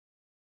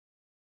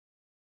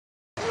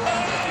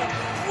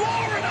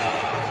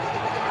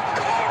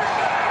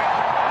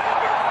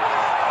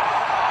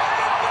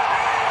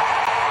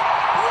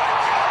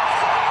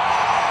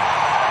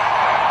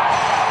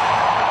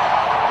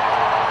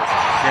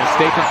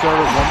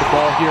conservative, won the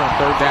ball here on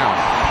third down.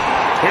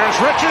 Here's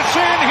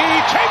Richardson. He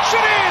takes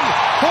it in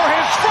for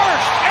his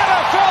first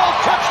NFL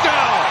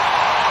touchdown.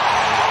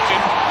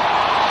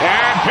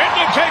 And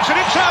Pittman takes it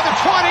inside the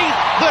 20,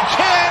 the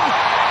 10,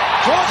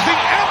 towards the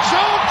end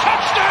zone.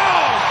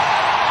 Touchdown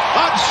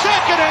on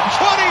 2nd and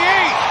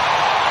 28.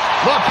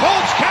 The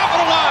Colts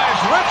capitalize.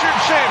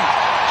 Richardson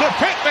to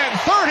Pittman,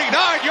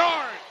 39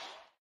 yards.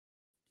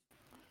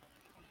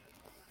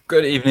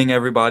 Good evening,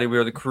 everybody. We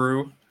are the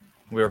crew.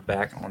 We are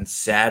back on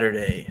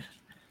Saturday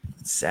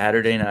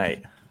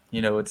night.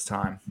 You know it's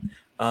time.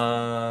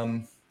 How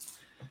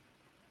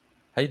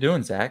you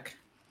doing, Zach?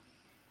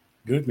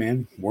 Good,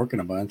 man. Working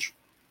a bunch.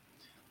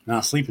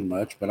 Not sleeping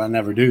much, but I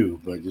never do.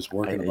 But just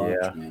working a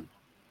bunch, man.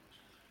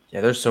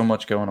 Yeah, there's so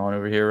much going on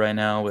over here right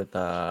now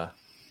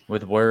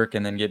with work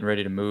and then getting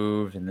ready to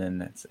move, and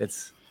then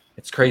it's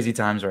crazy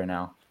times right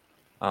now.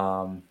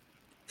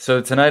 So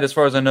tonight, as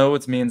far as I know,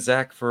 it's me and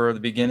Zach for the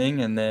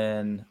beginning, and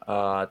then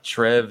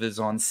Trev is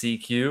on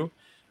CQ,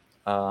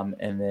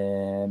 and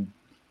then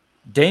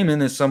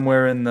Damon is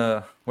somewhere in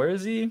where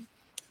is he?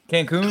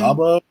 Cancun?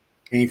 Cabo?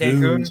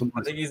 Cancun.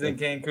 I think he's in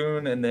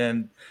Cancun, and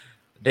then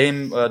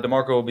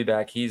DeMarco will be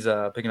back. He's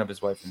picking up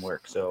his wife from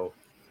work. So,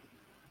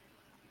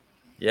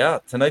 yeah,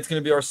 tonight's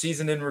going to be our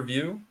season in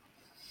review.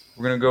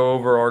 We're going to go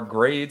over our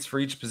grades for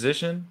each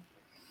position.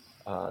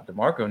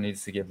 DeMarco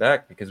needs to get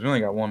back because we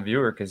only got one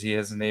viewer because he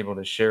hasn't been able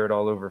to share it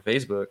all over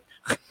Facebook.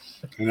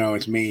 No,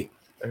 it's me.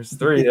 There's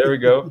 3. There we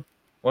go.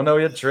 Well, no,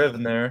 we had Trev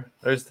in there.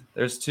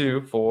 There's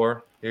 2,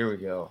 4. Here we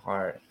go. All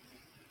right.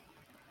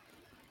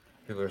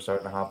 People are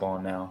starting to hop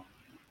on now.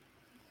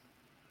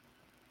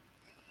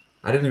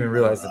 I didn't even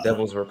realize the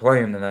Devils were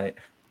playing tonight.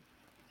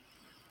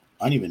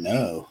 I didn't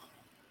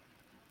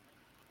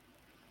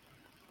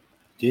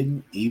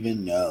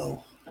even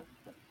know.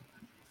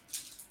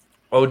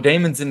 Oh,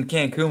 Damon's in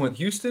Cancun with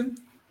Houston?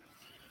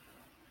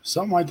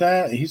 Something like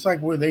that. He's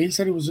like, he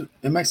said he was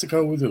in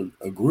Mexico with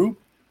a group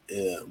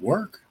at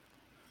work.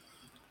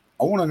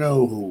 I want to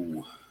know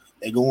who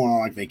they going on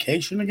like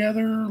vacation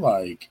together.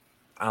 Like,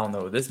 I don't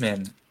know. This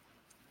man,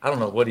 I don't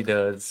know what he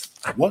does.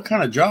 What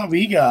kind of job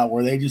he got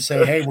where they just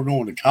say, "Hey, we're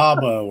going to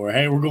Cabo," or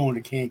 "Hey, we're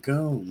going to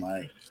Cancun"?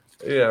 Like,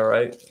 yeah,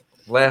 right.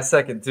 Last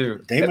second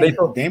too.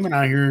 Damon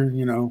out here,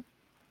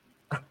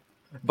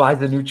 buys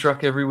a new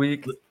truck every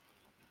week.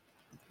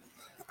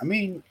 I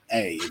mean,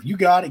 hey, if you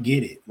got it,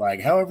 get it.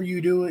 Like, however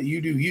you do it,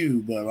 you do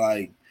you. But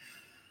like,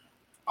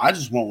 I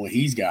just want what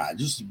he's got.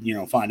 Just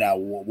find out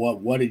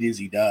what it is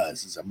he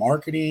does. Is it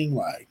marketing?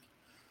 Like,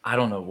 I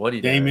don't know what he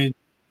does. Damon,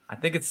 I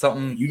think it's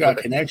something. You got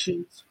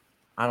connections?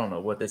 I don't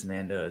know what this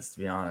man does, to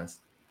be honest.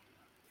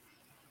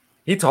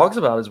 He talks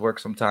about his work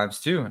sometimes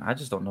too, and I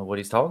just don't know what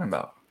he's talking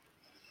about.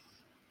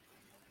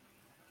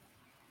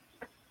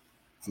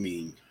 I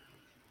mean,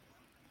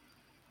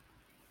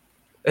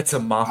 it's a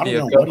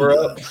mafia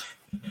cover-up.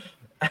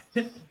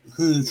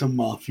 It's a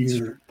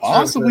mafia.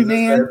 Possibly,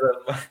 man.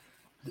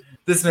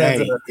 This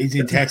man's he's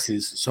in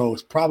Texas, so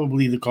it's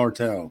probably the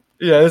cartel.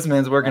 Yeah, this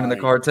man's working in the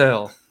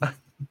cartel.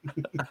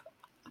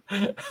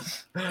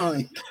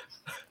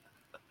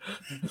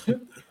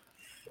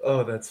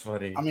 Oh, that's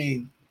funny. I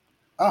mean,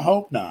 I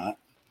hope not,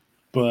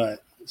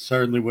 but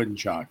certainly wouldn't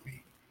shock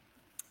me.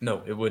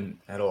 No, it wouldn't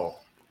at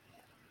all.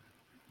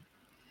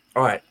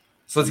 All right,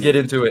 so let's get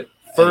into it.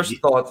 First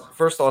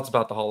thoughts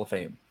about the Hall of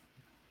Fame.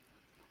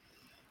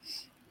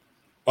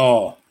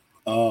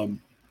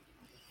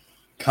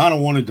 Kind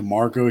of wanted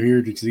DeMarco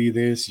here to see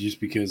this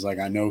just because, like,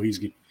 I know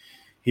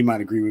he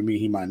might agree with me,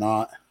 he might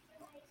not.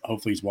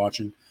 Hopefully he's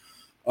watching.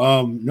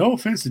 No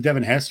offense to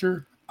Devin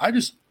Hester, I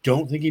just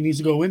don't think he needs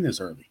to go in this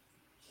early.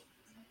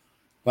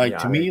 Like,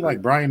 to me,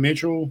 like Brian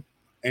Mitchell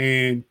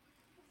and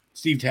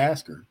Steve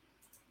Tasker,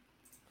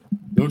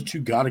 those two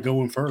got to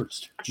go in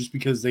first just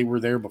because they were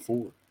there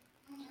before.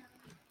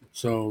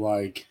 So,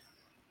 like,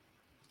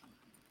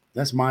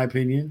 that's my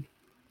opinion.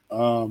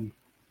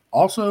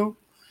 Also,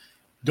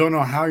 don't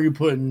know how you're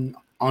putting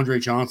Andre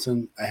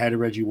Johnson ahead of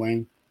Reggie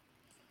Wayne,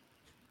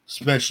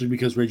 especially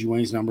because Reggie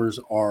Wayne's numbers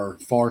are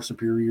far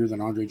superior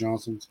than Andre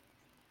Johnson's.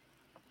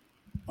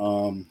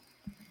 No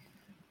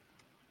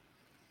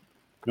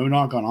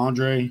knock on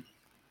Andre.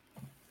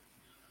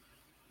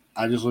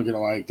 I just look at it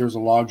like there's a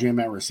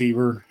logjam at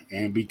receiver,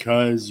 and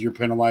because you're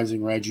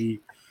penalizing Reggie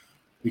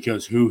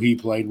because who he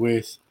played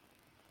with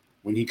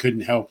when he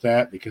couldn't help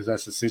that because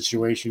that's the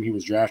situation he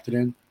was drafted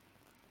in.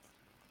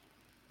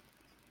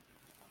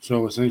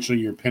 So essentially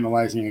you're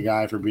penalizing a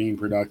guy for being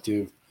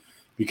productive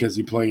because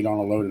he played on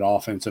a loaded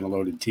offense and a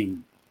loaded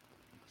team.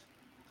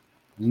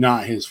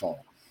 Not his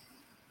fault.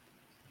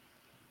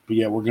 But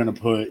yeah, we're going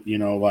to put,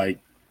 like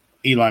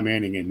Eli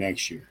Manning in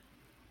next year.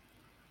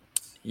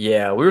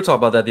 Yeah, we were talking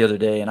about that the other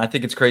day, and I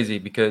think it's crazy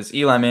because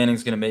Eli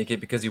Manning's going to make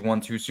it because he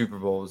won 2 Super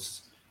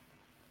Bowls,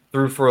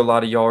 threw for a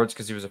lot of yards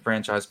because he was a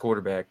franchise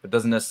quarterback, but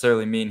doesn't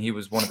necessarily mean he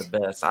was one of the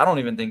best. I don't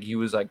even think he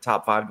was like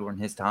top 5 during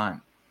his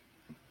time.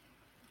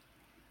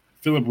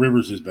 Phillip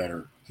Rivers is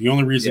better. The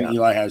only reason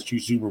Eli has 2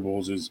 Super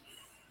Bowls is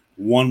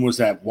one was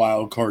that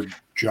wild card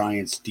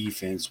Giants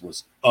defense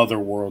was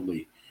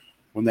otherworldly.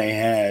 when they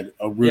had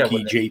a Yeah,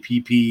 rookie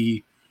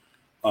JPP.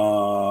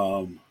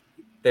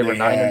 They were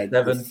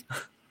 9-7.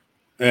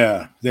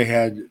 Yeah, they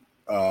had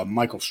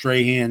Michael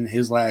Strahan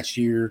his last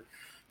year.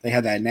 They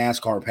had that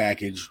NASCAR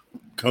package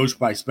coached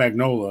by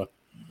Spagnuolo,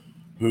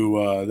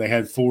 who they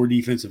had 4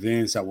 defensive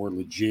ends that were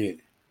legit.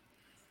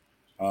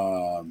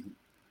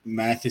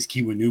 Mathis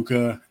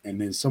Kiwanuka and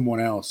then someone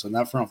else, and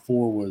that front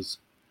 4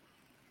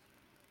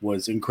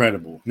 was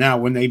incredible. Now,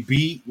 when they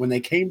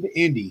came to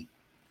Indy,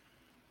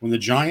 when the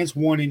Giants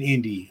won in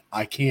Indy,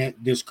 I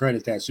can't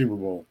discredit that Super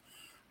Bowl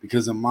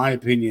because, in my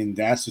opinion,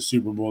 that's the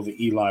Super Bowl that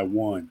Eli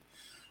won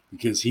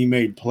because he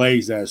made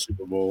plays that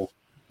Super Bowl,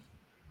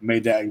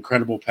 made that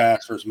incredible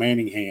pass versus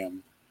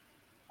Manningham.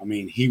 I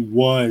mean, he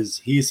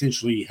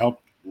essentially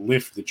helped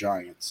lift the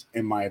Giants,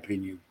 in my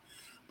opinion.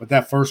 But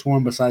that first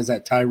one, besides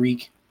that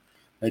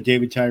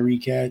David Tyree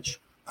catch,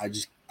 I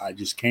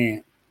just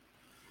can't.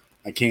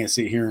 I can't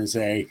sit here and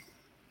say,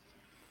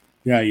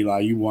 yeah, Eli,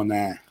 you won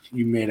that.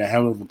 You made a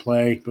hell of a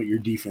play, but your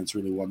defense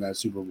really won that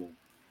Super Bowl.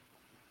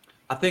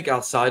 I think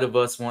outside of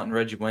us wanting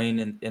Reggie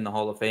Wayne in the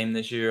Hall of Fame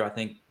this year, I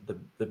think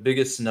the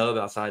biggest snub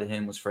outside of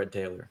him was Fred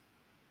Taylor.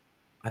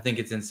 I think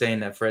it's insane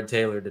that Fred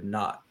Taylor did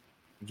not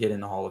get in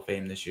the Hall of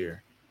Fame this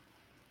year.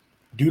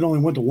 Dude only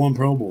went to 1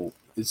 Pro Bowl.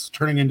 It's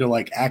turning into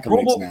like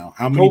accolades now.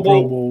 How many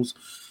Pro Bowls?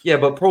 Yeah,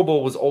 but Pro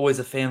Bowl was always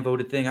a fan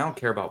voted thing. I don't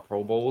care about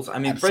Pro Bowls. I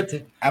mean,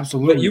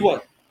 absolutely.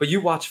 But you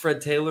watch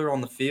Fred Taylor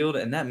on the field,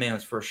 and that man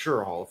was for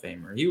sure a Hall of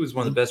Famer. He was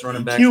one of the best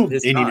running backs killed of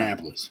his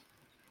Indianapolis. Time.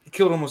 He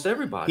killed almost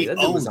everybody. That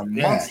dude was a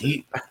monster.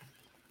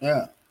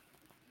 Yeah.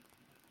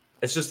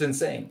 It's just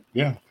insane.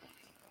 Yeah.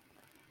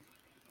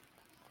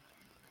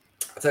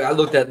 I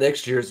looked at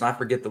next year's, and I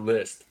forget the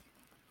list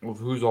of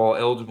who's all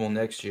eligible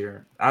next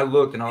year. I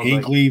looked, and I was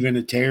Hinckley,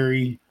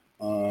 Vinatieri.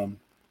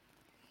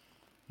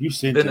 You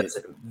sent it.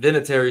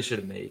 Vinatieri should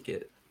have made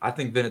it. I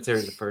think Vinatieri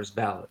is the first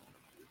ballot.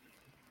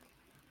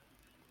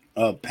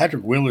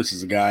 Patrick Willis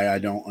is a guy I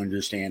don't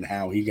understand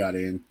how he got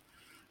in.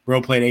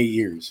 Bro played 8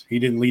 years. He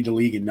didn't lead the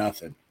league in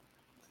nothing.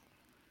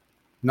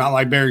 Not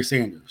like Barry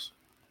Sanders.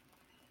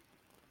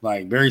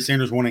 Like Barry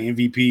Sanders won an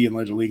MVP and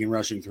led the league in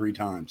rushing 3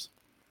 times.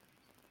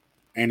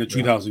 And a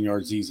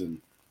 2,000-yard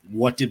season.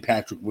 What did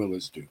Patrick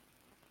Willis do?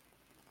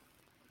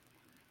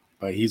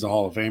 But he's a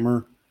Hall of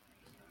Famer.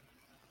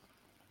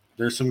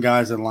 There's some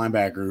guys at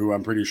linebacker who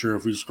I'm pretty sure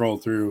if we scroll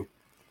through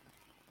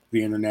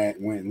the internet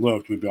and went and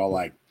looked, we'd be all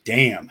like,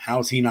 damn,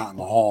 how's he not in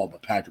the Hall,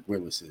 but Patrick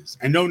Willis is?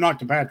 And no knock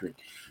to Patrick,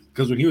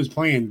 because when he was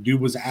playing,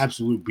 dude was an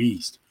absolute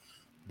beast.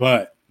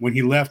 But when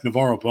he left,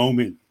 Navarro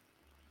Bowman,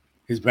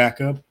 his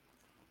backup,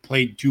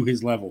 played to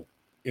his level,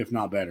 if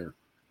not better.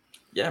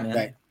 Yeah,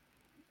 man.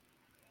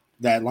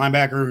 That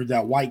linebacker,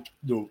 that white,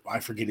 I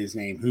forget his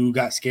name, who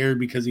got scared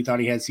because he thought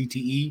he had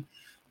CTE.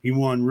 He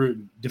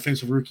won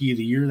Defensive Rookie of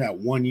the Year that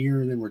 1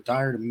 year and then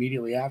retired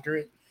immediately after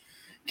it.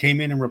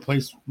 Came in and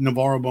replaced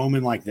Navarro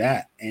Bowman like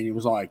that. And it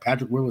was like,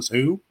 Patrick Willis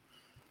who?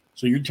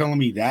 So you're telling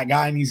me that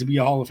guy needs to be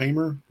a Hall of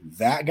Famer?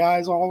 That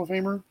guy's a Hall of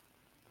Famer?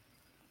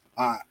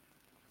 I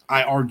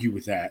argue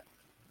with that.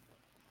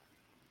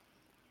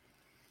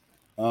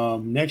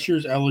 Next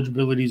year's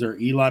eligibilities are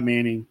Eli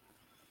Manning,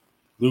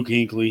 Luke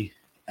Hinckley,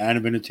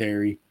 Adam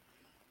Vinatieri,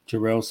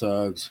 Terrell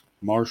Suggs,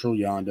 Marshall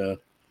Yanda,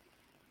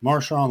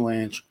 Marshawn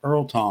Lynch,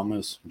 Earl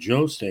Thomas,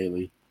 Joe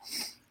Staley,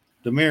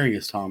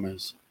 Demaryius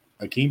Thomas,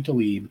 Akeem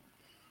Talib,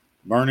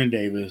 Vernon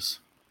Davis,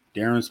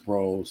 Darren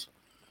Sproles,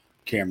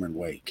 Cameron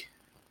Wake.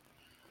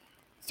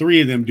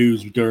 3 of them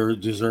dudes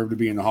deserve to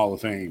be in the Hall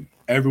of Fame.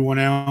 Everyone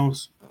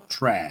else,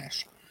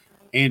 trash.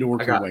 And or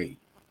can wait.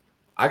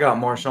 I got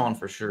Marshawn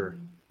for sure.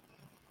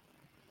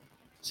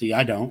 See,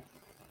 I don't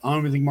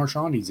even think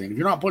Marshawn needs in. If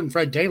you're not putting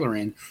Fred Taylor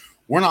in,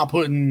 we're not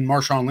putting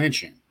Marshawn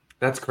Lynch in.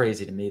 That's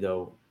crazy to me,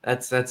 though.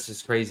 That's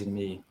just crazy to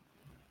me.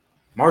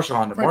 Fred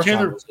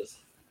Taylor's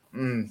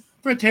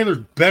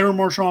better than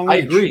Marshawn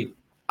Lynch.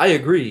 I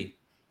agree.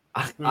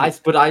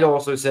 But I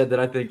also said that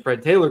I think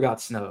Fred Taylor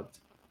got snubbed.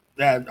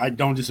 I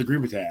don't disagree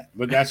with that,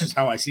 but that's just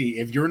how I see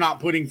it. If you're not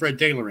putting Fred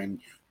Taylor in,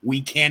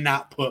 we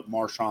cannot put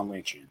Marshawn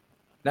Lynch in.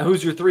 Now,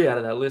 who's your 3 out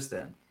of that list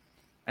then?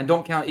 And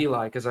don't count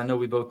Eli, because I know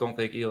we both don't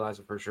think Eli's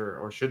a for sure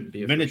or shouldn't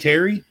be.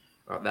 Vinatieri,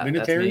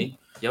 Vinatieri,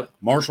 yep.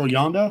 Marshall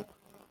Yanda,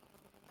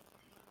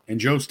 and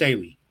Joe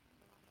Staley.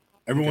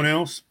 Everyone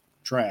else,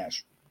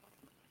 trash.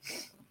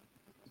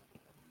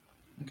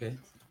 Okay.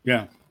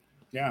 Yeah.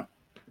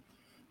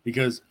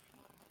 Because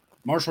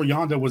Marshall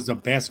Yanda was the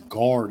best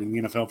guard in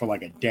the NFL for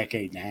like a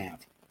decade and a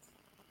half.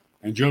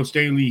 And Joe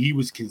Staley, he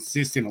was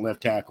consistent at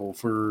left tackle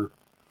for,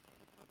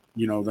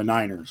 the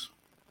Niners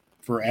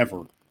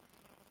forever.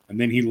 And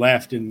then he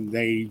left and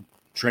they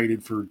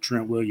traded for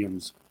Trent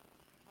Williams.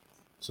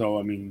 So,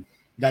 I mean,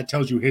 that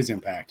tells you his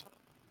impact.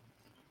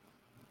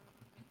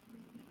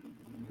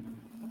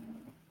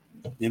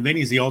 And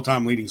Vinny's the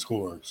all-time leading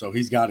scorer, so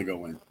he's got to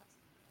go in.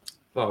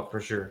 Well, for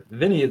sure.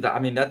 Vinny, I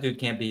mean, that dude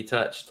can't be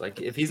touched.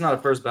 Like, if he's not a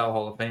first ballot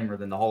Hall of Famer,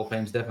 then the Hall of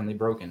Fame's definitely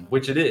broken,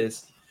 which it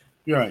is.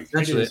 You're right.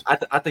 Essentially,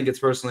 I think it's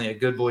personally a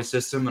good boy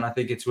system, and I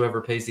think it's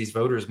whoever pays these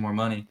voters more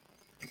money.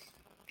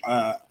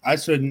 I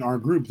said in our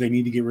group they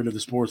need to get rid of the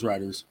sports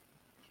writers.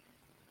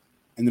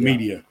 and the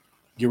media.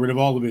 Get rid of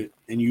all of it,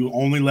 and you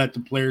only let the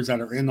players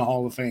that are in the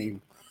Hall of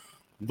Fame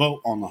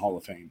vote on the Hall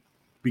of Fame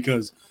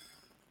because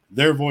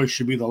their voice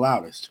should be the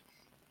loudest.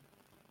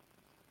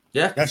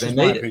 Yeah, That's just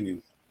my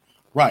opinion.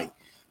 Right.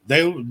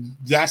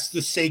 That's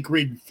the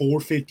sacred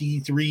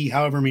 453,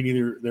 however many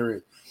there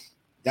is.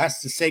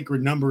 That's the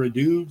sacred number of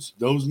dudes.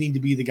 Those need to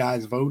be the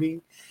guys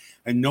voting,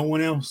 and no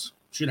one else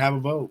should have a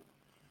vote.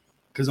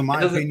 Because in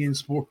my opinion,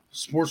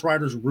 sports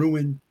writers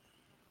ruin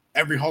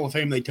every Hall of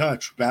Fame they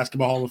touch.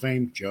 Basketball Hall of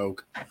Fame,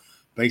 joke.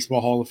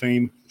 Baseball Hall of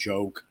Fame,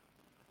 joke.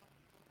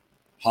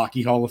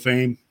 Hockey Hall of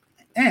Fame,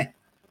 I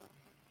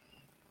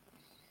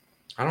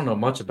don't know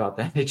much about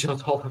the NHL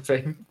Hall of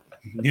Fame.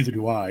 Neither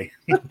do I.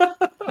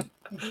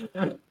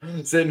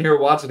 Sitting here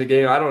watching the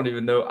game, I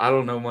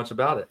don't know much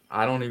about it.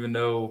 I don't even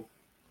know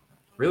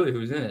really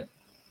who's in it.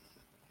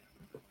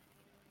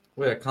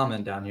 We have a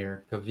comment down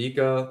here.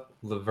 Kavika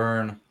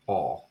Laverne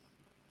Hall.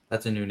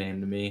 That's a new name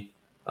to me.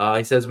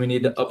 He says we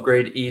need to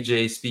upgrade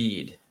EJ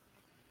Speed.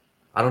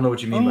 I don't know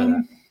what you mean by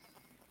that.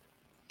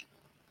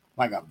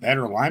 Like a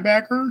better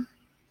linebacker?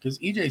 Because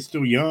EJ's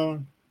still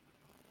young.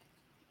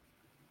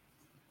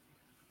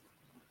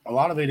 A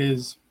lot of it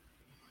is,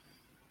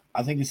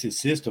 I think it's his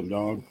system,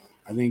 dog.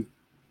 I think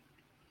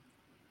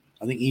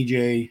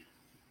EJ,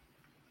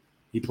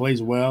 he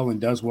plays well and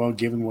does well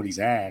given what he's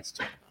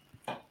asked.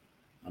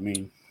 I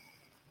mean,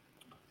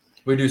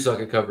 we do suck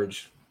at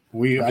coverage.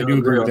 I do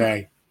agree with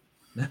that.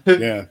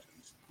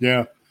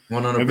 Yeah.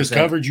 100%. If it's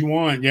coverage you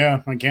want,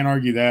 I can't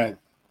argue that.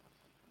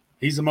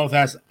 He's the most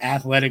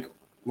athletic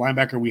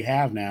linebacker we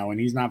have now, and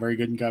he's not very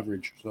good in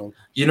coverage. So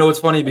it's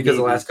funny because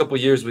the last couple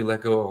of years we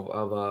let go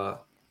of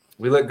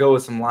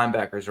some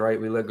linebackers, right?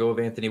 We let go of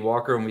Anthony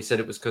Walker, and we said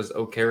it was because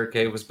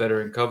Okereke was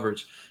better in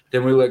coverage.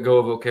 Then we let go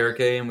of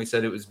Okereke, and we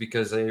said it was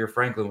because Zaire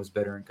Franklin was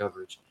better in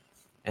coverage.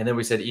 And then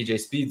we said EJ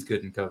Speed's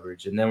good in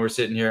coverage. And then we're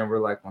sitting here and we're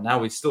like, well, now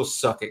we still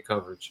suck at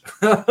coverage.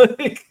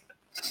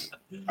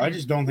 I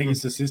just don't think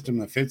it's the system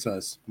that fits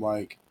us.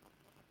 Like,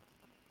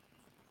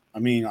 I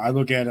mean, I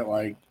look at it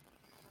like,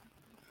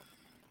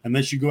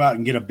 unless you go out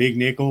and get a big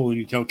nickel and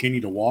you tell Kenny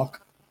to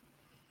walk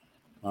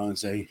and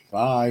say,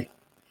 bye,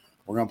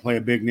 we're going to play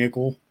a big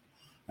nickel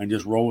and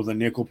just roll with a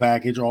nickel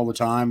package all the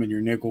time, and your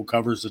nickel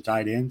covers the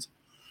tight ends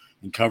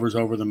and covers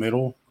over the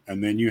middle,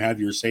 and then you have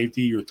your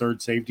safety, your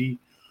third safety,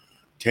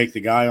 take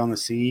the guy on the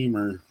seam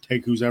or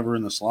take who's ever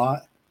in the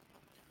slot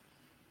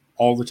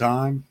all the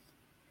time,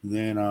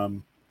 then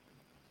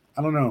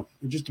I don't know.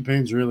 It just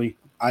depends, really.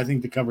 I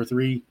think the cover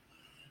 3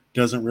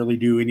 doesn't really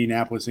do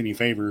Indianapolis any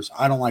favors.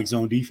 I don't like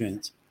zone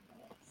defense.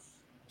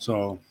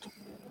 So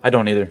I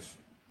don't either.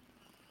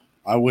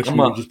 I wish we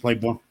would just play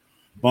bump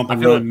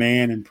and run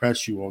man and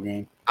press you all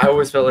game. I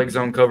always felt like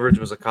zone coverage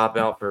was a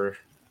cop-out for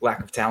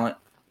lack of talent.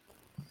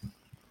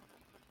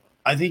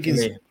 I think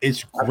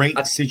it's great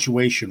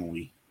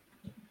situationally.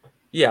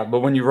 Yeah, but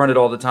when you run it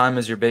all the time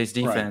as your base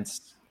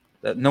defense,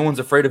 that no one's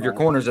afraid of your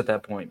corners at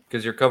that point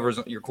because your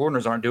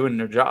corners aren't doing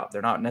their job.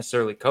 They're not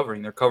necessarily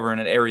covering. They're covering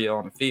an area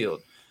on the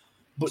field.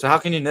 So how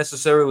can you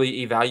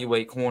necessarily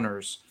evaluate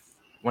corners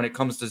when it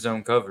comes to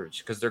zone coverage?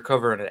 Because they're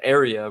covering an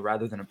area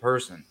rather than a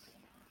person.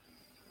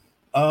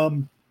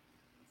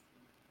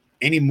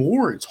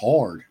 Anymore, it's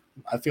hard.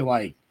 I feel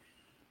like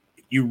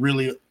you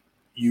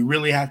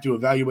really have to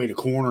evaluate a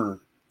corner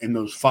in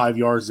those 5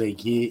 yards they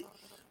get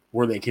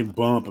where they can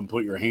bump and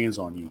put your hands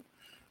on you.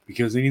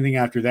 Because anything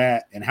after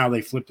that and how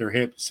they flip their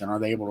hips and are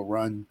they able to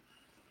run,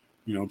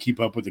 keep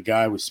up with the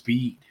guy with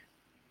speed.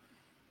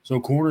 So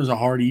corner is a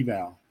hard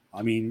eval.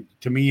 I mean,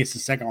 to me, it's the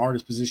second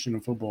hardest position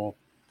in football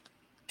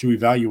to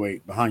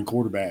evaluate behind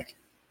quarterback.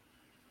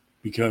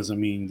 Because, I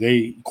mean,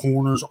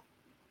 corners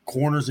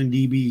and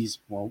DBs,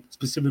 well,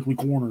 specifically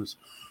corners,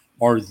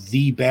 are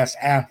the best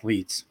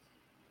athletes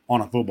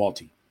on a football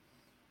team.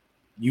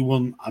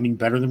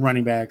 Better than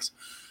running backs,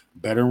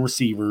 better than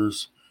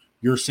receivers.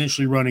 You're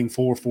essentially running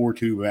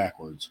 4-4-2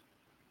 backwards.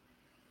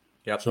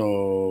 Yep.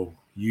 So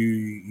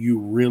you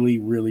really,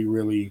 really,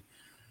 really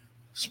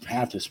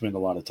have to spend a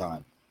lot of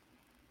time.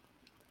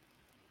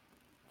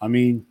 I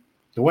mean,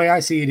 the way I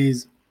see it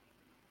is,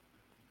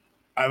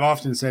 I've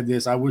often said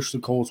this, I wish the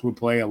Colts would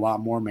play a lot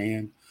more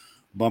man,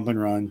 bump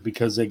and run,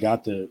 because they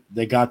got the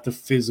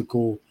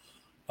physical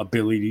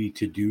ability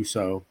to do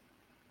so.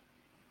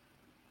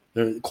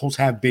 The Colts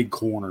have big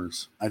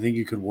corners. I think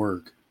it could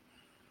work.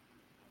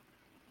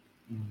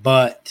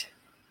 But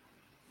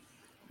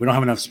we don't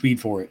have enough speed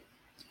for it.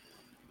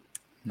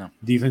 No.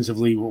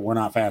 Defensively, we're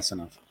not fast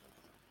enough.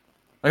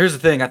 Now, here's the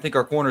thing. I think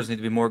our corners need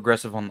to be more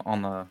aggressive on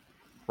the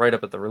right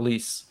up at the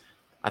release.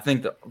 I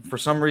think that for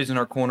some reason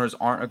our corners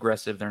aren't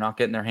aggressive. They're not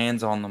getting their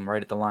hands on them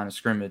right at the line of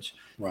scrimmage.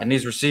 Right. And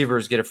these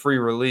receivers get a free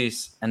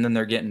release, and then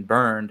they're getting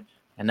burned,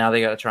 and now they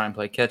got to try and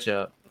play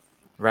catch-up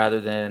rather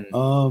than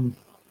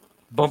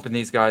bumping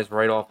these guys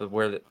right off of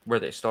where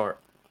they start.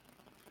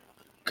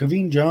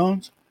 Kaveen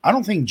Jones? I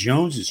don't think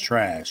Jones is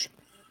trash.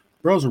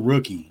 Bro's a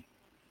rookie.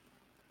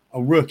 A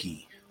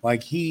rookie. A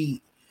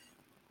 6th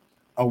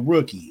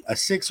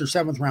or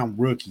 7th round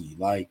rookie.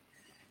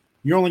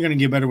 You're only going to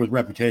get better with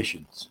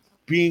repetitions.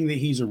 Being that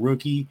he's a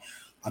rookie,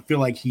 I feel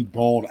like he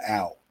balled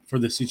out for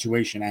the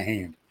situation at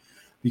hand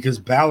because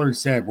Ballard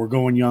said we're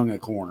going young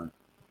at corner.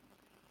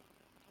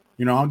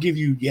 You know, I'll give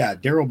you,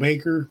 Daryl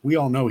Baker, we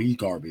all know he's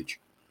garbage.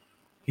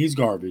 He's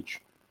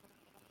garbage.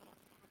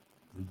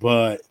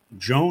 But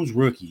Jones,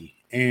 rookie,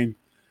 and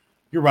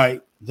you're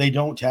right, they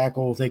don't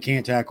tackle, they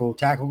can't tackle.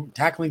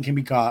 Tackling can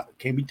be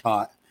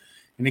taught,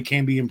 and it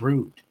can be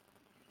improved.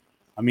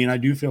 I mean, I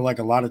do feel like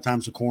a lot of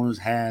times the corners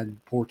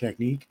had poor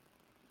technique,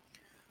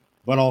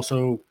 but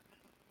also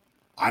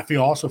I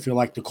feel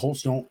like the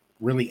Colts don't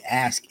really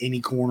ask any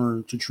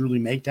corner to truly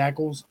make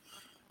tackles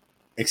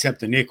except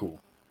the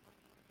nickel.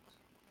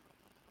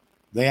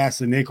 They ask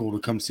the nickel to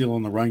come seal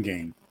in the run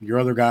game. Your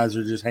other guys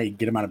are just, hey,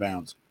 get him out of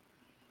bounds,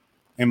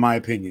 in my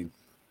opinion.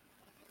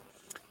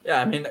 Yeah,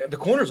 I mean, the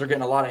corners are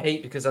getting a lot of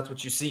hate because that's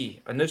what you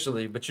see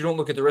initially, but you don't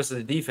look at the rest of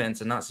the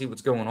defense and not see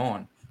what's going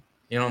on.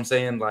 You know what I'm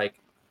saying? Like,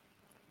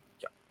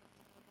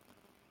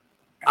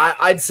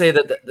 I'd say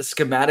that the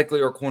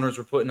schematically our corners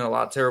were put in a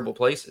lot of terrible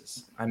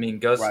places. I mean,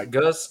 Gus,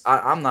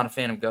 I'm not a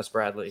fan of Gus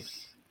Bradley.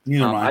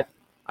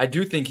 I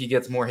do think he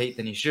gets more hate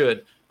than he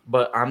should,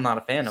 but I'm not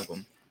a fan of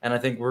him. And I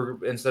think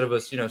instead of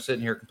us, sitting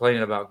here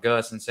complaining about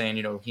Gus and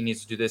saying, he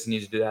needs to do this, he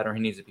needs to do that, or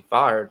he needs to be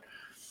fired,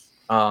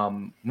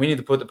 we need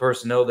to put the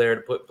personnel there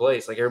to put in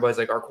place. Like everybody's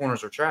like, our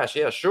corners are trash.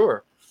 Yeah,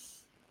 sure.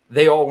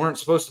 They all weren't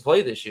supposed to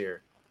play this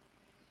year.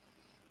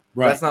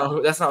 Right.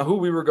 That's not who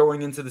we were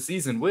going into the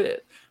season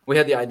with. We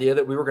had the idea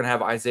that we were going to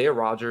have Isaiah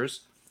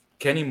Rodgers,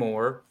 Kenny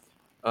Moore,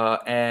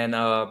 and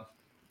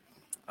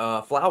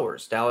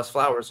Flowers, Dallas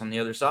Flowers on the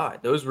other side.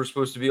 Those were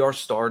supposed to be our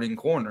starting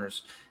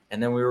corners.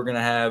 And then we were going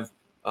to have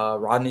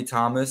Rodney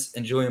Thomas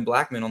and Julian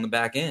Blackmon on the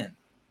back end.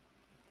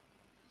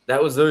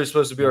 That was literally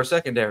supposed to be our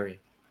secondary.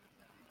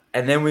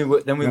 And then we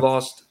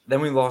lost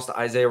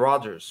Isaiah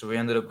Rodgers. So we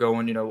ended up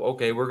going,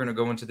 okay, we're going to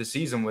go into the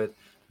season with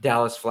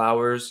Dallas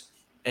Flowers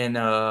and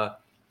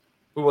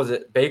who was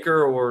it,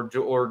 Baker or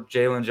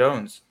Jalen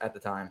Jones at the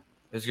time?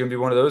 It was going to be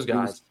one of those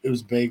guys. It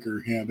was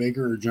Baker,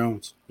 Baker or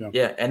Jones.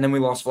 Yeah, and then we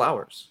lost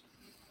Flowers.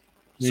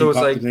 So it's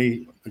like,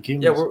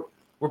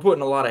 we're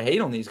putting a lot of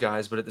hate on these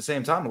guys, but at the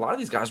same time, a lot of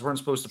these guys weren't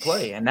supposed to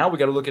play. And now we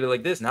got to look at it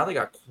like this. Now they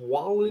got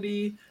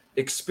quality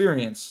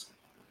experience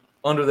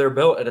under their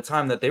belt at a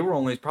time that they were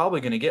only probably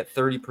going to get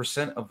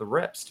 30% of the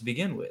reps to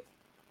begin with.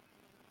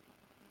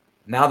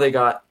 Now they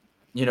got,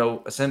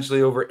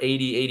 essentially over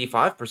 80,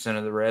 85%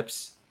 of the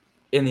reps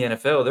in the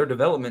NFL. Their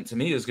development to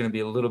me is going to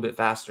be a little bit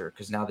faster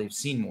because now they've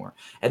seen more.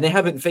 And they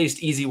haven't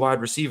faced easy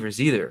wide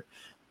receivers either.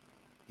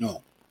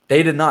 No.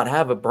 They did not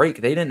have a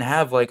break. They didn't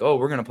have like,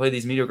 we're going to play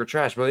these mediocre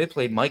trash. Bro, they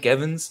played Mike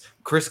Evans,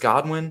 Chris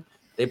Godwin.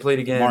 They played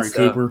against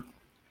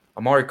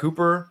Amari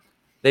Cooper.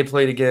 They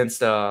played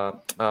against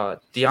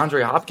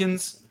DeAndre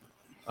Hopkins.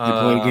 They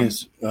played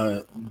against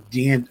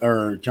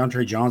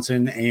DeAndre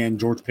Johnson and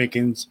George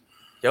Pickens.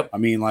 Yep. I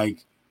mean,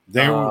 like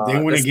they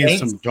went against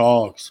some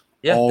dogs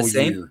all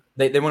year.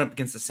 They went up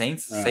against the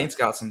Saints. The Saints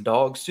got some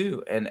dogs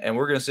too, and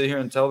we're gonna sit here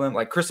and tell them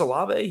like Chris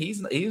Olave,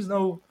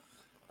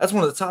 that's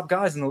one of the top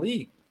guys in the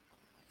league.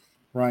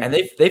 Right. And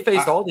they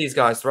faced all these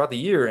guys throughout the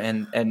year,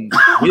 and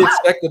we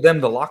expected them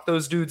to lock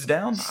those dudes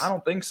down. I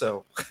don't think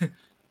so.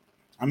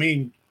 I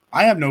mean,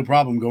 I have no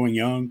problem going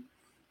young.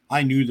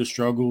 I knew the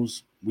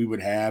struggles we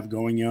would have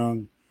going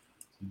young,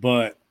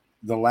 but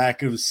the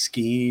lack of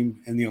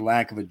scheme and the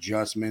lack of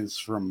adjustments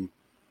from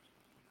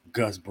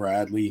Gus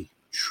Bradley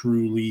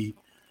truly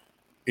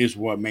is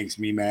what makes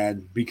me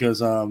mad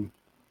because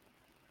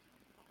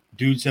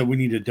dude said we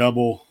need to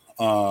double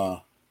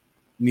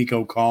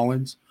Nico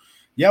Collins.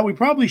 Yeah, we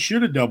probably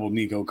should have doubled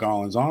Nico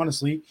Collins,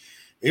 honestly.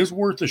 It was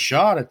worth a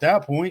shot at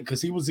that point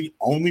because he was the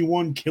only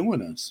one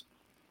killing us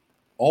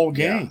all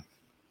game. Yeah.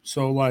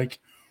 So, like,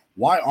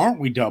 why aren't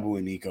we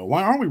doubling Nico?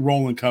 Why aren't we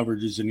rolling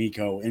coverages of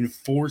Nico and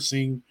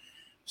forcing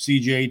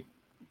CJ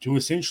to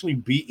essentially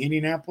beat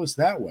Indianapolis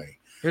that way?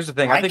 Here's the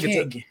thing. I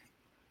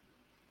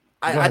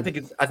think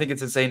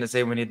it's insane to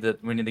say we need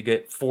to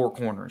get 4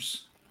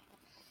 corners.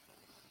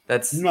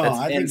 That's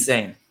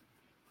insane.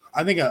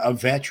 I think a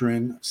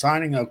veteran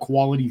signing a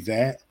quality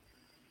vet,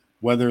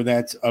 whether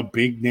that's a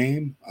big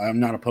name, I'm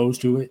not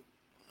opposed to it,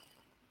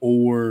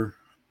 or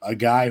a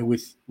guy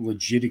with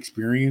legit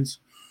experience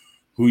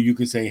who you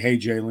can say, hey,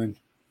 Jalen,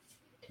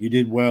 you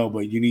did well,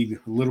 but you need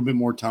a little bit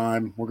more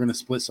time. We're going to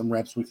split some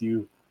reps with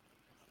you.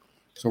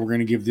 So we're going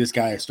to give this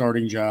guy a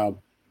starting job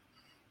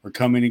or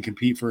come in and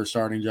compete for a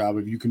starting job.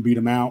 If you can beat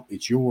him out,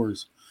 it's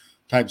yours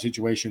type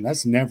situation.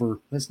 That's never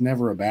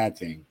a bad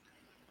thing.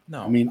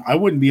 No. I mean, I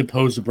wouldn't be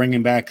opposed to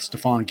bringing back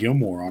Stephon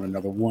Gilmore on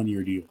another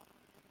 1-year deal.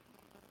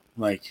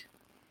 Like,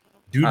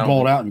 dude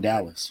balled out in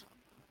Dallas.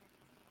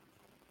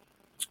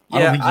 Yeah,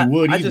 I don't think he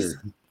would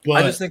either.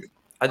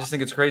 I just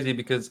think it's crazy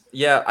because,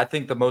 I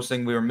think the most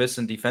thing we were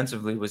missing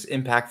defensively was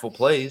impactful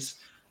plays.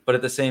 But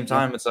at the same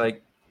time, it's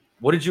like,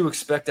 what did you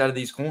expect out of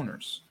these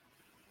corners?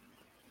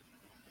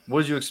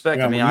 What did you expect?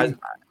 Yeah, I mean,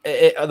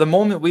 the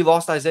moment we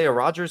lost Isaiah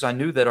Rodgers, I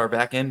knew that our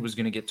back end was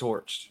going to get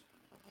torched.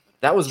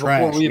 That was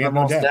before we even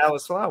lost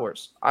Dallas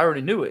Flowers. I already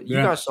knew it. You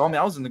guys saw me.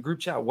 I was in the group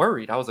chat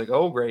worried. I was like,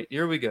 oh, great.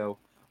 Here we go.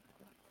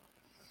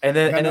 And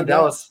then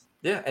Dallas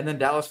Yeah, and then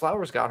Dallas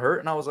Flowers got hurt,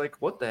 and I was like,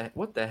 what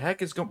the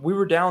heck is going? We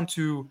were down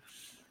to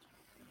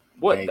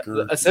what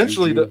Baker,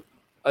 essentially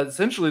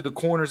Juju. the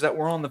corners that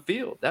were on the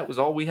field. That was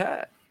all we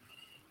had.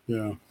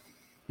 Yeah.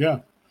 Yeah.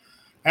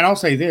 And I'll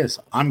say this.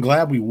 I'm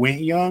glad we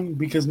went young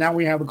because now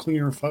we have a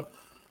cleaner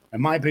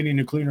in my opinion,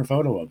 a cleaner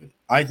photo of it.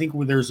 I think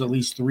there's at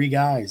least 3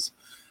 guys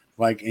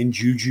like in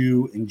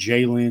Juju and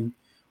Jalen.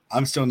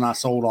 I'm still not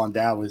sold on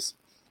Dallas.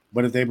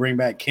 But if they bring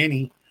back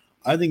Kenny,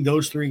 I think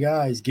those 3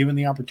 guys, given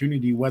the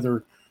opportunity,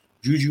 whether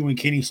Juju and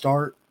Kenny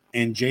start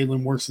and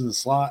Jalen works in the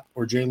slot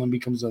or Jalen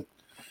becomes that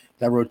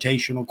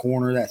rotational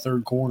corner, that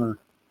third corner,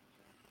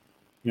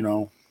 you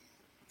know.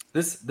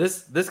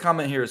 This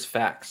comment here is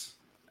facts.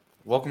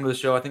 Welcome to the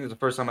show. I think it's the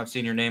first time I've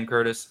seen your name,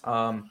 Curtis.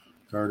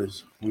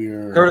 Curtis, we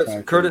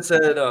are. Curtis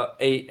said,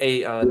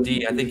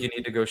 D, I think you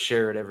need to go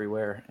share it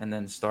everywhere and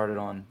then start it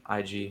on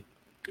IG.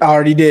 I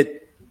already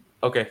did.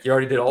 Okay, you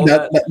already did all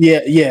that?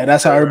 Yeah,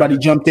 that's how everybody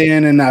jumped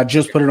in, and I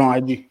just put it on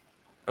IG.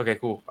 Okay,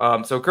 cool.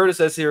 So Curtis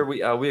says here,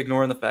 we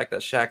ignoring the fact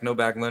that Shaq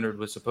Novak Leonard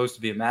was supposed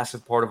to be a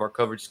massive part of our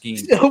coverage scheme.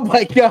 Oh,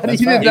 my God. That's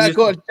He did right. not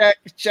go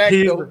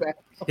Shaq Novak.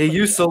 He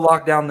used to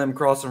lock down them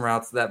crossing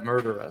routes that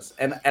murder us.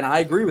 And I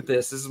agree with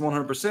this. This is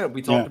 100%.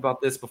 We talked about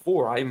this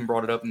before. I even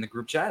brought it up in the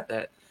group chat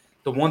that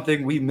the one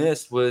thing we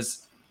missed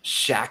was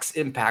Shaq's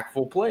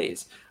impactful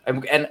plays.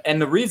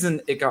 And the reason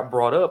it got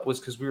brought up was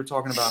because we were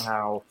talking about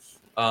how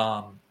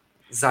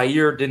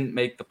Zaire didn't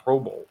make the Pro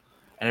Bowl.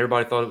 And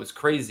everybody thought it was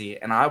crazy.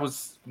 And I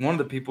was one of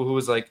the people who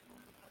was like,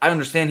 I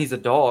understand he's a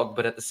dog,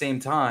 but at the same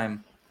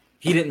time,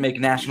 he didn't make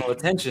national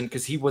attention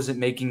because he wasn't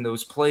making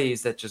those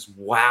plays that just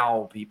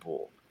wow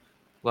people.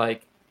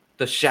 Like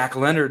the Shaq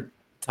Leonard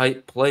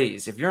type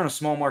plays. If you're on a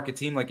small market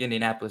team like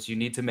Indianapolis, you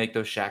need to make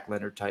those Shaq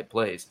Leonard type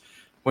plays.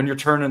 When you're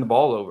turning the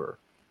ball over,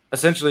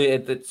 essentially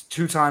it's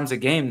 2 times a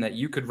game that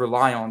you could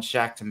rely on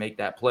Shaq to make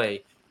that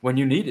play when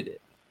you needed it.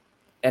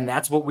 And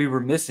that's what we were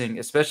missing,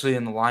 especially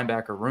in the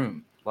linebacker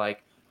room.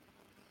 Like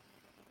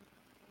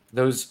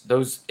those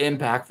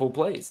impactful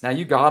plays. Now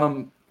you got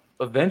them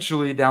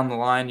eventually down the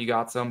line. You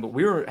got some, but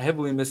we were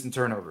heavily missing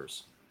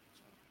turnovers.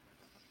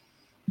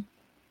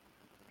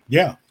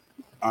 Yeah.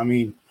 I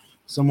mean,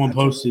 someone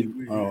posted.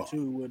 I I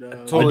do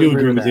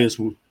agree with this.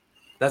 We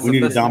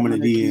need a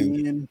dominant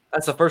D.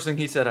 That's the first thing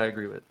he said. I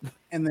agree with.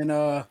 And then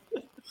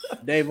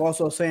Dave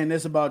also saying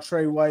this about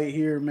Trey White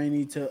here may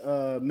need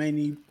to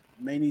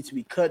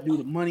be cut due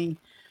to money.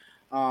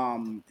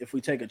 If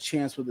we take a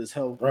chance with his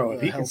health, bro, if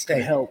he can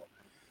stay healthy,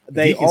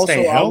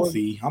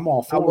 I'm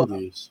all for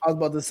this. I was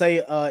about to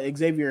say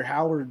Xavier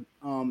Howard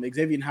from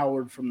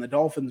the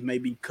Dolphins may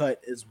be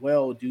cut as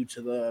well due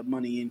to the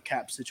money and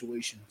cap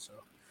situation. So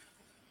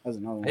that's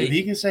another one. If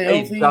he can stay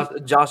healthy,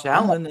 Josh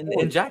Allen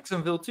in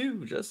Jacksonville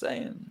too. Just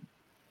saying.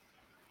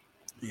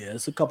 Yeah,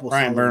 it's a couple.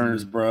 Brian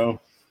Burns, bro.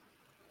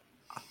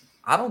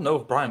 I don't know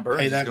if Brian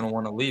Burns is going to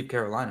want to leave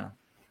Carolina.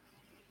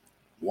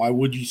 Why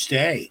would you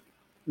stay?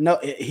 No,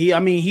 he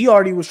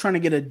already was trying to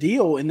get a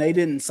deal and they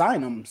didn't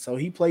sign him, so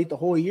he played the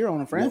whole year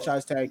on a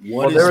franchise tag.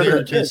 They're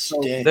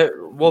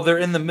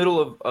in the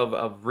middle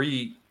of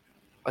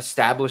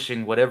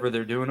re-establishing whatever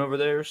they're doing over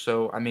there.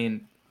 So I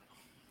mean,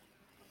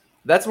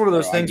 that's one of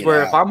those things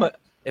where if I'm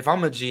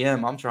a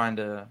GM, I'm trying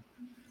to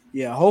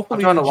hopefully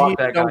I'm trying to lock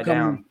that guy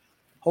down.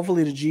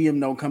 Hopefully the GM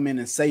don't come in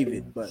and save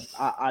it, but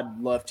I'd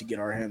love to get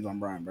our hands on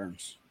Brian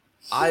Burns.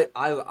 I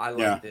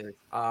like this.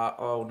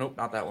 Oh nope,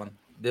 not that one.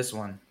 This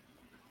one.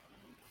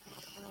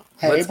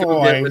 Hey,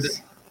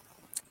 boys.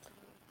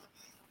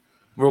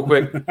 Real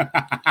quick.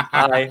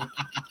 Hi.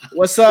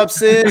 What's up,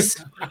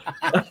 sis?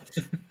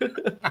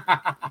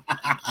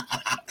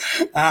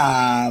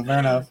 Fair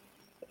enough.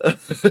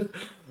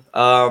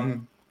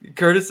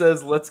 Curtis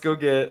says, let's go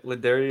get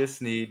Ladarius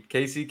Sneed.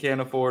 KC can't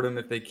afford him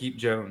if they keep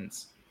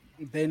Jones.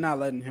 They're not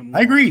letting him.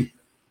 I agree.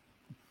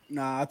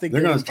 Nah, I think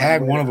they're going to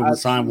tag one of them and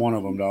sign one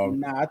of them, dog.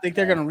 Nah, I think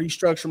they're going to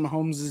restructure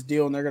Mahomes'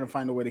 deal and they're going to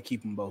find a way to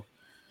keep them both.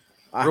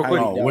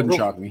 Wouldn't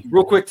shock me.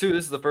 Real quick, too.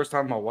 This is the first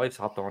time my wife's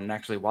hopped on and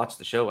actually watched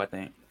the show, I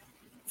think.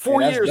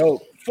 4 years.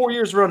 Dope. 4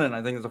 years running,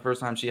 I think, is the first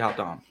time she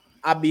hopped on.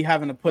 I'd be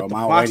having to put the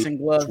boxing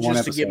glove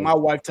just to get my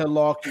wife to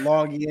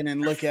log in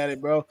and look at it,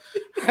 bro.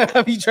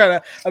 I'll be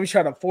trying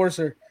to force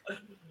her.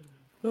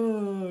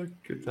 Oh,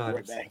 good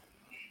times. Right,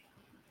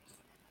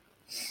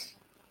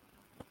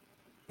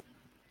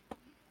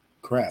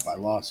 crap, I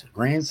lost it.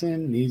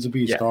 Granson needs to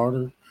be a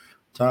starter.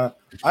 I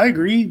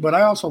agree, but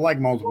I also like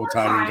multiple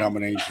tight end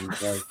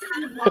combinations. Like,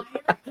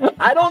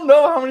 I don't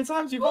know how many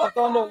times you've hopped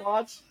on to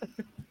watch.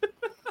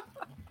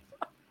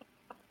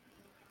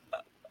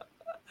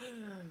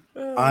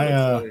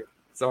 I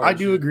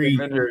do agree.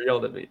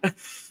 Yelled at me.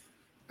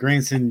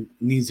 Granson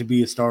needs to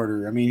be a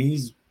starter. I mean,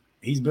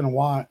 he's been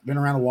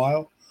around a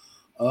while.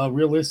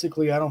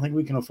 Realistically, I don't think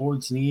we can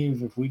afford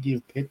Sneed if we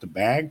give Pitt the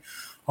bag.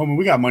 Homie,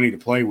 we got money to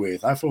play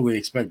with. I fully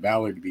expect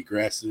Ballard to be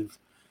aggressive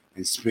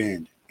and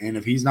spend. And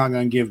if he's not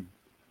going to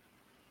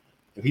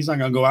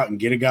go out and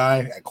get a guy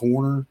at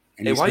corner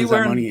and he spends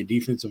that money at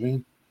defensive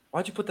end.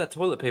 Why'd you put that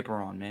toilet paper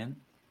on, man?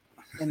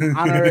 In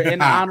honor of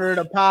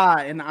the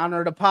pod. In honor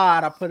of the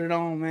pod, I put it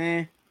on,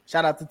 man.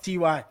 Shout out to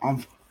TY.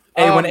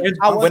 Hey,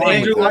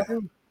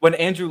 when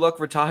Andrew Luck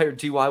retired,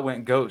 T.Y.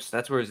 went ghost.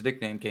 That's where his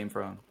nickname came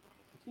from.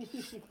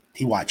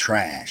 T.Y.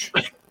 trash.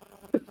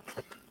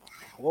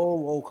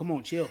 Whoa, come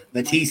on, chill.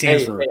 The T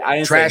stands for I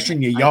didn't trash say-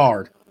 in your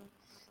yard.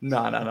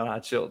 No,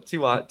 chill.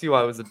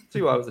 T.Y. was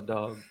a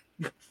dog.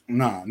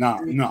 No.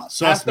 Ask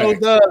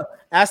Suspect.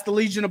 ask the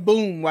Legion of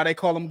Boom why they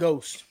call him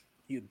Ghost.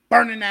 You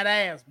burning that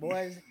ass,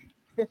 boys.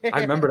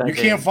 I remember that You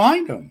game. can't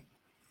find him.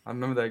 I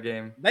remember that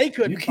game. They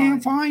couldn't. You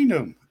can't find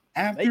him.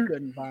 They After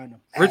couldn't find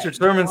him. Richard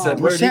Sherman said,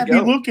 "Where'd he Brissett be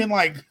go?" looking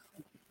like.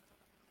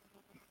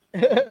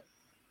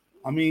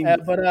 I mean, I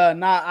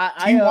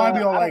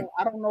T.Y.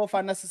 don't know if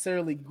I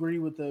necessarily agree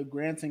with the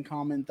Granton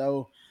comment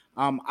though.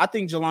 I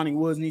think Jelani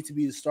Woods needs to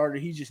be the starter.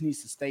 He just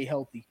needs to stay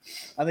healthy.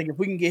 I think if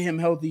we can get him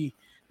healthy,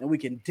 then we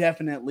can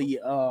definitely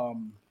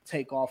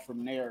take off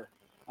from there.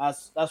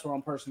 That's where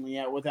I'm personally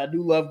at with. I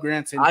do love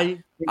Granton.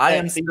 I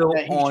am still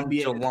that he on should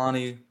be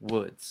Jelani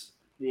Woods.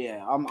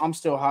 Yeah, I'm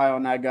still high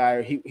on that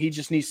guy. He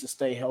just needs to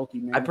stay healthy,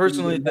 man. I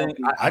personally If he can think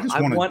get healthy- I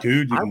just want a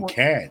dude that can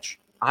catch.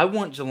 I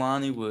want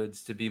Jelani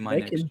Woods to be my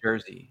next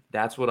jersey.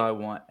 That's what I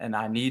want, and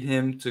I need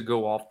him to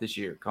go off this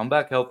year. Come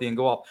back healthy and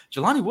go off.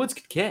 Jelani Woods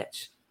could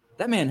catch.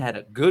 That man had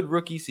a good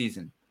rookie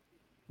season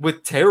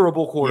with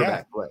terrible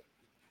quarterback play.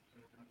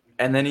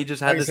 And then he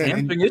just had this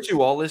hamstring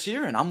issue all this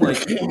year. And I'm like,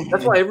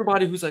 that's why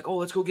everybody who's like, oh,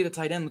 let's go get a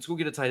tight end.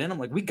 I'm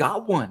like, we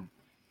got one.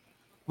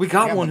 We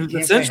got one who's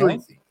essentially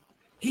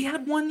he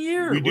had 1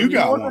 year. We do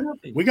got one.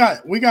 Healthy. We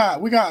got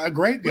a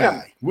great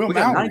guy. Will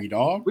Mallory,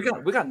 dog. We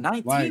got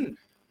 19.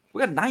 We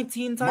got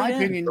 19 tight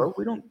ends, bro.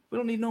 We don't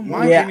need no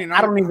more.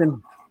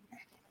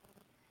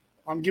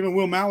 I'm giving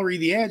Will Mallory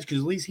the edge because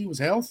at least he was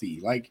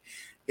healthy. Like,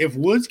 if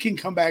Woods can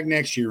come back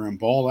next year and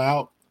ball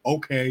out,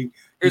 okay.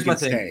 Here's my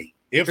thing.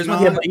 If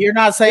but you're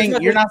not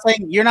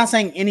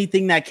saying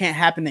anything that can't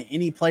happen to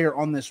any player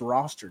on this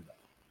roster, though.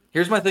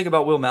 Here's my thing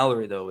about Will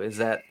Mallory, though, is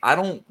that I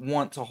don't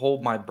want to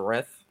hold my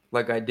breath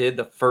like I did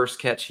the first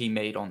catch he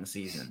made on the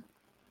season.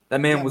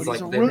 That man was like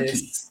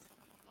this.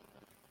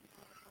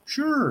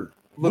 Sure.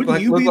 Looked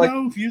like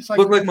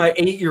my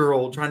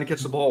 8-year-old trying to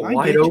catch the ball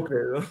wide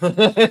open.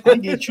 I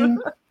get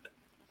you.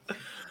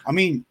 I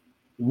mean,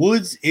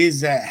 Woods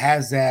has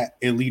that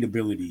elite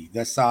ability,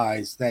 that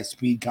size, that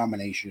speed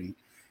combination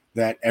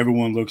that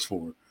everyone looks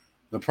for.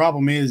 The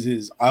problem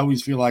is I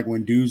always feel like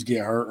when dudes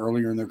get hurt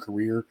earlier in their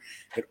career,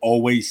 it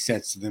always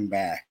sets them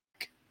back.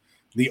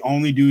 The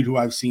only dude who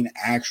I've seen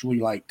actually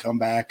like come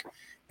back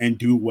and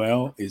do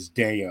well is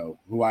Deo,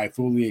 who I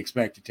fully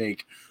expect to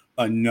take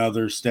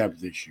another step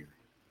this year.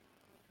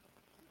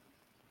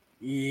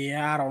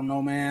 Yeah, I don't know,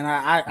 man.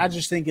 I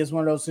just think it's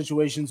one of those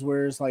situations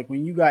where it's like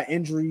when you got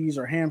injuries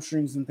or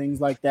hamstrings and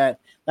things like that,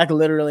 that could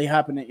literally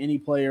happen to any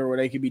player where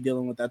they could be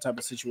dealing with that type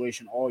of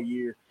situation all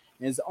year.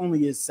 And it's only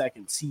his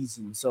second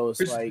season. So it's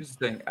here's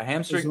the thing. A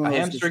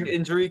hamstring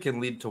injury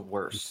can lead to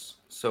worse.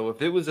 So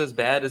if it was as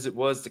bad as it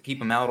was to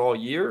keep him out all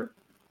year,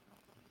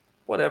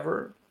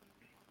 whatever.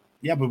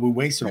 Yeah, but we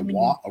wasted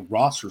a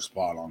roster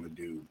spot on the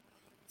dude.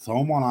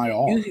 Throw him on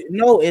IR.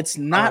 No, it's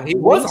not. He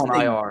was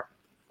on IR.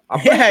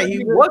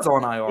 He was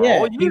on IR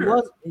all year.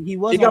 He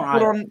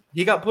was.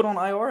 He got put on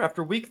IR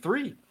after week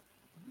 3.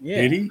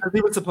 Yeah. Did he?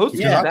 He was supposed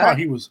to. Yeah, I thought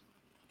he was.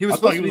 He was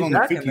supposed to be on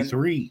the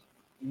 53.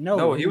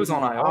 No, he was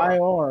on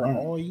IR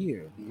all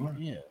year.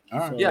 Yeah.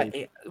 Right.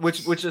 Yeah,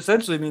 which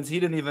essentially means he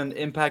didn't even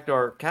impact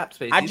our cap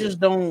space. I just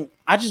don't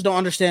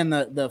understand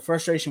the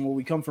frustration where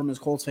we come from as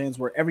Colts fans,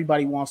 where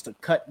everybody wants to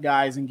cut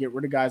guys and get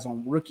rid of guys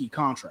on rookie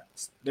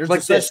contracts. There's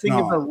like such thing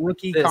as a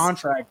rookie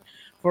contract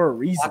for a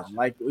reason.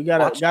 We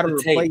gotta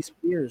replace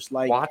Pierce.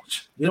 Like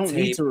we don't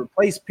need to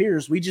replace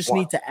Pierce. We just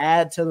need to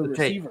add to the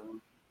receiver.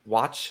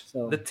 Watch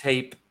the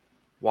tape.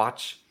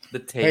 Watch the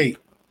tape. Hey,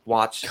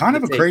 watch. Kind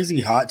of a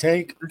crazy hot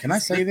take. Can I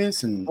say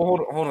this? And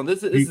hold on.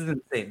 This is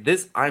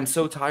insane. I'm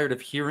so tired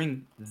of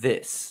hearing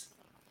this.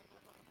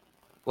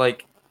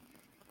 Like,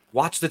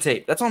 watch the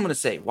tape. That's all I'm gonna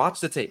say. Watch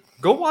the tape.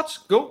 Go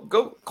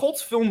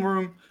Colts film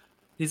room.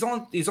 He's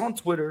on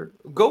Twitter.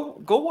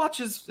 Go watch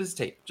his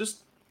tape.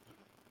 Just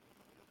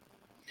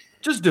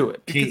do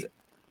it. Because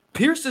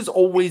Pierce is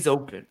always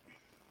open.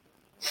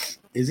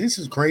 Is this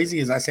as crazy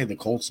as I say the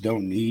Colts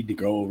don't need to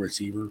go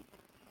receiver?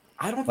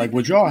 I don't like.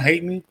 Would y'all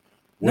hate me?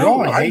 Would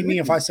y'all hate me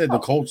if I said the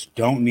Colts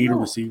don't need a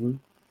receiver?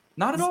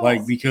 Not at all.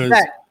 Like, because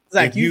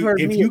Zach,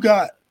 if you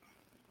got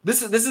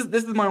this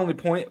is my only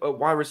point of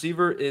why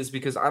receiver is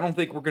because I don't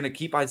think we're going to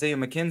keep Isaiah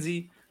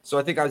McKenzie. So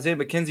I think Isaiah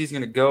McKenzie is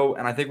going to go,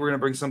 and I think we're going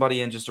to bring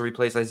somebody in just to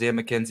replace Isaiah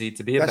McKenzie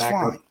to be a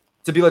backup,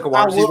 to be like a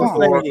wide receiver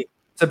 4,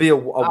 to be a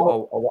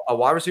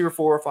wide receiver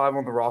 4 or 5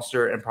 on the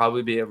roster, and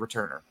probably be a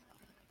returner.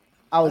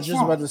 I was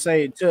just about to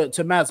say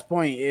to Matt's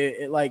point,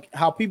 like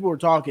how people were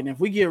talking. If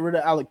we get rid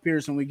of Alec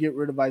Pierce and we get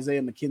rid of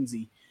Isaiah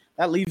McKenzie,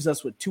 that leaves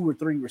us with 2 or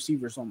 3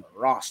 receivers on the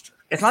roster.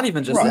 It's not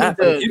even just that.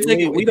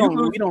 We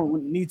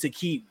don't need to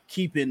keep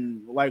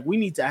keeping like we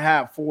need to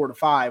have 4 to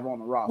 5 on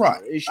the roster.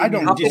 Right. I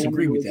don't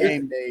disagree with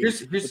that.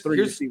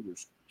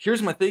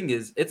 Here's my thing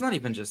is it's not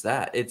even just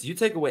that. It's you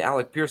take away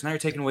Alec Pierce, now you're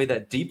taking away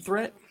that deep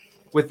threat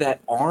with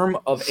that arm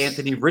of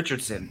Anthony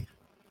Richardson.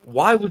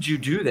 Why would you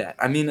do that?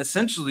 I mean,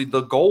 essentially,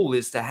 the goal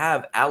is to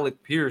have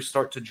Alec Pierce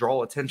start to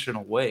draw attention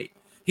away.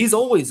 He's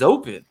always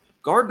open.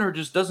 Gardner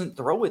just doesn't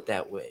throw it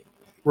that way.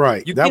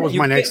 Right. That was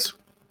my next.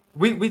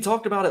 We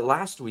talked about it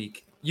last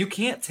week. You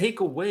can't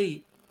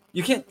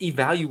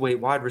evaluate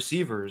wide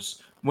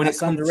receivers when That's it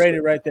comes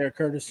underrated right there,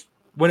 Curtis.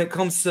 When it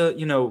comes to,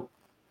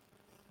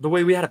 the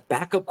way we had a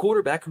backup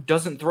quarterback who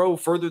doesn't throw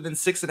further than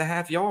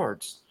 6.5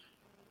 yards.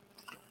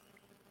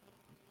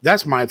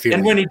 That's my feeling.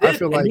 And when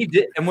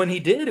he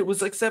did, it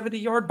was like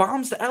 70-yard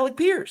bombs to Alec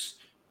Pierce.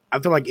 I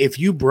feel like if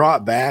you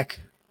brought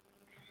back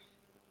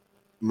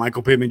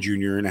Michael Pittman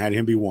Jr. and had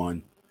him be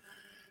one,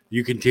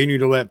 you continue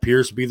to let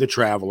Pierce be the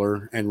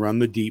traveler and run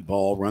the deep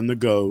ball, run the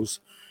goes,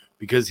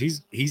 because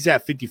he's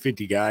that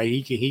 50-50 guy.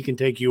 He can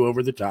take you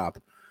over the top.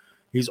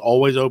 He's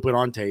always open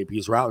on tape.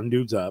 He's routing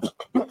dudes up.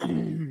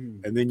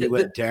 And then you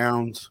let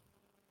Downs.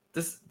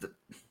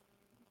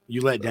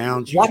 You let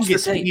Downs. You can get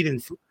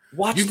speed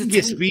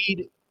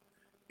speed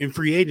in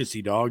free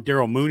agency, dog.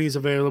 Daryl Mooney's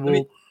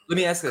available. Let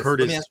me ask this.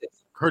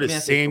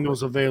 Curtis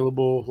Samuel's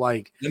available.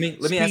 Like, let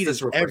me ask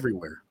this real quick.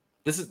 Everywhere.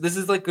 This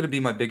is like going to be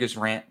my biggest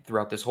rant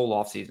throughout this whole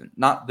offseason.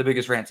 Not the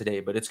biggest rant today,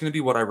 but it's going to be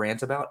what I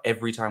rant about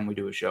every time we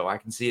do a show. I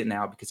can see it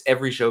now because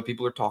every show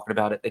people are talking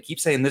about it. They keep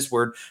saying this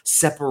word,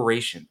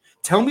 separation.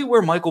 Tell me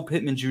where Michael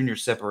Pittman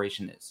Jr.'s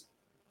separation is.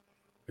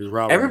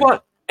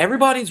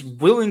 Everybody's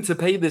willing to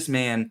pay this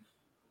man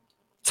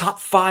top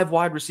 5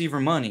 wide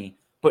receiver money,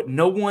 but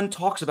no one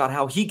talks about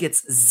how he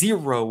gets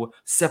 0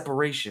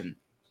 separation.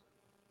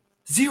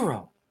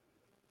 0.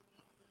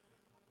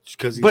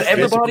 But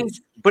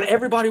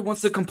everybody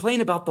wants to complain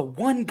about the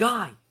one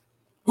guy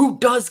who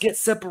does get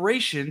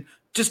separation,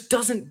 just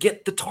doesn't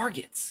get the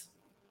targets.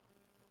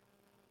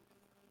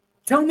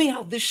 Tell me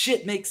how this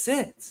shit makes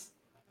sense.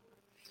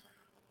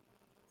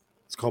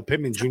 It's called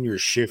Pittman Jr.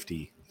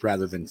 shifty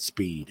rather than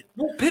speed.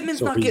 Well,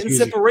 Pittman's not getting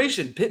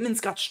separation.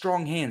 Pittman's got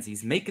strong hands.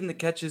 He's making the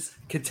catches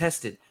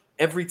contested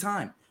every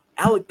time.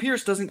 Alec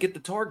Pierce doesn't get the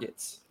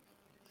targets.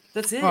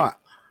 That's it.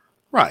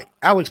 Right.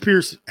 Alex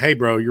Pierce, hey,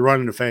 bro, you're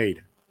running a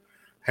fade.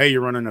 Hey,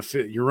 you're running a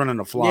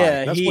fly.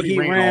 Yeah, that's what he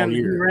ran all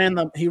year.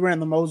 He ran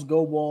the most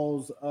go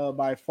balls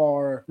by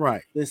far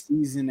this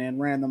season and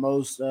ran the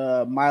most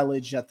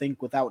mileage, I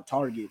think, without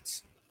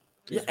targets.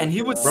 Yeah, and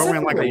he was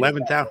ran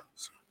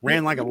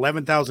like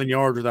 11,000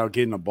 yards without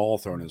getting a ball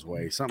thrown his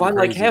way.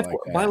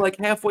 By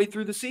halfway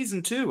through the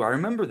season too. I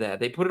remember that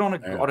they put it on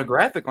a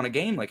graphic on a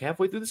game like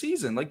halfway through the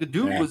season. Like the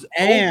dude was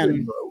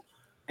open, bro.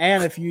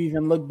 And if you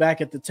even look back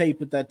at the tape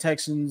with that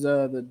Texans,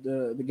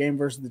 the game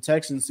versus the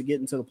Texans to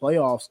get into the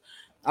playoffs,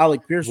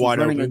 Alec Pierce was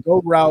running a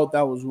go route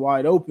that was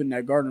wide open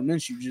that Gardner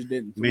Minshew just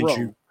didn't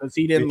throw because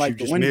he didn't like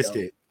the window. Missed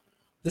it.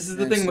 This is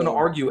the thing I'm going to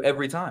argue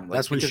every time.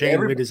 That's when Shane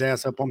lit his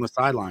ass up on the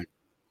sideline.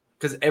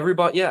 Because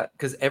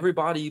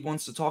everybody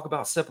wants to talk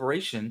about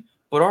separation,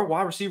 but our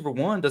wide receiver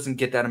one doesn't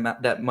get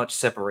that much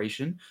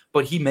separation.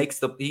 But he gets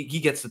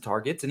the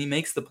targets and he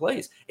makes the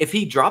plays. If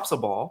he drops a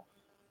ball,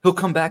 he'll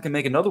come back and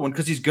make another one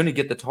because he's going to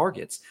get the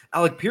targets.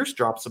 Alec Pierce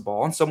drops a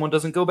ball and someone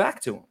doesn't go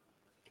back to him.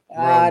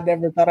 I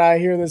never thought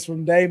I'd hear this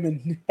from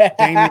Damon.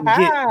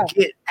 Damon,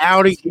 get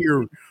out of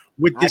here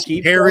with this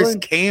Paris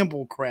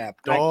Campbel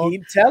crap, dog. I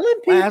keep telling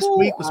people. Last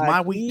week was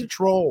my week to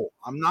troll.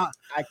 I'm not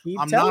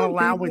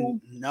allowing.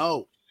 People.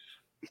 No,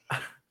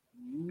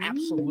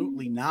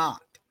 absolutely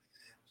not.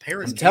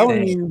 Paris. I'm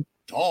telling you,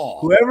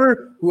 dog.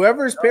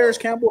 Whoever's Paris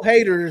Campbell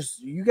haters,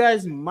 you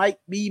guys might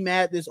be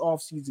mad this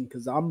offseason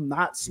because I'm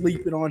not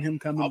sleeping on him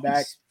coming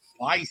back.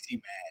 Spicy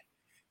mad.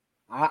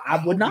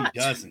 I would not.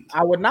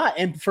 I would not.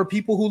 And for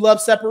people who love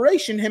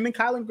separation, him and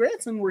Kylan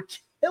Granson were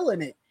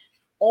killing it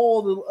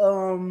all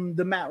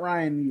the Matt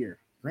Ryan year.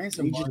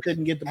 Granson just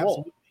couldn't get the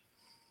ball.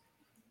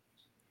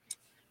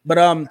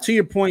 But to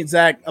your point,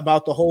 Zach,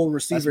 about the whole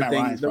receiver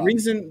thing,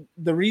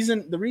 the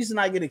reason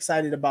I get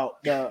excited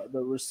about the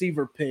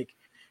receiver pick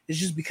is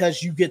just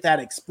because you get that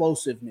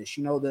explosiveness.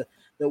 You know, that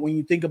when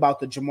you think about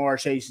the Jamar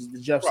Chases, the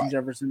Justin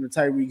Jefferson, the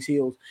Tyreek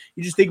Hills,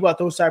 you just think about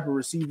those type of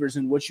receivers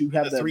and what you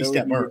have the ability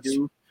to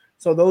do.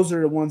 So those are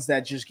the ones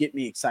that just get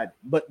me excited.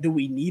 But do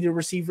we need a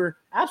receiver?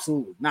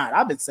 Absolutely not.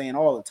 I've been saying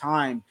all the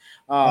time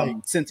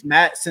since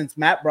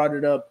Matt brought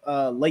it up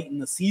late in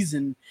the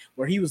season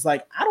where he was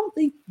like, I don't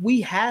think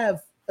we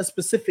have a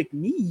specific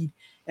need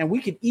and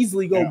we could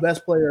easily go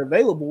best player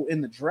available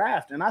in the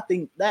draft. And I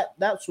think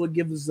that's what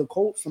gives the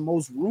Colts the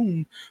most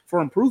room for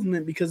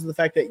improvement because of the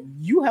fact that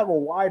you have a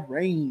wide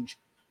range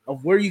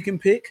of where you can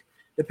pick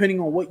depending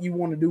on what you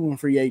want to do in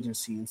free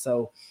agency. And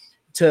so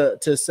to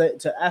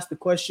ask the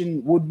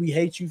question, would we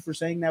hate you for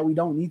saying that we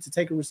don't need to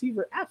take a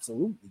receiver?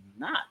 Absolutely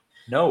not.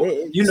 No,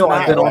 I've been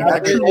on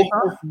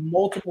that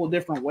multiple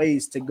different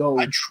ways to go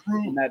in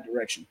that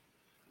direction.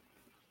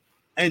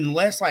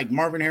 Unless like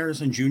Marvin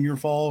Harrison Jr.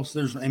 falls,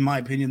 in my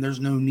opinion,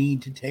 there's no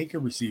need to take a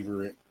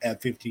receiver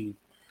at 15.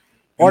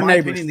 Or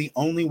Neighbors. The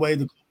only way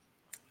the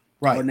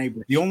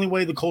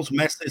Colts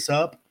mess this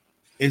up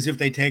is if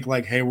they take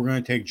like, hey, we're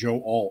going to take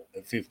Joe Alt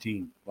at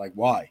 15. Like,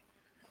 why?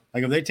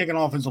 Like, if they take an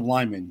offensive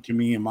lineman, to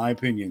me, in my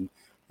opinion,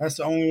 that's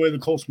the only way the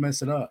Colts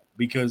mess it up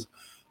because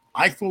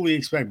I fully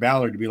expect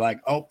Ballard to be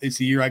like, oh, it's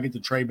the year I get to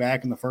trade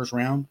back in the first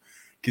round.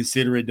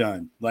 Consider it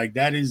done. Like,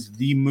 that is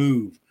the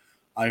move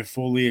I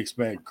fully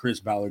expect Chris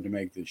Ballard to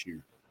make this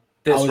year.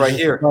 This right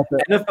here.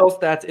 NFL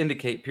stats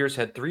indicate Pierce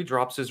had 3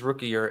 drops his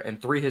rookie year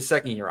and 3 his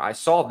second year. I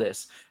saw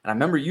this, and I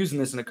remember using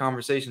this in a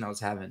conversation I was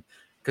having.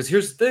 Because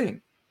here's the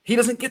thing. He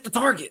doesn't get the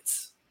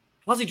targets.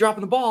 How's he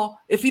dropping the ball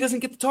if he doesn't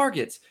get the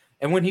targets?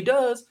 And when he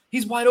does,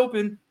 he's wide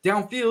open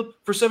downfield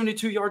for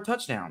 72-yard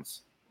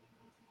touchdowns.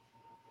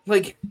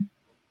 Like,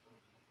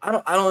 I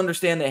don't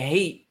understand the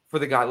hate for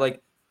the guy.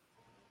 Like,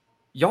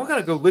 y'all got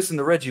to go listen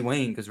to Reggie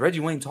Wayne, because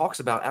Reggie Wayne talks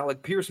about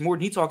Alec Pierce more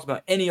than he talks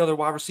about any other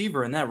wide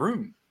receiver in that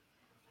room.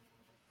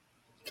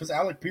 Because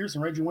Alec Pierce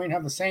and Reggie Wayne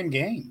have the same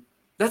game.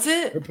 That's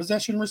it. They're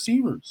possession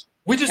receivers.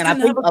 We just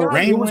didn't have a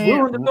guy who was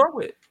willing to throw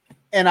it.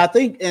 And I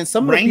think, and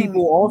some of the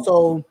people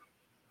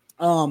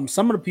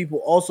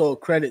also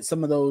credit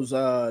some of those,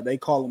 they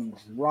call them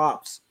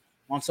drops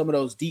on some of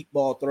those deep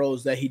ball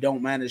throws that he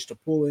don't manage to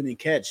pull in and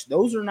catch.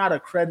 Those are not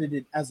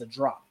accredited as a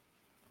drop.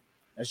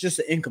 That's just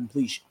an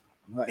incompletion.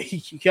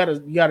 Like, you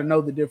gotta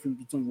know the difference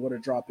between what a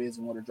drop is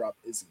and what a drop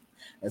isn't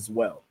as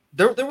well.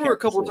 There were a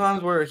couple of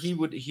times where he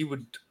would,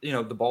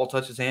 the ball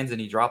touched his hands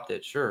and he dropped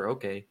it. Sure,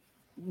 okay.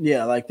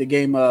 Yeah, like the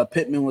game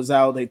Pittman was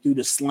out, they threw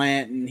the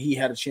slant and he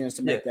had a chance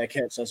to make that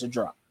catch. That's a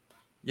drop.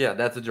 Yeah,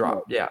 that's a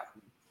drop. Yeah.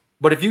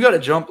 But if you got to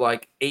jump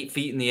like 8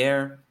 feet in the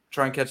air,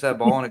 try and catch that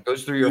ball and it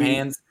goes through your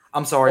hands,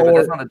 I'm sorry, but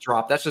that's not a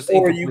drop. That's just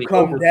you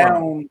come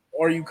down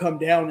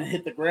and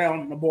hit the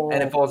ground and the ball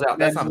and it falls out.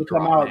 That's not a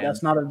drop.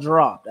 That's not a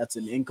drop. That's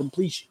an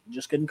incompletion. You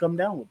just couldn't come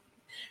down with it.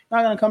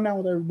 Not gonna come down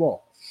with every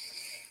ball.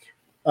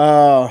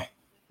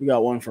 We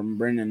got one from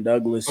Brendan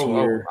Douglas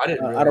here.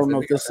 I don't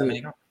know if this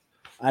is.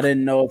 I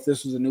didn't know if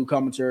this was a new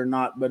commentary or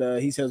not,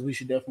 but he says we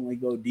should definitely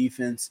go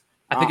defense.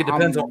 I think it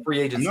depends on free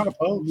agency. I'm not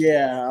opposed.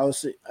 Yeah, I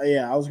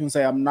was gonna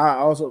say I'm not.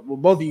 Also, well,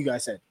 both of you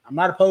guys said I'm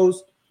not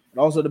opposed. It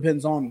also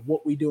depends on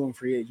what we do in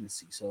free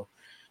agency. So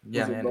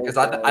yeah, man. Because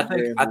I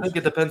think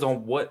it depends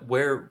on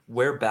where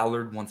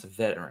Ballard wants a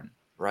veteran,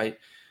 right?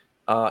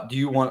 Do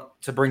you want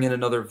to bring in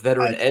another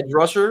veteran edge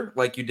rusher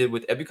like you did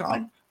with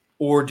Ebukam,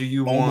 or do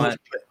you want?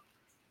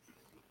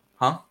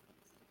 Huh?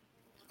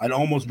 I'd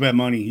almost bet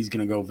money he's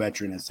going to go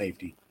veteran at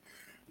safety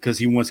because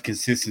he wants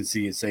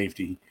consistency at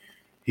safety.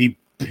 He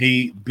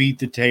beat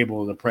the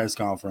table at the press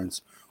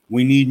conference.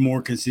 We need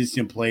more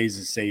consistent plays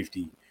at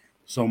safety.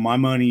 So my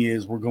money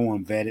is we're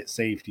going vet at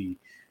safety.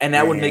 And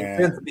that would make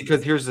sense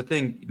because here's the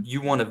thing.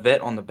 You want to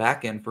vet on the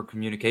back end for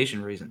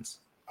communication reasons.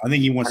 I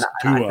think he wants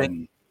two of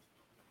them.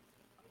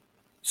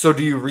 So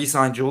do you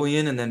re-sign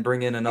Julian and then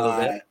bring in another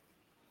vet?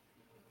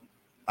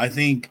 I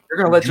think you're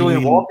going to let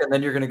Julian walk and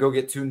then you're going to go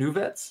get 2 new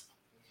vets?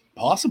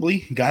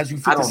 Possibly. Guys who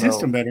fit the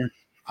system better.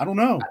 I don't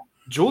know.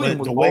 Julian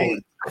was the way.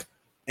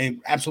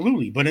 And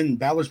absolutely. But in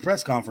Ballard's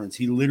press conference,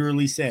 he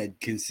literally said,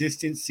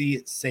 consistency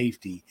at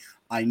safety.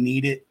 I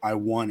need it. I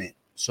want it.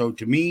 So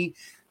to me,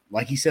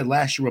 like he said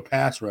last year with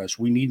pass rush,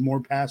 we need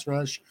more pass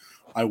rush.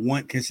 I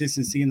want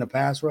consistency in the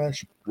pass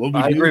rush.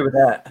 I agree with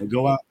that.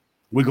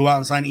 We go out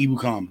and sign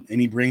Ebukam,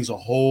 and he brings a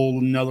whole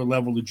another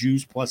level of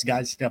juice, plus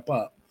guys step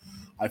up.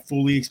 I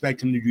fully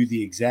expect him to do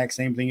the exact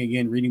same thing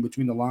again, reading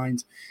between the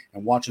lines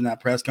and watching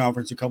that press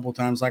conference a couple of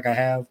times like I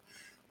have.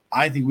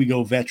 I think we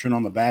go veteran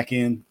on the back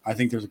end. I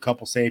think there's a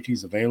couple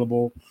safeties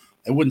available.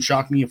 It wouldn't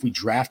shock me if we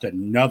draft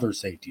another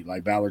safety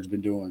like Ballard's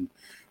been doing,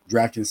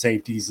 drafting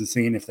safeties and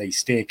seeing if they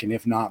stick, and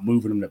if not,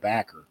 moving them to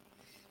backer.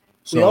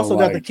 So we also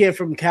got the kid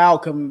from Cal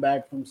coming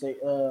back from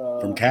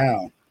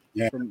Cal.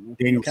 Yeah,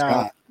 Daniel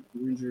Scott.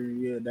 Injury,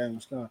 yeah, Daniel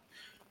Scott.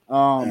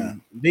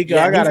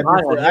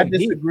 Vika, I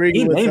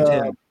disagree with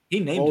him. He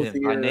named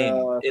him by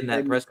name in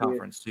that press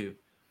conference too.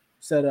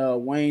 Said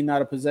Wayne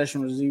not a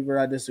possession receiver.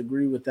 I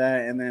disagree with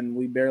that. And then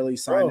we barely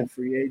signed in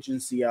free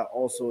agency. I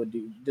also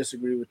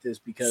disagree with this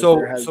because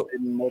there has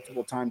been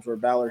multiple times where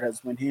Ballard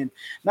has went in.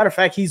 Matter of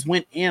fact, he's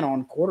went in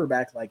on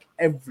quarterback like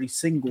every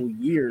single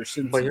year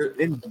since he's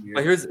been here.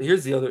 But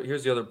here's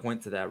the other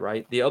point to that,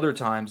 right? The other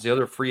times, the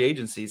other free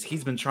agencies,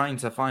 he's been trying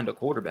to find a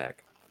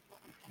quarterback.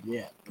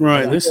 Yeah.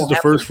 Right. This is the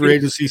first free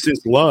agency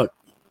since Luck.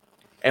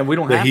 And we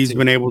don't that have he's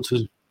been able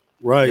to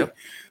that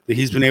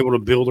he's been able to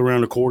build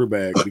around a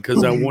quarterback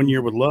because that 1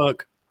 year with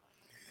Luck,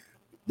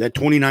 that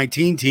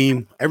 2019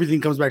 team, everything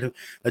comes back to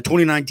that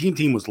 2019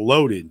 team was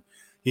loaded.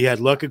 He had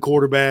Luck at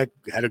quarterback,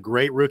 had a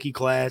great rookie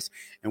class,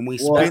 and we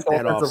spent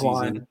that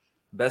offseason.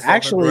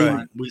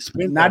 Actually, we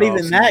spent not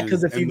even that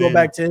because if you go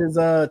back to his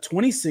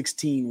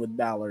 2016 with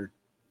Ballard,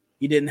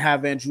 he didn't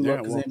have Andrew Luck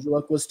because Andrew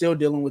Luck was still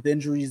dealing with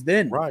injuries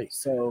then. Right.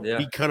 So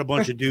he cut a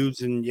bunch of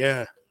dudes and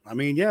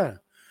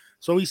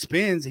So he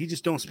spins. He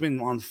just don't spin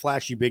on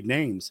flashy big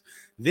names.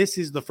 This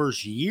is the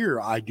first year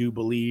I do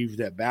believe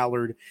that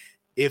Ballard,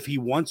 if he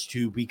wants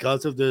to,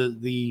 because of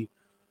the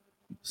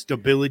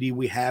stability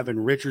we have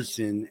in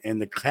Richardson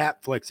and the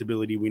cap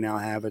flexibility we now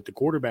have at the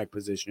quarterback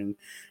position,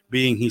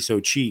 being he's so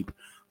cheap,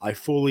 I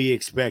fully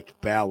expect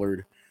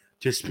Ballard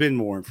to spend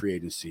more in free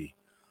agency.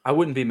 I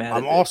wouldn't be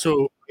mad.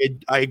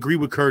 I agree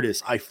with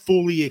Curtis. I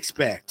fully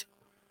expect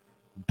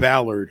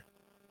Ballard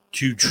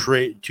to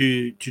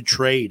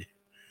trade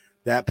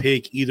that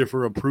pick either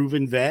for a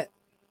proven vet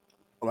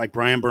like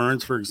Brian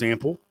Burns, for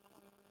example,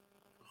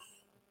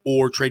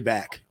 or trade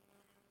back.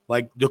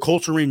 Like the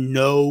Colts are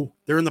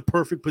they're in the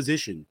perfect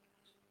position.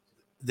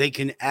 They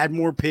can add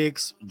more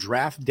picks,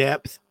 draft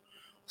depth,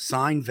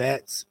 sign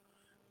vets.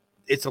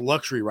 It's a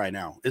luxury right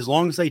now. As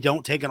long as they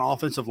don't take an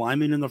offensive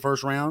lineman in the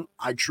first round,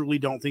 I truly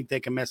don't think they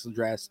can mess the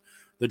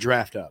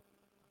draft up.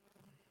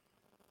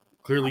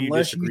 Clearly,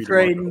 unless you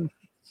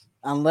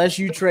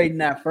trading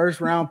that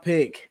first round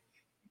pick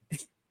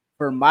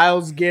for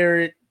Myles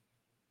Garrett,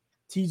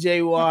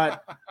 TJ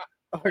Watt,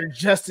 or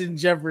Justin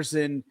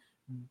Jefferson,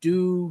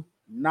 do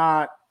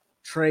not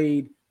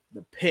trade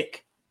the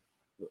pick.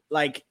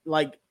 Like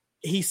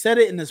he said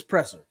it in his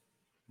presser.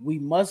 We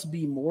must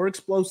be more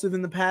explosive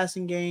in the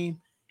passing game.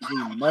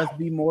 We must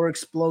be more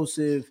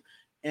explosive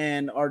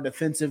in our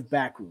defensive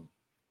back room.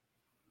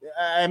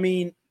 I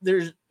mean,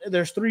 there's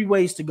 3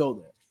 ways to go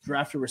there.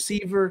 Draft a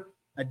receiver,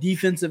 a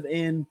defensive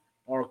end,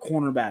 or a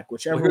cornerback.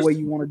 Whichever way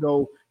you want to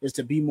go is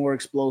to be more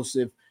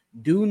explosive.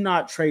 Do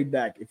not trade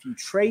back. If you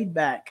trade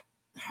back,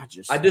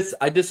 I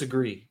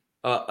disagree.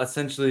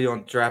 Essentially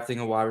on drafting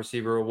a wide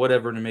receiver or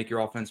whatever to make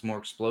your offense more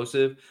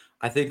explosive.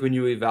 I think when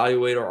you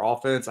evaluate our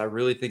offense, I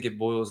really think it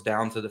boils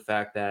down to the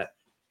fact that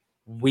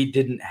we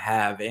didn't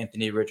have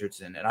Anthony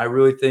Richardson. And I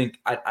really think,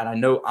 I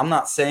know I'm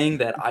not saying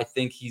that I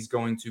think he's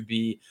going to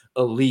be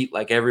elite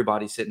like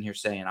everybody's sitting here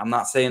saying. I'm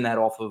not saying that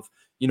off of,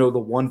 the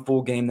one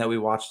full game that we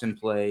watched him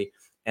play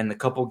and the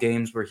couple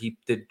games where he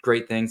did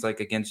great things like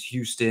against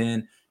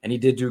Houston and he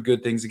did do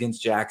good things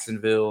against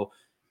Jacksonville.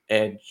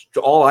 And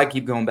all I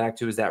keep going back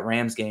to is that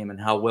Rams game and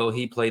how well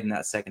he played in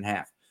that second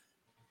half.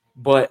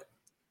 But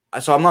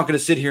so I'm not going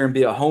to sit here and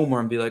be a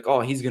homer and be like, oh,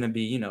 he's going to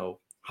be,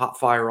 hot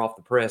fire off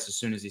the press as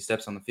soon as he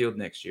steps on the field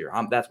next year.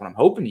 That's what I'm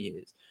hoping he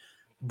is.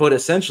 But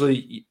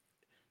essentially,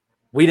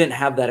 we didn't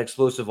have that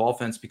explosive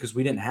offense because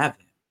we didn't have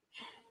him.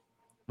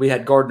 We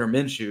had Gardner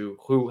Minshew,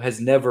 who has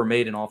never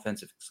made an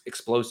offensive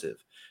explosive.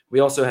 We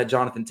also had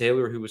Jonathan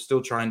Taylor, who was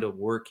still trying to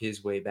work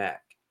his way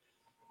back.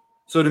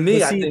 So to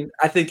me,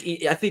 I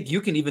think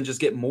you can even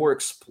just get more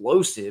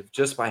explosive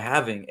just by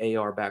having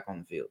AR back on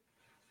the field.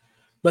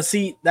 But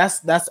see,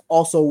 that's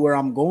also where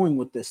I'm going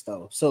with this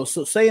though. So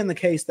say in the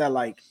case that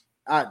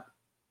I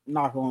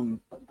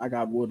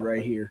got wood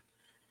right here.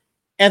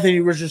 Anthony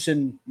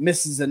Richardson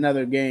misses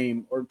another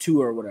game or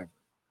 2 or whatever.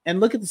 And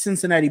look at the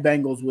Cincinnati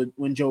Bengals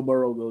when Joe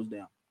Burrow goes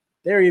down.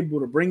 They're able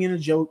to bring in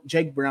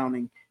Jake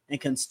Browning and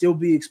can still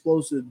be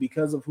explosive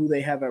because of who they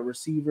have at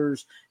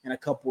receivers and a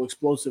couple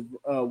explosive.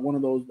 One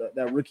of those,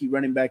 that rookie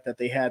running back that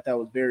they had that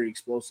was very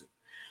explosive.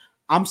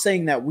 I'm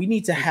saying that we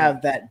need to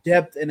have that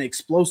depth and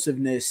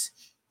explosiveness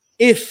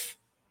if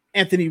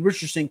Anthony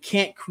Richardson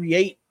can't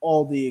create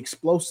all the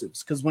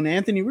explosives. Because when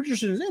Anthony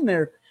Richardson is in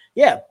there,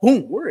 yeah,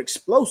 boom, we're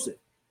explosive.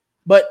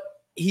 But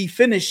he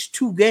finished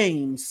 2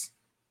 games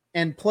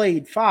and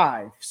played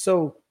 5.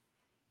 So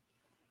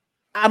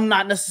I'm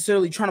not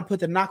necessarily trying to put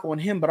the knock on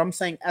him, but I'm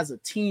saying as a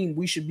team,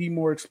 we should be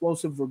more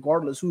explosive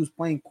regardless who's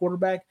playing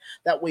quarterback.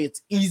 That way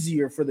it's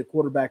easier for the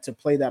quarterback to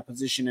play that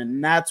position.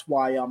 And that's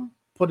why I'm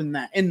putting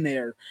that in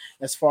there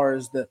as far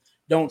as the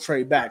don't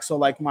trade back. So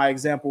like my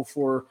example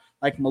for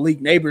like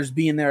Malik Neighbors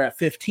being there at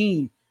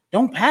 15,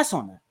 don't pass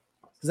on that.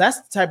 Because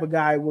that's the type of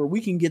guy where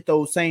we can get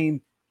those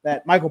same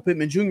that Michael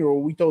Pittman Jr. where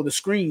we throw the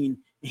screen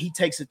and he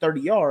takes it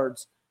 30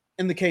 yards.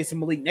 In the case of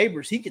Malik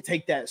Neighbors, he could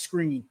take that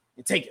screen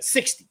and take it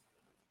 60.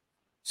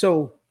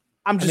 So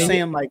I'm just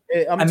saying,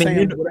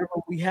 whatever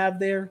we have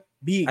there,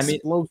 be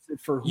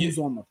explosive for who's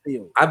on the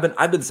field.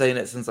 I've been saying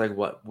it since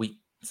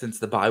since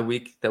the bye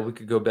week that we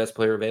could go best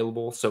player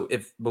available. So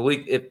if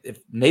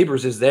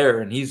Neighbors is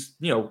there and he's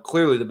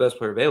clearly the best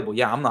player available,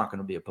 yeah, I'm not going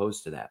to be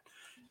opposed to that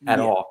at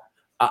all.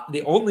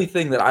 The only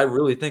thing that I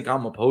really think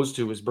I'm opposed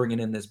to is bringing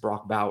in this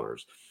Brock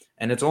Bowers,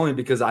 and it's only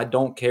because I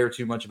don't care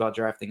too much about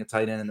drafting a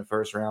tight end in the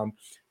first round.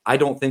 I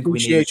don't think we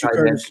need a tight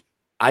end.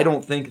 I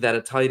don't think that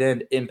a tight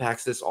end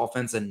impacts this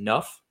offense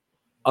enough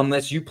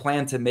unless you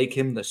plan to make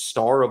him the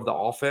star of the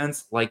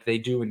offense like they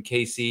do in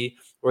KC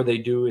or they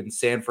do in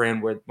San Fran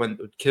when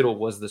Kittle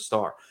was the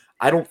star.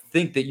 I don't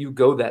think that you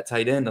go that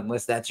tight end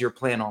unless that's your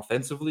plan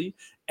offensively.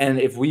 And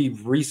if we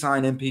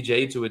re-sign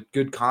MPJ to a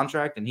good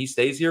contract and he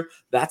stays here,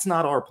 that's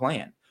not our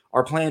plan.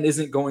 Our plan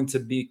isn't going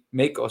to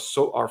make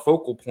our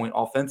focal point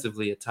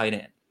offensively a tight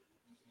end.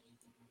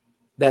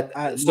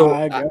 I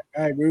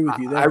agree with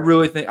you there. I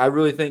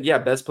really think, yeah,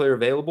 best player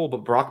available,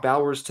 but Brock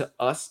Bowers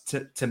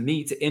to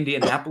me, to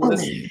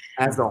Indianapolis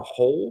as a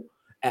whole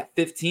at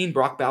 15,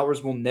 Brock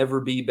Bowers will never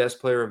be best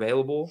player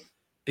available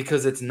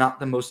because it's not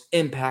the most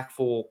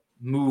impactful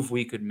move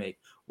we could make.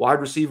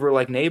 Wide receiver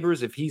like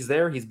Neighbors, if he's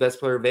there, he's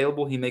best player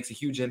available. He makes a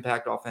huge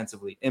impact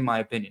offensively, in my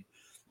opinion.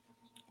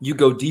 You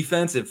go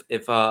defense. If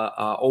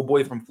old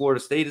boy from Florida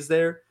State is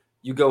there,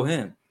 you go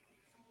him.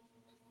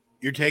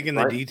 You're taking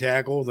the D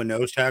tackle, the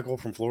nose tackle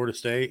from Florida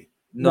State?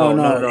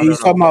 No. He's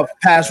talking about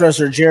pass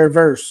rusher Jared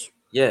Verse.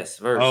 Yes,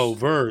 Verse. Oh,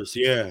 Verse.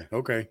 Yeah.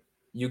 Okay.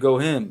 You go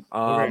him.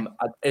 Okay.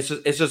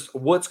 It's just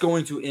what's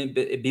going to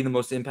be the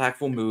most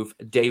impactful move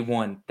day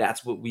one.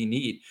 That's what we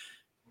need,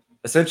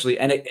 essentially.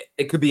 And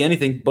it could be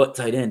anything but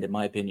tight end, in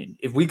my opinion.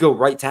 If we go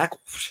right tackle,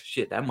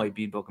 shit, that might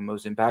be the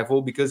most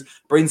impactful because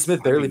Braden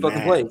Smith barely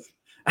fucking plays.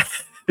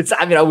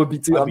 I would be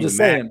too. I'm just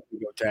saying.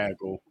 Go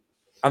tackle.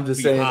 I'm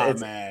just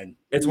saying.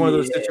 It's one of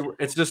those.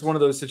 It's just one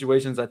of those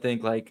situations. I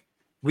think like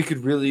we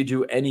could really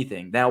do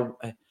anything now.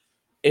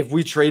 If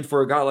we trade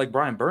for a guy like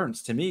Brian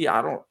Burns, to me,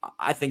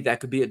 I think that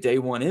could be a day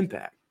one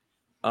impact.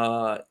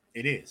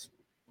 It is.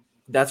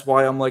 That's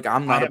why I'm like,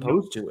 I'm not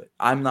opposed to it.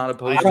 I'm not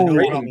opposed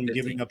to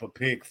giving up a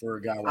pick for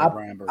a guy like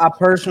Brian Burns. I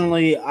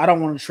personally, I don't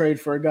want to trade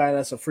for a guy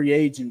that's a free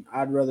agent.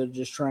 I'd rather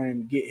just try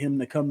and get him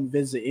to come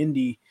visit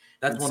Indy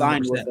and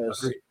sign with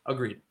us.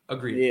 Agreed.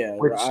 Yeah,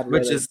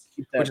 which is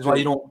why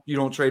you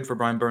don't trade for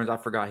Brian Burns. I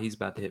forgot he's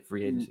about to hit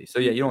free agency. So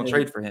yeah, you don't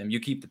trade for him.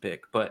 You keep the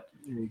pick, but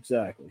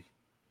exactly.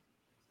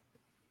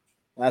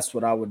 That's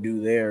what I would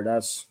do there.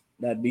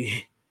 That'd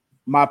be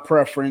my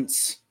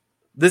preference.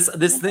 This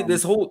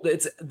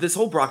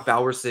whole Brock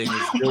Bowers thing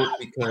is built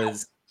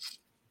because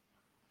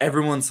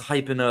everyone's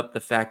hyping up the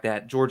fact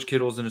that George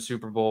Kittle's in a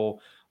Super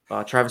Bowl,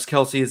 Travis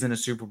Kelce is in a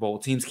Super Bowl.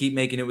 Teams keep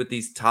making it with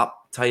these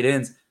top tight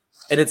ends,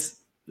 and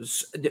it's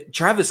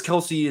Travis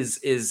Kelce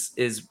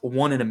is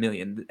 1 in a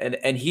million,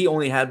 and he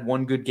only had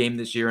one good game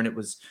this year, and it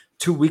was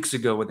 2 weeks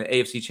ago in the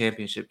AFC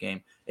Championship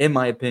game, in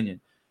my opinion.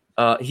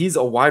 He's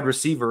a wide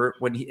receiver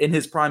in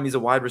his prime. He's a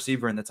wide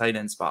receiver in the tight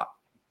end spot.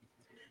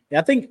 Yeah,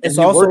 I think it's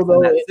also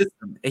though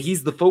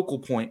he's the focal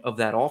point of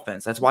that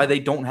offense. That's why they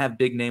don't have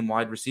big name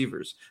wide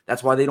receivers.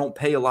 That's why they don't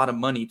pay a lot of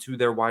money to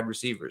their wide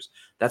receivers.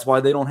 That's why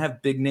they don't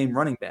have big name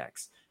running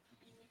backs,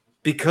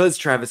 because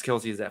Travis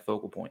Kelce is that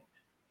focal point.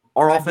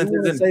 Our offense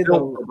isn't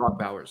built for Brock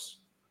Bowers.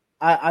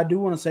 I do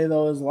want to say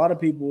though, is a lot of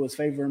people is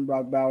favoring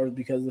Brock Bowers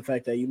because of the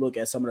fact that you look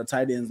at some of the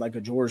tight ends like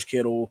a George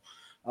Kittle.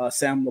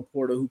 Sam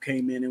Laporta, who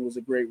came in and was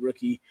a great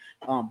rookie.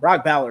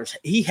 Brock Bowers,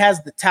 he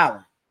has the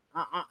talent.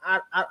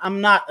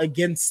 I'm not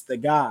against the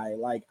guy.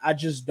 Like, I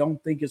just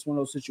don't think it's one of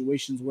those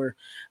situations where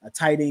a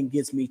tight end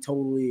gets me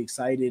totally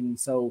excited. And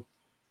so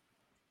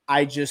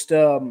I just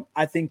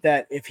I think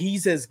that if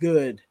he's as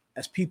good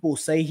as people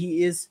say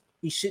he is,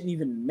 he shouldn't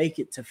even make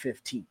it to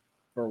 15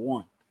 for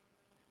one.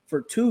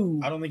 For two,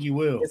 I don't think he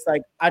will. It's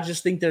like I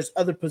just think there's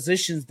other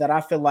positions that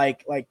I feel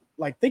like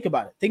think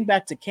about it. Think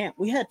back to camp.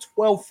 We had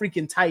 12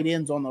 freaking tight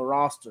ends on the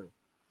roster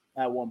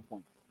at one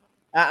point.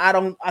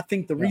 I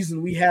think the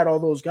reason we had all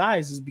those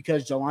guys is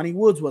because Jelani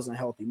Woods wasn't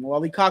healthy,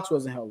 Mo Cox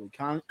wasn't healthy,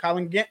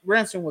 Colin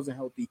Granson wasn't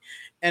healthy,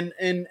 and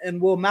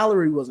Will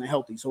Mallory wasn't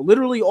healthy. So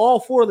literally all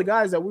four of the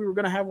guys that we were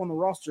going to have on the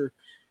roster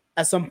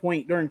at some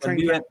point during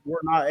training camp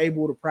were not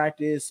able to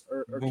practice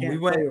or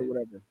can't play or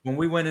whatever. When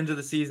we went into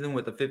the season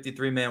with a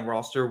 53-man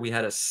roster, we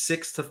had a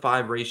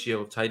 6-to-5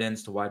 ratio of tight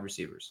ends to wide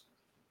receivers.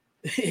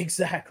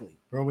 Exactly.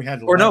 Bro, we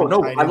had I lied.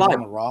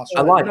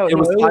 It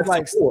was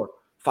 5-to-4.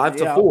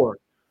 5-to-4.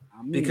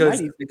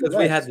 Because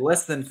we had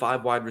less than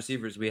 5 wide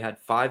receivers. We had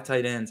 5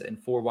 tight ends and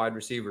 4 wide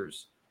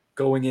receivers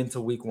going into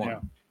week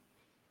 1.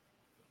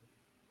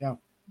 Yeah.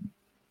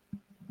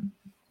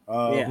 Who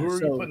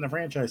are you putting the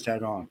franchise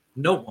tag on?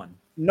 No one.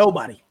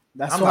 Nobody.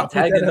 I'm not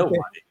tagging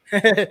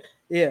nobody.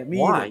 Yeah, me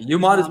Why? either. You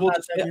might as well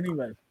just tag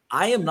anybody.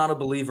 I am not a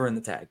believer in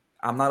the tag.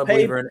 I'm not a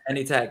believer in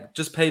any tag.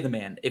 Just pay the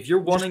man. If you're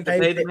wanting to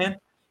pay the man,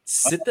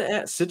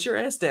 sit your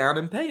ass down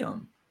and pay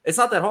him. It's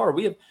not that hard.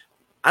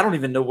 I don't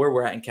even know where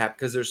we're at in cap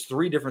because there's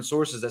 3 different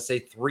sources that say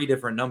 3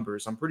 different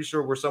numbers. I'm pretty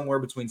sure we're somewhere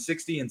between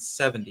 60 and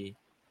 70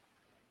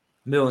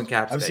 million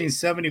cap space. I've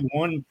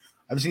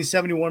seen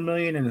 71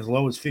 million and as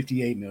low as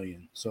 58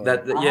 million. So me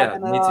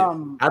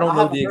too. I don't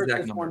know the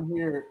exact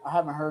number. I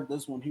haven't heard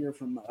this one here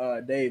from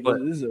Dave. But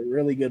this is a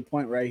really good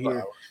point right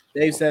here.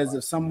 Dave says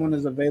if someone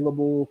is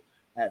available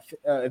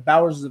if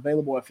Bowers is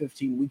available at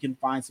 15, we can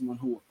find someone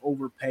who will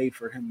overpay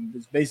for him.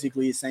 It's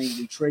basically saying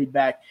we trade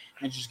back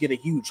and just get a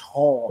huge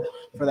haul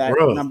for that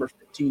number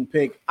 15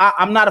 pick.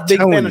 I'm not a big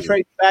fan of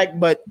trading back,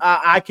 but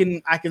I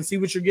can see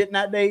what you're getting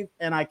at, Dave,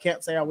 and I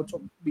can't say I would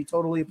be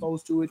totally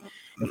opposed to it.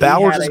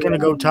 Bowers is going to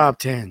go top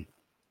 10.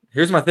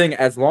 Here's my thing: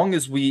 as long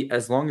as we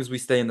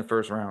stay in the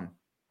first round,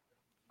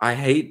 I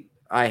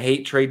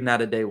hate trading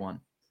out of day one.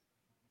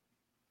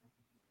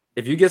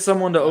 If you get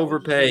someone to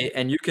overpay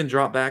and you can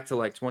drop back to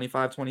like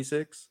 25,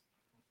 26,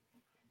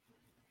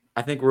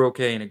 I think we're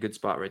okay in a good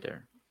spot right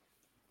there.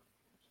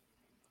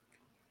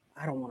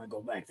 I don't want to go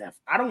back that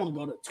far. I don't want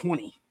to go to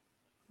 20.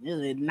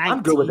 19.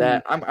 I'm good with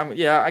that.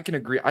 I can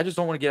agree. I just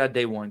don't want to get out of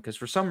day one because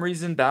for some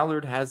reason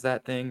Ballard has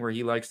that thing where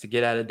he likes to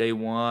get out of day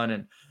one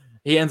and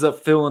he ends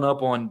up filling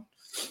up on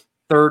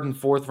 3rd and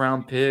 4th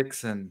round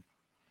picks and.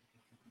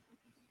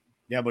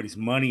 Yeah, but he's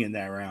money in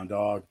that round,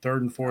 dog. 3rd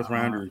and 4th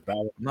rounders.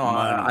 No,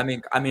 I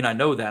mean, I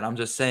know that. I'm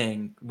just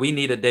saying we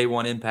need a day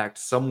one impact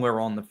somewhere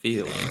on the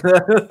field.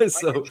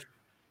 So,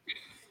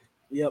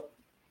 yep,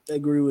 I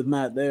agree with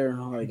Matt there.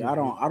 Like, I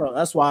don't.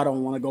 That's why I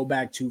don't want to go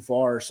back too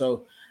far.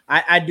 So,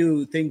 I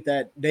do think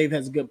that Dave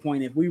has a good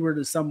point. If we were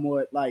to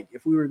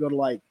go to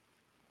like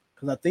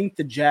because I think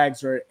the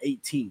Jags are at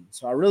 18.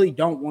 So I really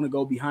don't want to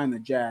go behind the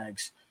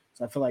Jags.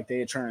 So I feel like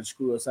they're trying to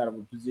screw us out of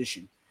a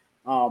position.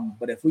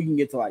 But if we can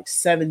get to like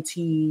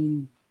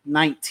 17,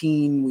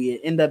 19, we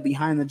end up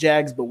behind the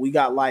Jags, but we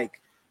got like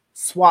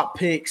swap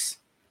picks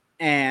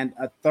and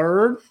a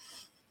third,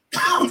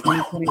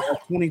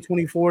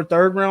 2024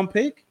 third round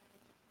pick.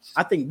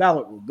 I think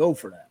Ballard will go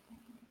for that.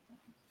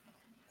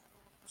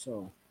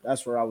 So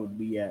that's where I would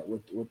be at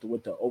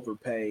with the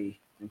overpay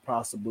and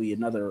possibly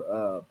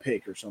another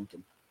pick or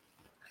something.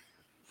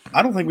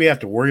 I don't think we have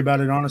to worry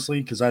about it,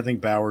 honestly, because I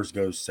think Bowers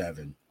goes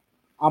 7.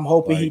 I'm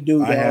hoping he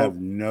do. I have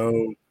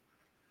no.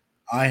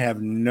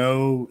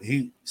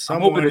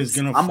 Someone is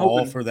going to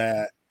fall for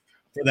that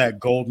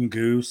golden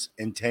goose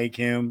and take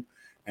him,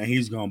 and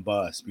he's going to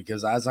bust.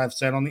 Because as I've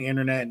said on the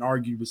internet and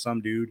argued with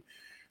some dude,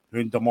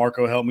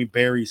 DeMarco helped me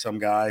bury some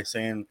guy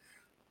saying,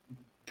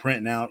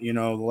 printing out, the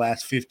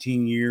last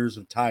 15 years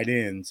of tight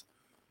ends.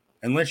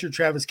 Unless you're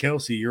Travis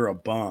Kelce, you're a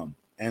bum.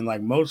 And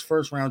like most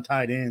first round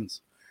tight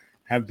ends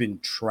have been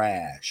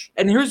trash.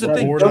 And here's the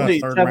thing: George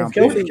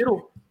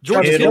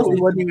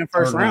Kittle wasn't even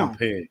first round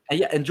pick.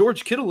 And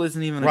George Kittle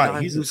isn't even a guy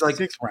he's who's a like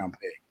 6th round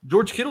pick.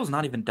 George Kittle's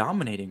not even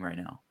dominating right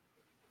now.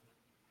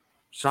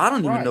 So I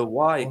don't even know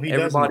why he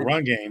does in the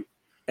run game.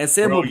 And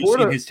Sam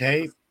Laporta, you see his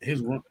tape,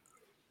 run.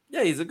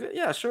 Yeah, he's a good.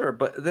 Yeah, sure.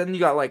 But then you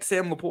got like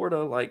Sam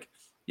Laporta. Like,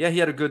 yeah, he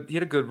had a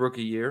good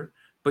rookie year.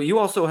 But you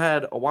also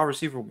had a wide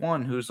receiver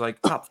 1 who's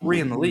like top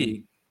 3 in the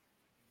league.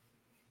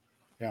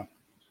 Yeah.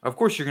 Of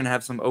course, you're gonna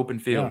have some open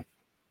field. Yeah.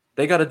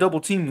 They got to double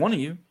team one of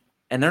you,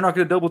 and they're not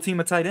going to double team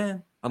a tight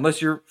end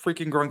unless you're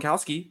freaking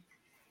Gronkowski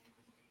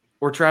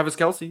or Travis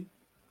Kelce.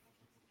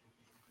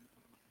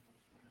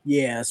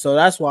 Yeah, so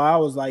that's why I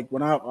was like,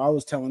 when I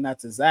was telling that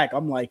to Zach,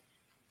 I'm like,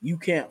 you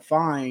can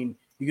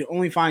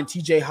only find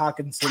TJ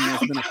Hawkinson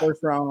that's been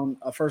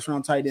a first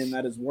round tight end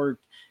that has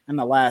worked in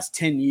the last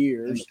 10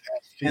 years.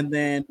 And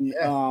then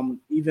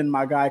even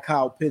my guy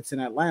Kyle Pitts in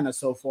Atlanta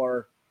so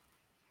far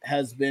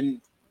has been,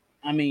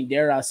 I mean,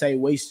 dare I say,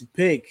 wasted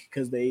pick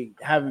because they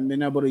haven't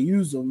been able to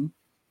use him.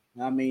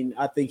 I mean,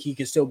 I think he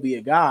can still be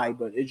a guy,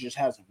 but it just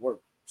hasn't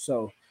worked.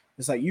 So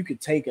it's like you could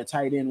take a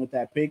tight end with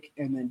that pick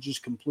and then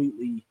just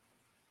completely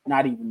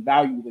not even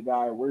value the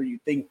guy where you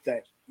think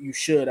that you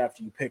should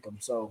after you pick him.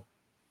 So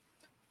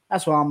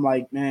that's why I'm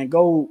like, man,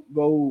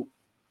 go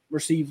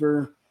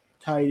receiver,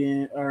 tight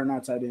end, or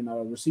not tight end,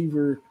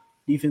 receiver,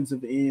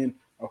 defensive end,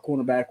 or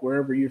cornerback,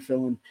 wherever you're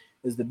feeling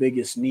is the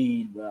biggest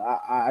need. But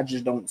I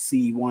just don't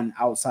see one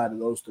outside of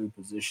those 3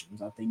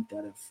 positions. I think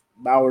that if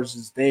Bowers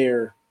is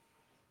there,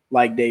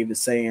 like Dave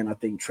is saying, I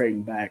think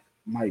trading back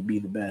might be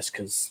the best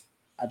because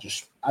I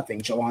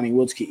think Jelani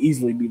Woods could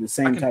easily be the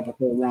same type of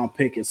third round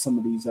pick as some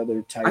of these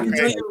other tight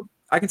ends.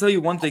 I can tell you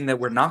one thing that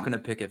we're not going to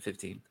pick at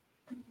 15.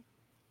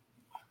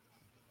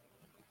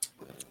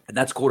 And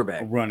that's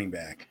quarterback. A running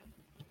back.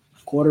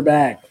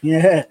 Quarterback.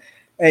 Yeah.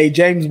 Hey,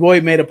 James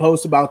Boyd made a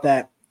post about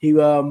that. He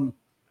said,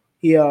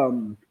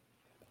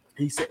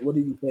 what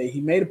did he say?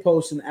 He made a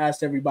post and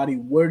asked everybody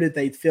where did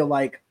they feel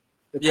like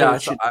the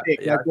coach should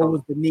pick, what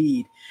was the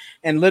need?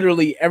 And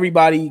literally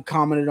everybody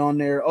commented on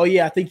there. Oh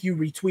yeah, I think you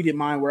retweeted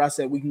mine where I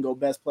said we can go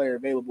best player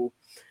available.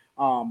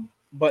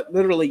 But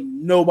literally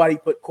nobody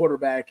put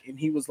quarterback, and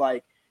he was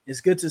like,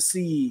 it's good to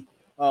see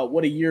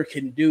what a year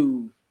can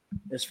do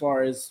as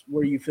far as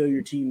where you feel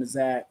your team is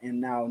at,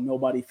 and now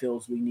nobody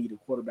feels we need a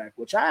quarterback,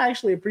 which I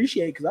actually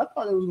appreciate because I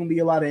thought there was going to be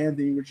a lot of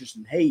Anthony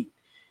Richardson hate.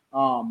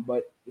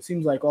 But it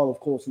seems like all of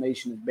Colts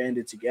Nation is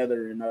banded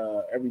together and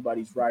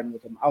everybody's riding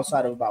with him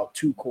outside of about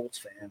 2 Colts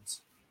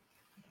fans.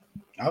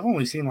 I've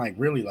only seen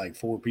really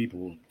 4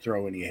 people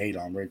throw any hate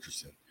on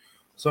Richardson.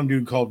 Some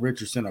dude called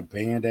Richardson a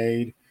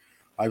Band-Aid.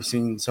 I've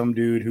seen some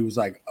dude who's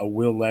like a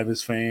Will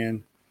Levis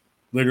fan.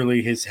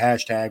 Literally his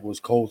hashtag was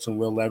Colts and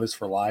Will Levis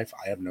for life.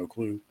 I have no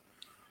clue.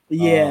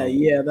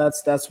 Yeah,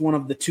 that's one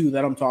of the 2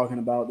 that I'm talking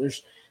about.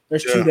 There's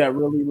 2 that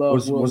really love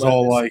was Will Levis.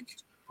 All like,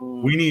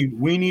 we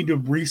need to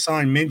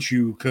re-sign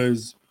Minshew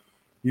because,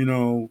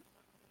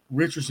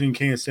 Richardson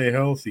can't stay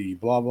healthy,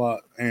 blah, blah.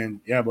 And,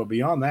 yeah, but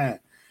beyond that,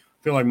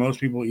 I feel like most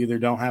people either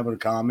don't have a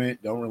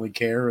comment, don't really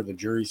care, or the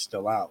jury's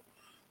still out.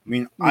 I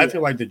mean, I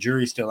feel like the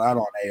jury's still out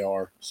on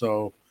AR,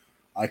 so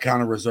I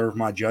kind of reserve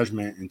my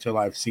judgment until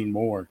I've seen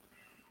more.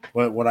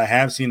 But what I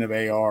have seen of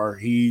AR,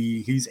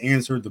 he's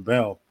answered the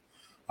bell.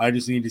 I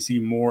just need to see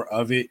more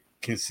of it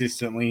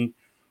consistently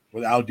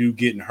without dude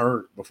getting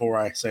hurt before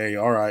I say,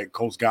 all right,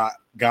 Colts got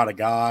a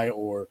guy,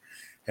 or,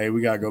 hey,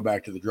 we got to go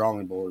back to the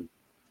drawing board.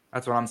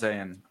 That's what I'm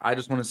saying. I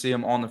just want to see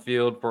him on the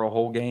field for a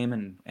whole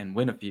game and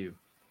win a few.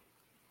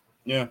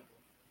 Yeah.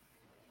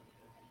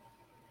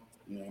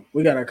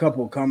 We got a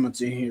couple of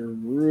comments in here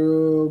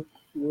real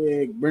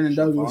quick. Brendan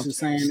Douglas is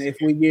saying if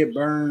we get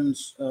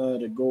Burns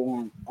to go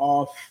on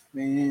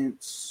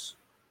offense.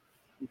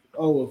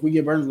 Oh, if we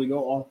get Burns, we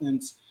go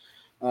offense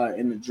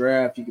in the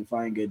draft. You can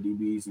find good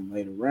DBs in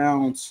later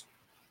rounds.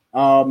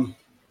 I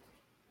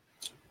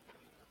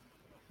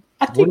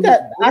think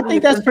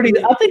that's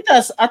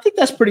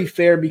pretty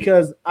fair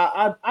because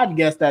I'd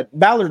guess that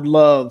Ballard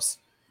loves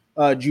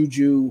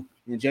Juju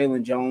and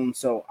Jalen Jones.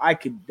 So I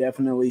could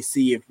definitely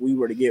see if we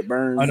were to get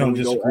Burns, I don't and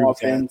we go disagree with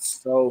that. offense.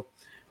 So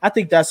I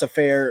think that's a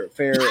fair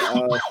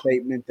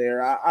statement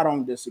there. I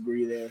don't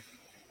disagree there.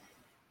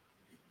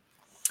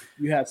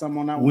 You had something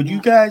on that one? Would you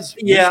guys?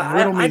 Yeah,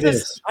 riddle me I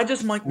this.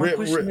 just my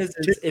question is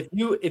if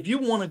you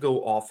want to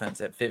go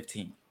offense at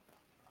 15.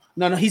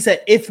 No, he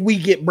said if we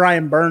get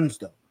Brian Burns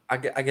though. I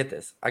get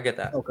this. I get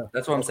that. Okay.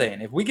 That's what I'm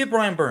saying. If we get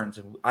Brian Burns,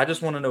 I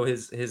just want to know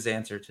his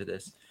answer to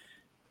this.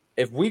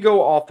 If we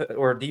go off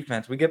or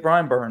defense, we get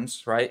Brian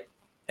Burns, right?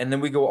 And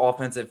then we go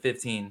offense at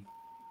 15.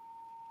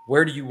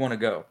 Where do you want to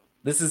go?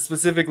 This is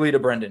specifically to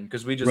Brendan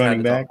because we just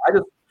running back.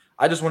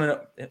 I just want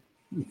to know.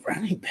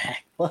 Running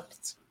back.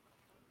 What?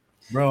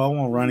 Bro, I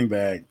want running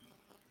back.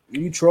 Are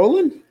you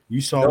trolling? You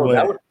saw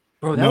what?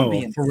 That would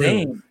be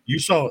insane. You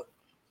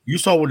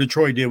saw what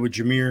Detroit did with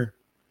Jahmyr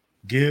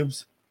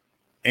Gibbs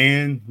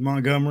and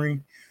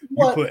Montgomery.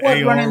 You put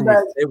AR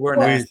with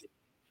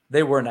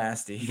they were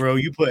nasty. Bro,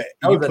 you put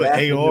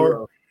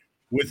AR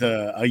with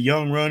a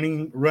young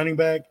running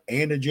back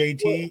and a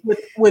JT.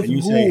 With and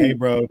you say, hey,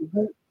 bro,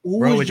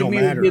 it don't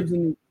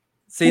matter.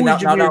 See now,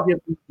 hold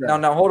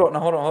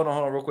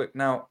on, real quick.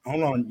 Now,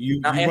 hold on.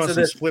 You run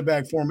some split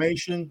back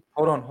formation.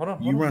 Hold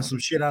on. You run some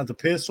shit out the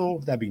pistol.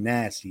 That'd be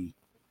nasty.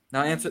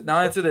 Now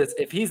answer this.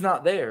 If he's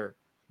not there,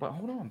 but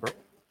hold on, bro.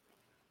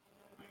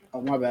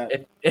 Oh my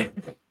bad.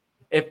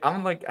 If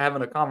I'm like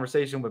having a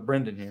conversation with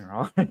Brendan here,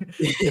 huh?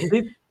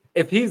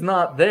 if he's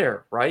not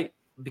there, right?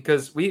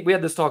 Because we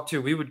had this talk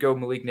too. We would go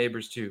Malik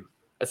Neighbors too.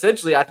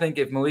 Essentially, I think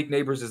if Malik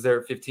Neighbors is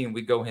there at 15,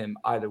 we go him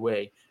either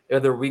way.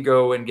 Either we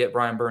go and get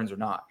Brian Burns or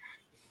not.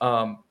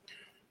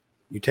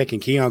 You taking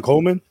Keon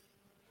Coleman?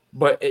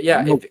 But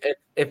yeah,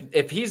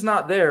 if he's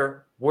not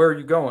there, where are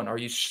you going? Are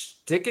you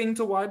sticking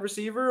to wide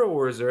receiver,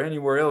 or is there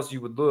anywhere else you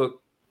would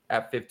look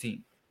at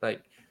 15?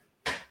 Like,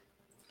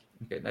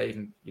 okay, now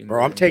you can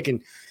Bro, I'm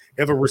taking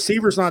if a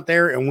receiver's not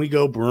there and we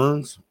go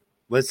Burns,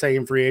 let's say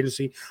in free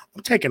agency,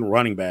 I'm taking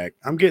running back.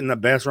 I'm getting the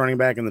best running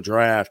back in the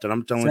draft, and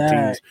I'm telling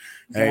teams,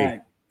 hey,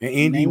 in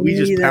Indy, we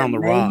just pound the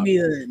rock.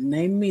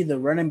 Name me the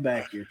running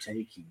back you're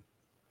taking.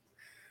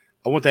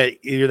 I want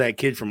either that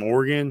kid from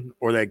Oregon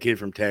or that kid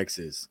from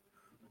Texas.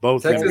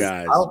 Both them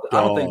guys.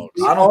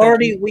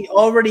 We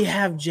already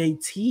have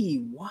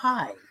JT.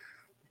 Why?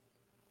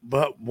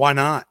 But why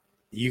not?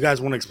 You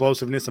guys want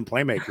explosiveness and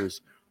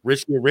playmakers.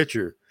 Rich get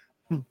richer,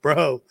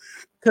 bro.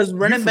 Because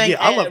running back,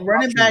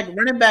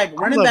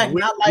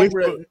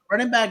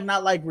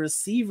 not like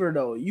receiver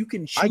though. You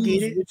can choose.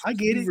 I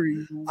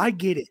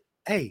get it.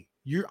 Hey,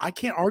 I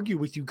can't argue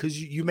with you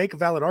because you make a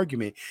valid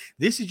argument.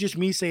 This is just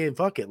me saying,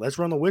 fuck it, let's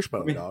run the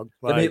wishbone, dog.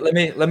 Like, let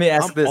me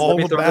ask this. Let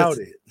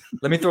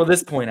me throw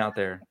this point out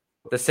there.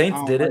 The Saints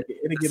did it.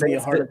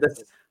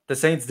 The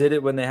Saints did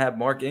it when they had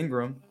Mark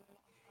Ingram.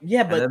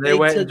 Yeah, but they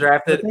went and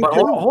drafted. But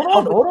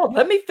hold on.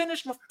 Let me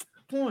finish my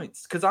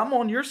points because I'm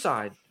on your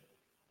side.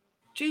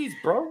 Jeez,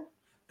 bro.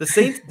 The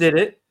Saints did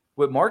it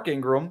with Mark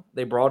Ingram.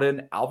 They brought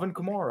in Alvin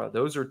Kamara.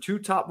 Those are two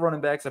top running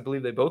backs. I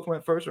believe they both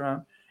went first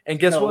round. And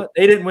guess what?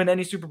 They didn't win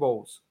any Super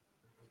Bowls.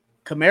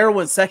 Kamara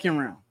went second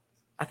round.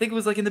 I think it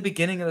was like in the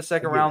beginning of the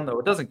second round, though.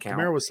 It doesn't count.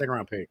 Kamara was second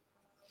round pick.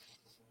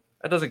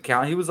 That doesn't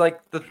count. He was like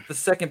the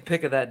second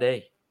pick of that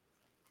day.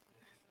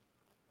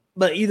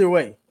 But either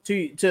way,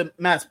 to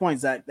Matt's point,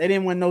 Zach, they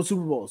didn't win no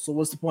Super Bowls. So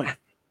what's the point?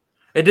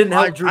 It didn't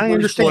help. I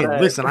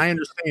understand. Listen, I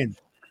understand.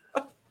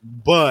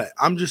 But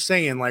I'm just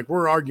saying, like,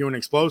 we're arguing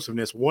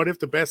explosiveness. What if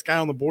the best guy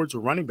on the board's a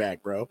running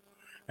back, bro?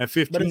 At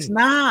 15. But it's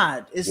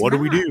not. What do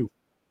we do?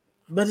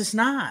 But it's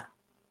not.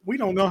 We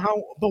don't know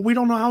how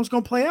it's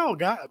going to play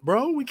out,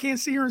 bro. We can't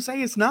sit here and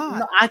say it's not.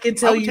 No, I can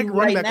tell you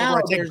right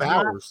now.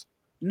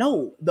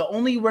 No, the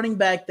only running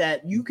back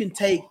that you can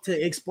take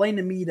to explain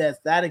to me that's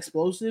that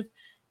explosive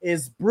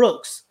is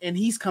Brooks, and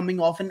he's coming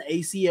off an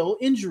ACL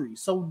injury.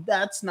 So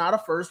that's not a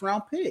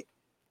first-round pick.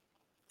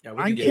 Yeah,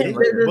 I get it,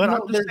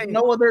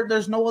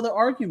 there's no other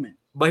argument.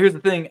 But here's the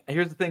thing.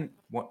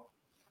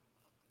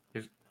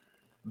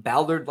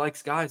 Ballard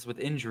likes guys with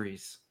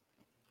injuries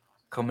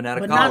coming out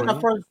of college. Not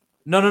the first.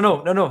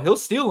 No. He'll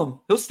steal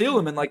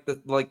him in like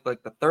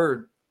the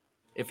third.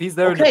 If he's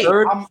there in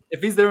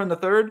the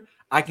third,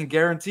 I can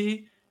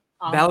guarantee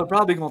Ballard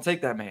probably gonna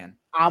take that man.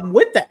 I'm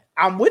with that.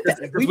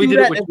 We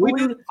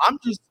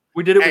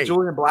did it with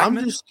Julian Blackmon.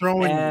 I'm just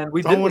throwing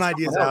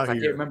ideas out here. I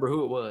can't remember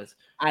who it was.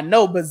 I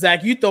know, but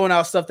Zach, you throwing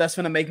out stuff that's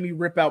gonna make me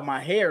rip out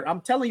my hair.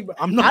 I'm telling you,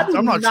 I'm not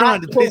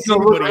trying to piss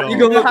anybody off. You're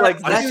gonna look like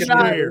Zach.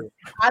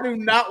 I do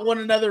not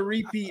want another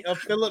repeat of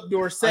Philip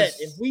Dorsett.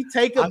 If we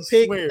take a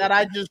pick that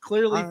I just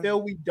clearly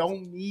feel we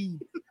don't need,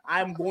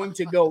 I'm going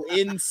to go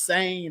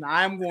insane.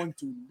 I'm going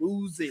to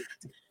lose it.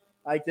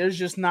 Like, there's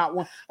just not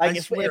one. Like,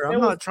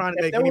 I'm not trying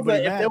to make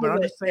anybody mad, but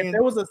I'm just saying, if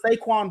there was a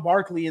Saquon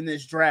Barkley in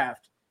this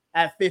draft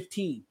at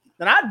 15,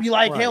 then I'd be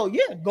like, hell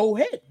yeah, go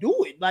ahead,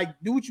 do it. Like,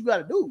 do what you got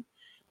to do.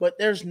 But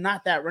there's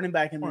not that running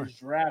back in this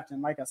draft,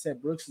 and like I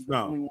said, Brooks is the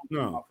only one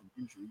coming off of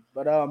injury.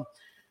 But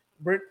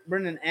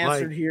Brendan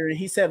answered here.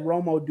 He said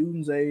Rome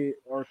Odunze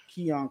or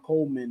Keon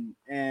Coleman,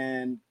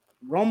 and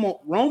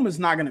Rome is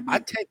not going to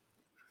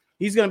be.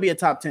 He's going to be a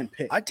top 10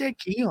 pick. I take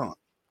Keon.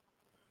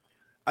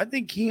 I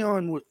think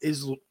Keon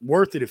is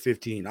worth it at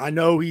 15. I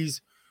know his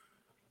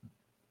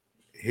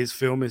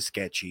film is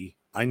sketchy.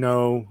 I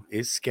know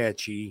it's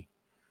sketchy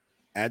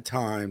at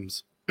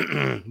times.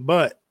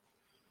 But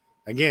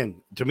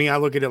again, to me, I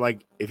look at it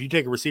like if you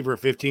take a receiver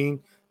at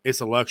 15, it's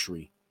a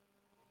luxury.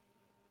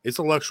 It's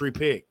a luxury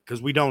pick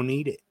because we don't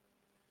need it.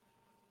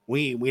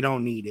 We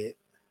don't need it.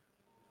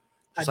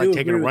 It's like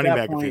taking a running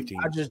back at 15.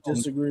 I just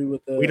disagree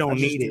with the. We don't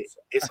need it.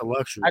 It's a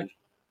luxury.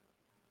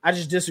 I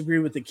just disagree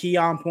with the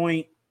Keon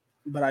point,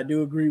 but I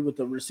do agree with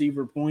the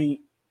receiver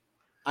point.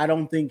 I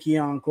don't think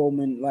Keon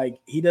Coleman,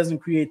 he doesn't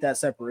create that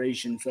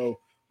separation. So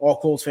all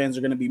Colts fans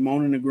are going to be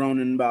moaning and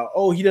groaning about,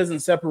 oh, he doesn't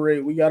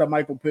separate. We got a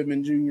Michael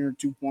Pittman Jr.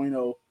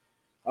 2.0.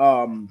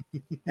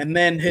 And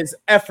then his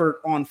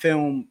effort on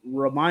film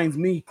reminds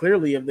me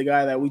clearly of the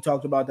guy that we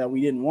talked about that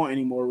we didn't want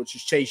anymore, which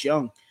is Chase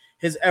Young.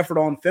 His effort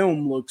on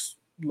film looks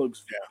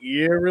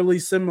eerily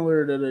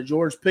similar to the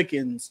George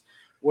Pickens,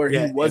 where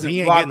he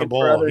wasn't blocking the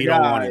ball, for other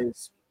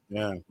guys.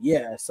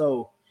 Yeah.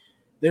 So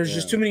there's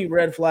just too many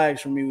red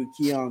flags for me with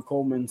Keon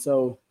Coleman.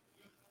 So,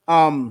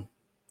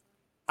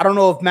 I don't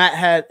know if Matt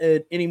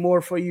had any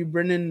more for you,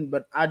 Brendan,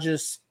 but I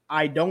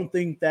don't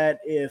think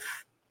that if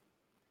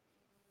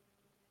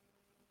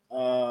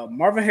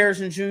Marvin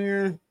Harrison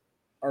Jr.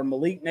 or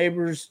Malik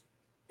Neighbors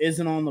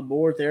isn't on the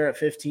board there at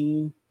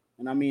 15,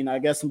 and I mean, I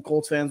guess some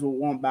Colts fans will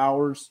want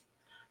Bowers.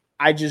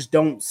 I just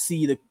don't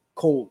see the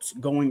Colts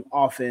going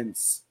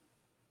offense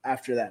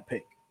after that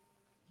pick.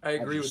 I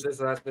agree with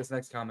this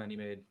next comment he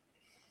made.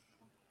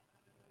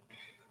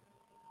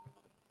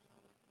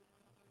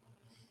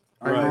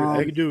 All right,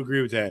 I do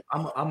agree with that.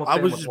 I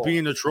was just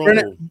being a troll.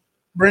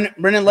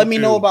 Brennan, let me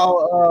know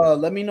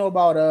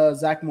about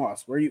Zach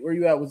Moss. Where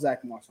you at with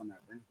Zach Moss on that,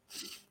 Brennan?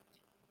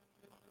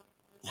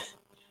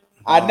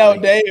 I know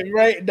Dave,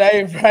 right?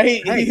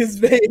 Hey.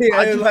 He's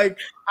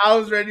I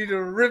was ready to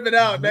rip it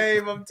out,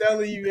 Dave. I'm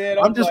telling you, man.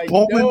 I'm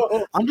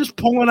just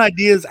pulling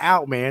ideas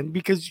out, man,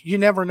 because you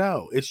never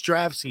know. It's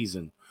draft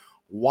season.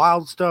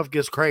 Wild stuff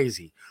gets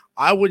crazy.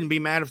 I wouldn't be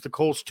mad if the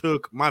Colts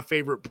took my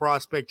favorite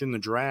prospect in the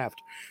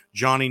draft,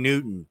 Johnny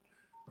Newton,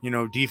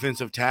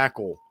 defensive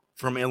tackle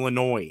from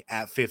Illinois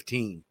at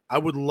 15. I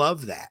would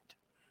love that.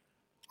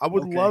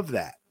 Love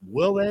that.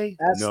 Will they?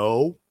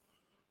 No,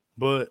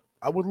 but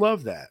I would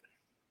love that.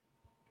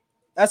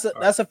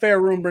 That's a fair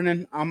room,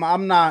 Brennan.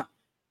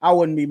 I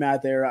wouldn't be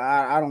mad there.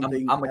 I don't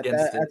think I'm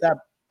against it.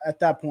 At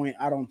that point,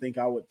 I don't think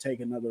I would take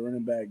another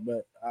running back.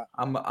 But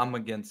I'm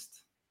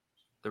against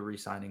the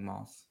re-signing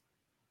Moss.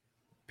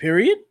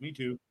 Period. Me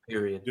too.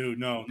 Period. Dude,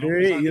 no.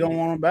 Period. You don't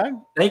want him back?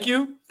 Thank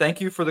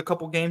you for the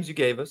couple games you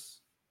gave us.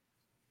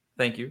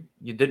 Thank you.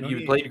 You did.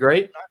 You played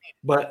great.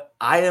 But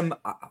I'm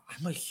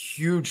a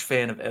huge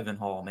fan of Evan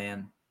Hall,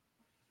 man.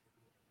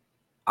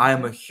 I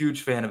am a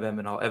huge fan of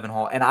Evan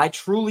Hall. And I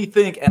truly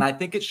think, and I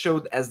think it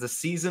showed as the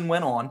season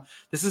went on,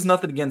 this is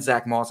nothing against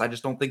Zach Moss. I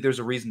just don't think there's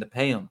a reason to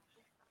pay him.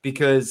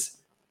 Because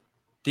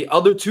the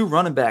other two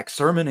running backs,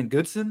 Sermon and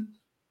Goodson,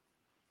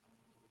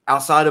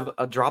 outside of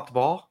a dropped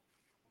ball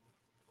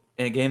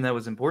in a game that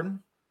was important,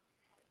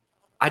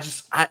 I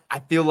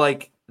feel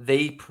like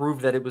they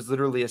proved that it was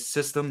literally a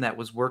system that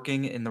was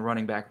working in the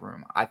running back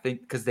room. I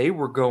think because they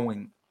were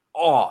going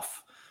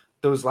off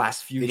those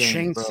last few games.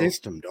 Shane's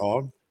system,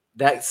 dog.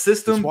 That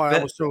system, that's why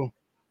I was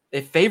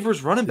it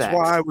favors running backs. That's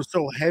why I was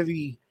so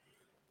heavy.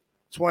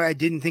 That's why I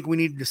didn't think we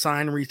needed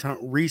to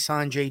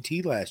re-sign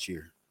JT last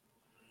year.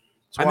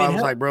 That's why I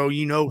was like, bro,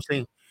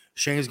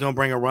 Shane's gonna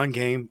bring a run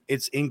game.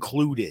 It's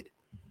included.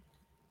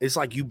 It's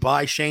like you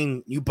buy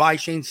Shane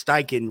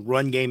Steichen,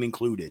 run game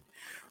included.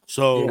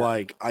 So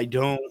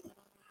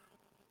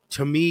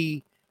to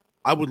me,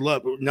 I would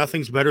love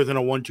nothing's better than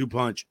a 1-2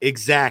 punch.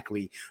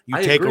 Exactly.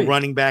 You take a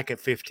running back at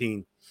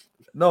 15.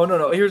 No.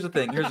 Here's the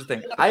thing.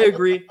 I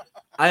agree.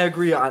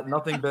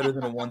 Nothing better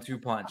than a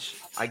 1-2 punch.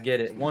 I get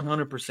it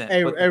 100%.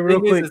 Hey, but the real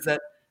thing quick.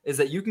 is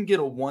that you can get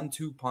a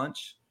 1-2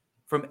 punch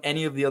from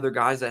any of the other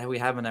guys that we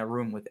have in that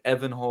room with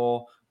Evan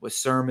Hall, with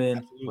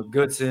Sermon, with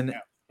Goodson,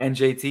 and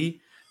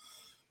JT.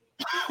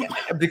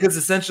 Because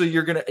essentially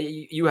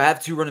you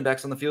have two running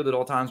backs on the field at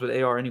all times with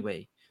AR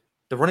anyway.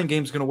 The running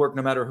game is going to work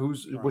no matter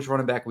which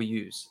running back we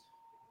use.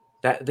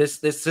 That this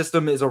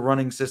system is a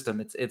running system.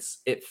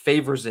 It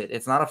favors it.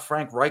 It's not a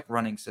Frank Reich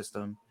running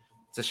system.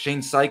 It's a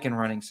Shane Steichen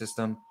running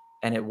system,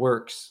 and it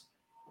works.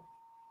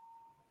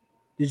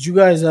 Did you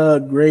guys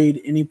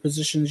grade any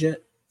positions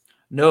yet?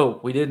 No,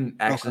 we didn't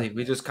actually. Okay.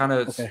 We just kind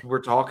of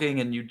were talking,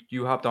 and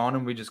you hopped on,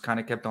 and we just kind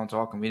of kept on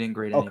talking. We didn't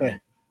grade anything. Okay,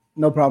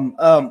 no problem.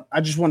 I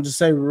just wanted to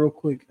say real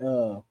quick.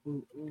 I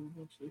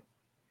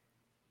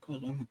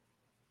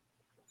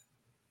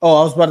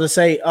was about to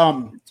say,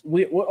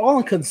 we're all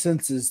in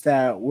consensus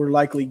that we're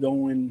likely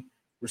going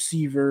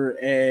receiver,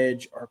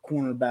 edge, or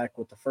cornerback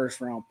with the first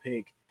round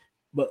pick.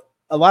 But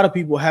a lot of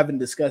people haven't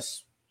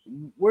discussed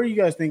where you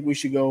guys think we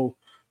should go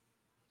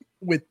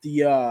with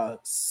the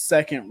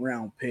second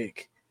round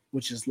pick,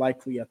 which is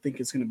likely, I think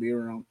it's going to be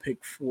around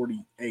pick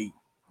 48,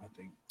 I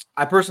think.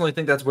 I personally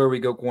think that's where we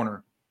go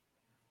corner.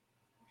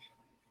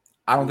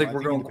 I don't think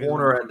we're going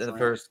corner at the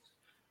first.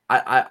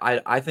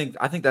 I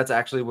think that's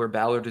actually where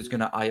Ballard is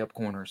going to eye up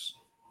corners.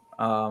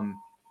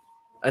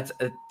 That's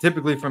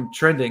typically from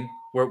trending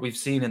what we've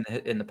seen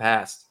in the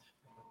past.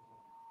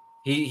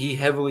 He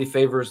heavily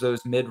favors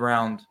those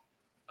mid-round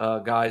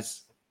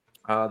guys,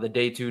 the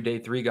day 2, day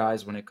 3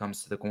 guys when it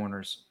comes to the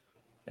corners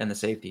and the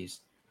safeties.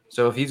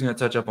 So if he's going to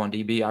touch up on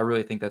DB, I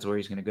really think that's where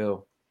he's going to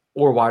go,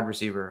 or wide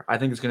receiver. I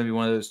think it's going to be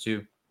one of those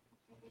two.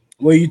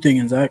 What are you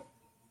thinking, Zach?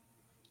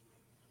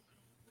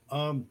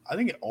 I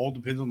think it all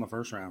depends on the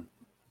first round.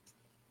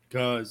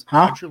 Because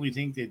I truly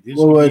think that this.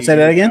 Wait, say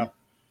that again.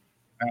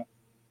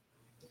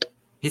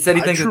 He said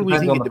he thinks it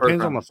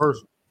depends on the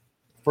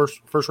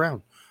first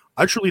round.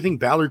 I truly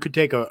think Ballard could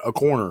take a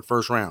corner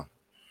first round,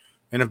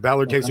 and if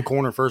Ballard takes a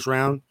corner first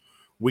round,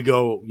 we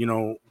go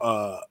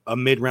a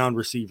mid-round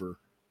receiver.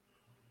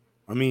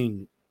 I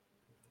mean,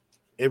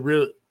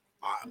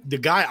 the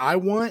guy I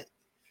want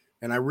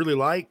and I really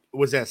like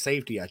was that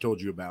safety I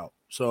told you about.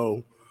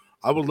 So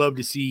I would love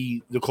to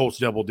see the Colts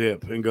double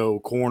dip and go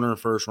corner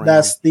first round.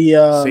 That's the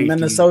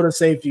Minnesota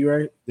safety,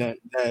 right? That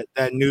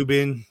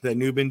Nubin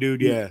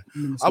dude, yeah.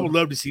 Minnesota. I would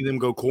love to see them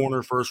go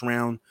corner first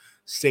round,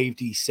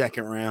 safety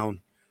second round.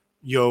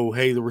 Yo,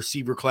 hey, the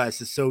receiver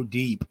class is so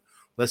deep.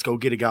 Let's go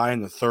get a guy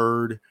in the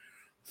 3rd,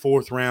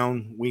 4th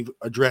round. We've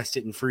addressed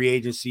it in free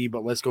agency,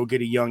 but let's go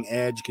get a young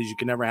edge because you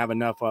can never have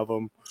enough of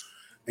them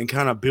and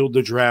kind of build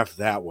the draft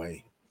that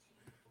way.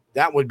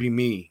 That would be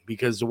me,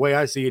 because the way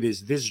I see it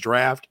is this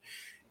draft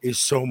is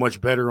so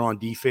much better on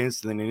defense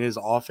than it is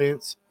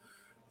offense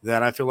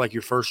that I feel like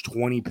your first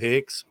 20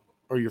 picks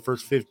or your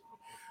first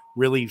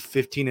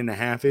 15 and a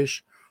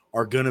half-ish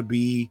are going to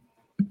be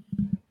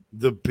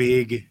the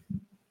big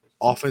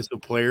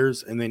offensive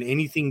players, and then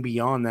anything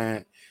beyond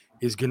that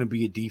is going to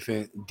be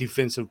a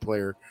defensive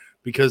player,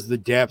 because the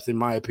depth, in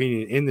my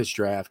opinion, in this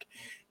draft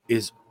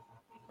is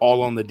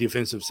all on the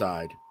defensive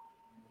side.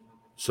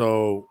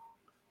 So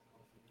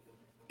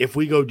if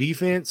we go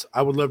defense,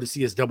 I would love to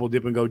see us double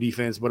dip and go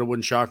defense, but it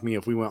wouldn't shock me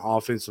if we went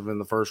offensive in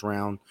the first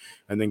round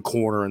and then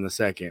corner in the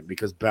second,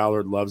 because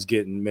Ballard loves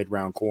getting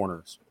mid-round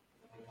corners.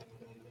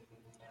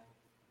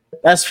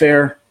 That's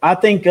fair. I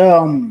think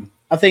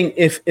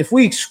if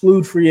we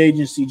exclude free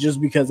agency, just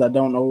because I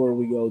don't know where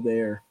we go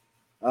there,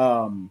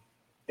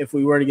 if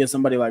we were to get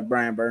somebody like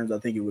Brian Burns, I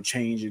think it would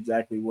change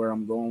exactly where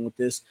I'm going with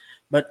this.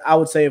 But I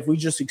would say if we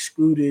just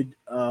excluded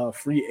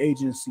free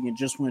agency and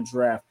just went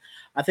draft,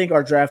 I think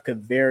our draft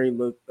could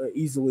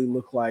easily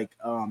look like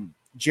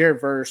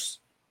Jared Verse,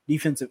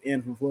 defensive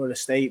end from Florida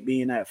State,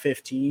 being at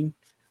 15.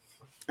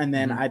 And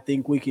then I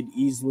think we could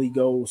easily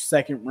go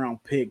second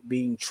round pick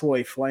being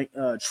Troy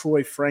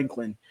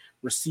Franklin,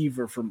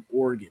 receiver from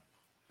Oregon,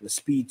 the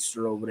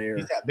speedster over there.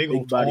 He's that big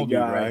old body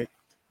guy, right?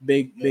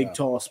 Big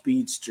tall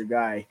speedster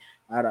guy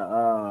out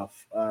of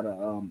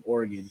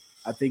Oregon.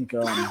 I think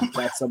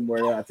that's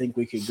somewhere I think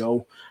we could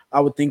go.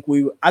 I think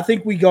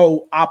we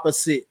go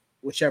opposite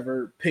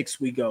whichever picks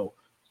we go.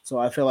 So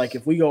I feel like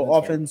if we go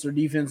offense or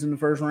defense in the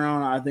first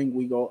round, I think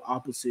we go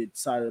opposite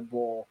side of the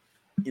ball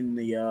in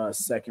the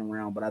second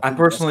round. But I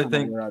personally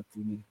think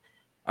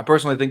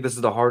this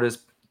is the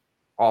hardest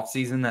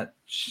offseason that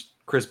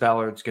Chris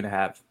Ballard's going to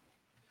have.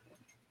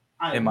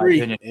 In my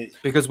opinion,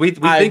 because we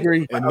think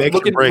agree.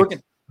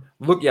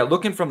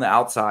 Looking from the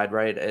outside,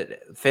 right?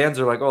 Fans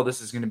are like, "Oh,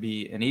 this is going to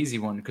be an easy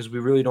one," because we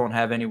really don't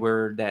have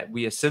anywhere that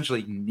we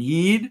essentially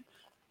need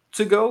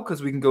to go,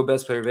 because we can go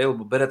best player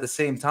available. But at the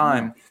same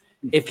time,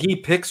 if he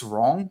picks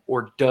wrong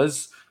or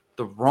does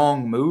the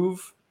wrong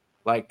move,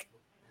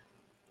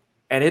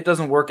 and it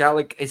doesn't work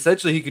out,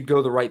 essentially he could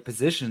go the right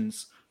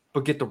positions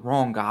but get the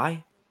wrong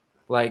guy,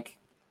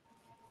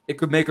 it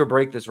could make or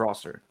break this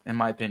roster, in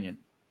my opinion.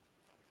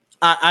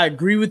 I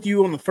agree with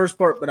you on the first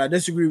part, but I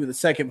disagree with the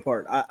second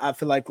part. I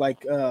feel like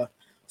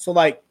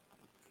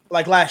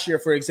last year,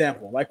 for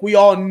example, we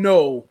all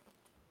know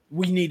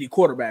we needed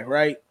quarterback,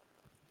 right?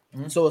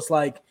 Mm-hmm. So it's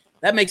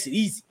that makes it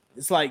easy.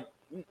 It's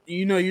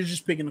you're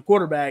just picking the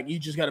quarterback. You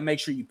just got to make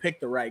sure you pick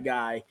the right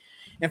guy.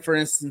 And for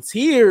instance,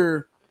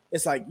 here,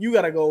 it's you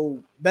got to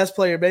go best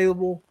player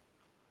available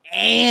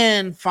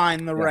and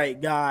find the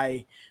right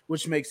guy,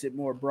 which makes it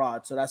more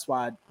broad. So that's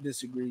why I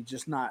disagree,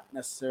 just not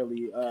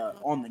necessarily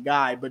on the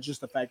guy, but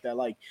just the fact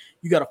that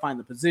you got to find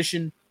the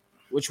position,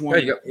 which one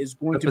is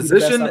going to be the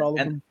best out of all of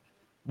them.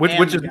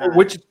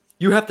 Which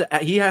you have to,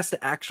 he has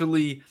to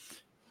actually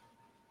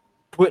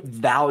put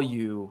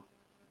value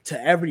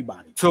to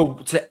everybody,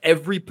 to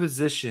every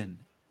position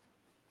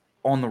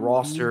on the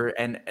roster,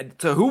 and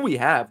to who we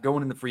have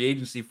going in the free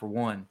agency for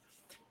one.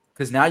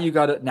 Because now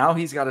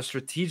he's got to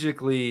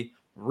strategically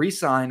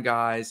re-sign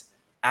guys,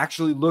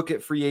 actually look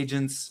at free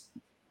agents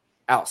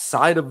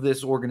outside of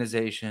this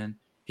organization.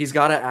 He's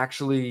got to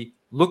actually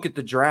look at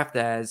the draft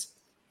as,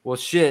 well,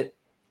 shit,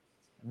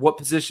 what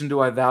position do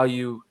I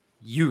value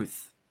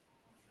youth?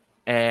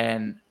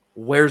 And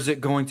where's it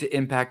going to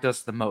impact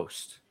us the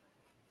most?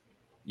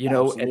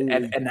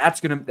 And that's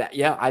going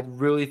to, I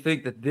really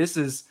think that this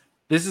is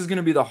going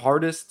to be the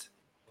hardest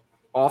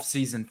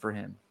offseason for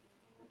him.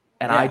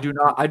 And I do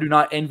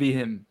not envy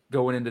him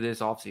going into this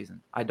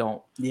offseason. I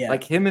don't. Yeah.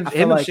 Like him and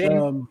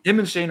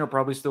Shane are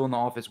probably still in the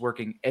office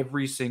working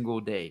every single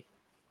day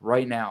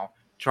right now,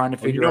 trying to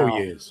figure out.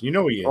 He is. You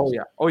know he is.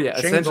 Oh yeah.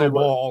 Shane's Essentially, on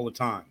ball all the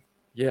time.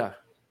 Yeah.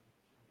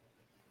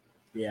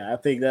 Yeah, I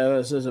think that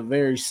was just a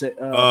very fair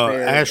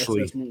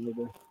Ashley. assessment.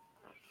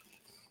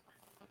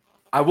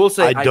 I will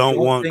say I don't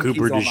want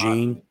Cooper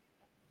DeJean.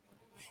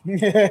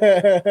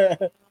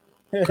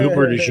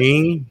 Cooper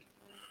DeJean,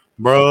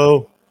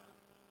 bro.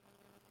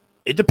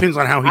 It depends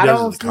on how he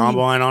does at the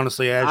combine,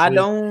 honestly, Ashley. I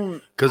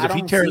don't because if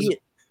he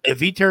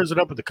tears it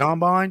up at the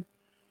combine,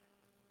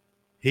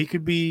 he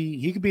could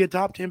be a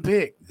top 10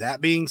 pick.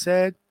 That being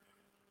said,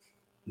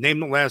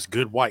 name the last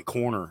good white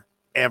corner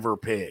ever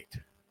picked.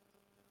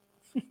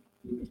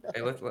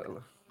 Hey,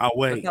 I'll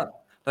wait.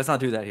 Let's not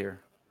do that here.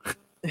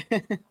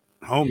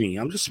 Homie,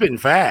 I'm just spitting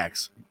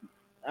facts.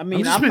 I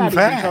mean, I'm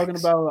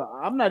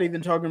not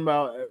even talking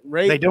about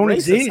race. They don't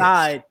exist.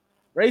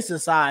 Race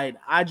aside,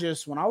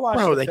 when I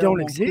watch they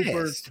don't exist.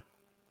 Cooper,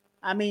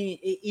 I mean,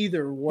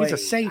 either way, he's a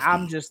safety.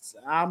 I'm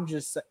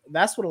just.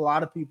 That's what a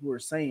lot of people are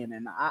saying,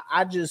 and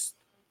I just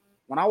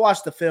when I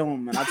watch the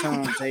film and I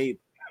turn on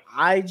tape,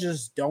 I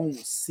just don't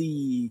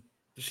see.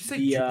 Did she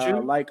say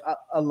like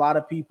a lot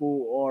of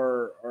people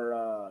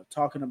are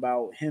talking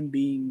about him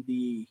being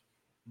the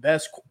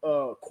best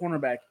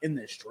cornerback in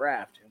this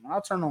draft, and when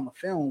I turn on the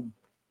film.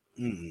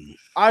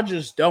 I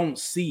just don't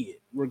see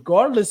it.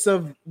 Regardless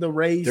of the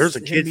race, there's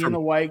a kid being a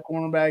white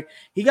cornerback.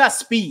 He got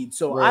speed,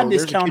 so I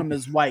discount him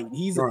as white.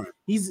 He's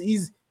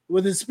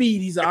with his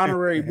speed, he's an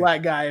honorary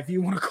black guy, if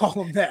you want to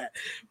call him that.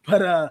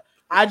 But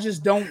I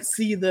just don't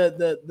see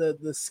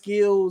the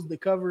skills, the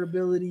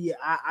coverability.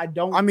 I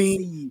don't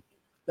see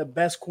the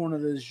best corner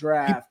of this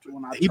draft.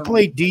 He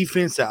played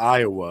defense at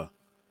Iowa.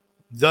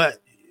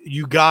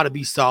 You got to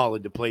be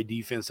solid to play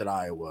defense at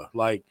Iowa.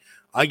 Like.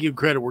 I give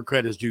credit where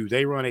credit's due.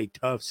 They run a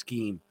tough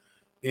scheme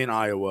in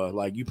Iowa.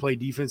 Like, you play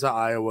defense at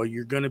Iowa,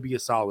 you're going to be a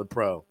solid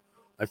pro.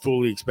 I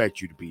fully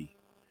expect you to be.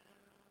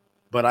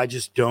 But I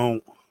just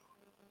don't.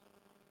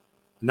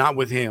 Not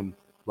with him.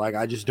 Like,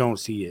 I just don't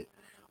see it.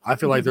 I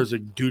feel like there's a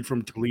dude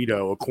from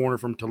Toledo, a corner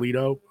from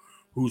Toledo,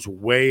 who's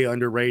way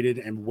underrated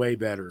and way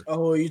better.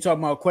 Oh, you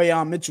talking about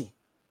Quayon Mitchell?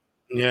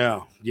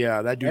 Yeah,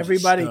 that dude's a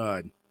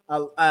stud.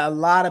 A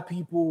lot of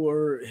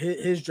people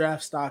his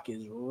draft stock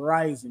is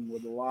rising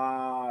with a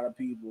lot of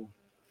people.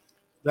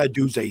 That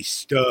dude's a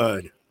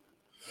stud.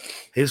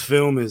 His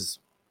film is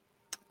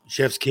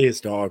chef's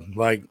kiss, dog.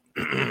 Like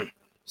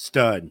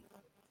stud.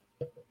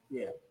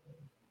 Yeah.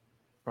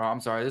 Bro, I'm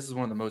sorry. This is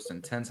one of the most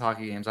intense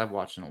hockey games I've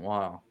watched in a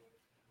while.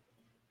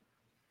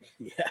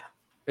 Yeah.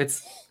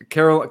 It's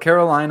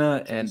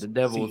Carolina and the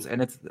Devils,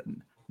 and it's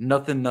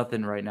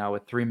nothing right now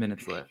with 3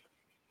 minutes left.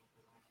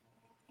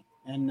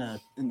 And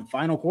in the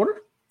final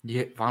quarter?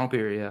 Yeah, final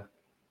period, yeah.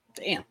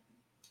 Damn.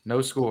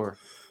 No score.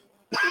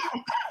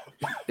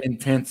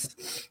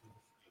 Intense.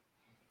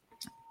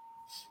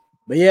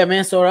 But yeah,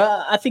 man, so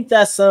I think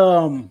that's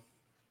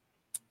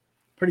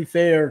pretty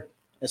fair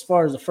as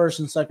far as the first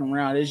and second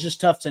round. It's just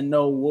tough to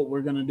know what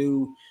we're going to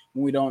do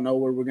when we don't know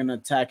where we're going to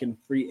attack in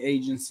free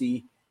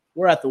agency.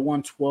 We're at the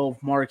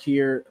 112 mark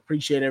here.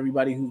 Appreciate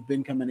everybody who's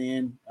been coming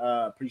in.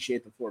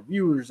 Appreciate the 4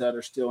 viewers that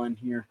are still in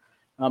here.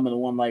 And the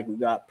one like we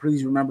got.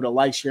 Please remember to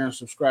like, share, and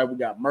subscribe. We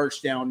got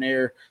merch down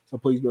there, so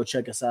please go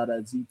check us out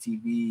at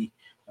ZTV,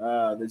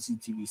 the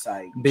ZTV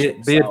site.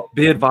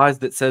 Be advised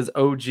that says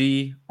OG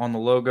on the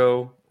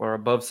logo or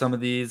above some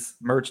of these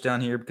merch down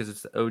here because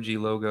it's the OG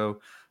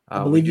logo.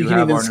 I believe you can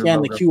even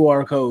scan the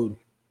QR code.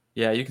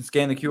 Yeah, you can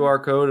scan the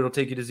QR code. It'll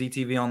take you to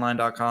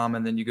ztvonline.com,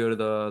 and then you go to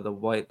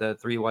the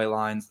 3 white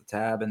lines, the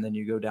tab, and then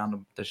you go down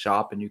to the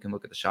shop, and you can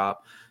look at the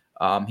shop.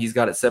 He's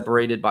got it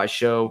separated by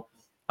show.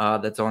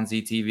 That's on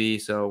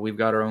ZTV. So we've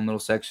got our own little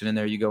section in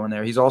there. You go in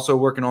there. He's also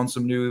working on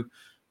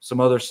some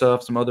other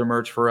stuff, some other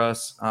merch for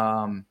us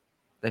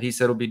that he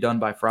said will be done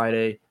by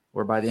Friday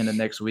or by the end of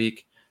next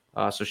week.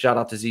 So shout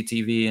out to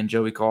ZTV and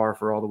Joey Carr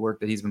for all the work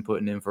that he's been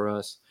putting in for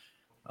us.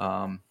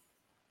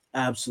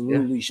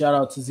 Absolutely. Yeah. Shout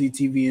out to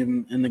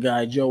ZTV and the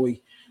guy,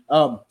 Joey.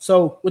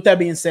 So with that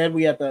being said,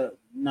 we at the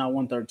now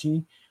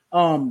 113.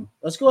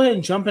 Let's go ahead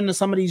and jump into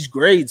some of these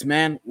grades,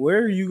 man. Where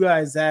are you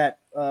guys at?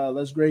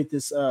 Let's grade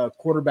this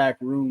quarterback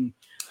room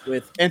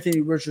with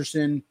Anthony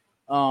Richardson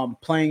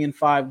playing in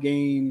 5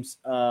 games,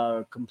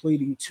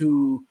 completing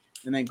 2,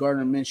 and then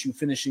Gardner Minshew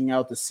finishing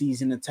out the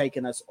season and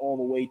taking us all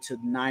the way to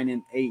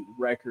 9-8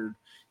 record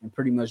and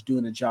pretty much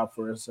doing the job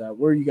for us.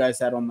 Where are you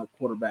guys at on the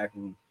quarterback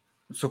room?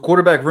 So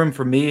quarterback room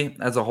for me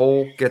as a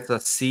whole gets a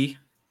C.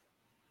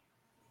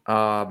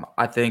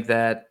 I think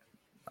that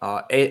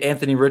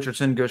Anthony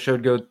Richardson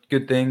showed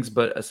good things,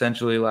 but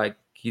essentially like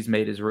he's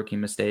made his rookie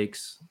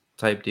mistakes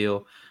type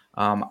deal.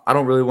 I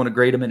don't really want to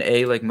grade him an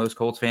A like most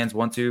Colts fans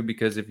want to,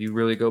 because if you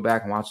really go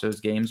back and watch those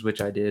games,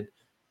 which I did,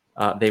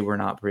 they were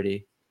not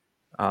pretty.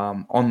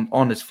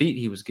 On his feet,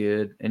 he was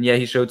good. And yeah,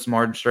 he showed some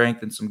arm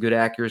strength and some good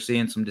accuracy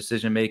and some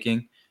decision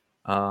making.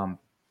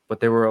 But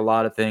there were a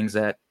lot of things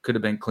that could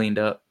have been cleaned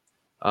up,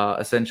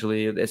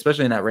 essentially,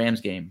 especially in that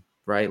Rams game,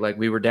 right? Like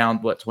we were down,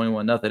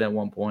 21-0 at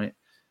one point.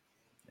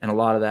 And a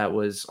lot of that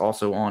was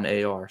also on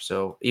AR.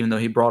 So even though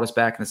he brought us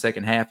back in the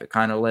second half, it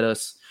kind of let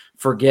us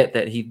forget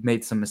that he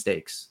made some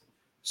mistakes.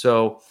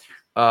 So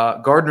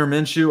Gardner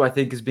Minshew, I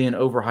think, is being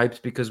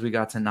overhyped because we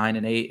got to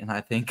 9-8. And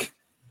I think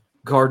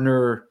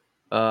Gardner,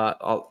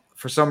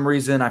 for some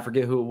reason, I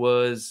forget who it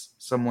was,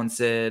 someone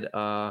said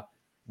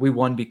we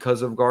won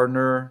because of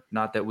Gardner,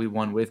 not that we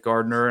won with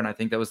Gardner. And I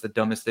think that was the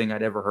dumbest thing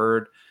I'd ever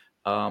heard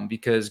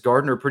because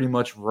Gardner pretty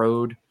much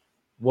rode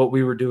what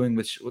we were doing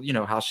with,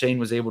 how Shane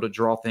was able to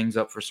draw things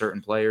up for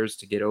certain players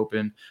to get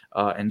open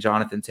and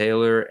Jonathan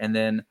Taylor, and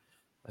then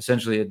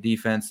essentially a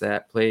defense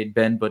that played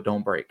bend but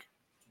don't break.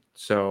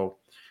 So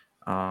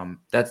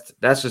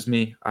that's just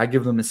me. I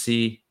give them a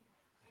C.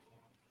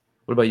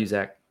 What about you,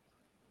 Zach?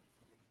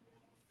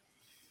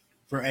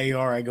 For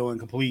AR, I go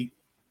incomplete.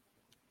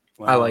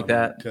 I like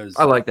that. Because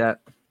I like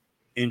that.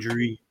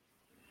 Injury.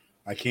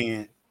 I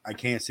can't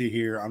sit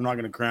here. I'm not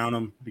going to crown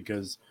him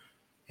because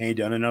he ain't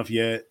done enough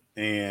yet.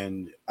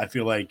 And I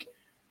feel like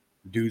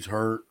dude's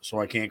hurt,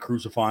 so I can't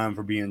crucify him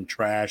for being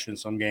trash in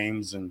some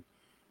games and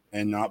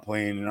not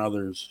playing in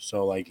others.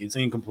 So, like, it's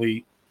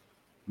incomplete.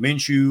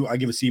 Minshew, I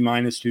give a C-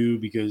 too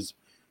because,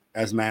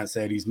 as Matt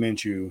said, he's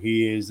Minshew.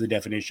 He is the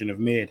definition of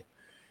mid.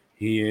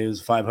 He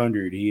is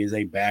 500. He is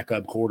a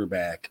backup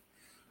quarterback.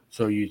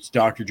 So it's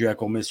Dr.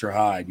 Jekyll, Mr.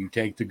 Hyde. You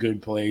take the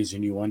good plays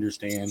and you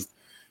understand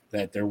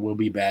that there will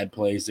be bad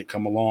plays that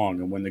come along.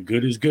 And when the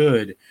good is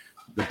good,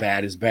 the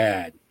bad is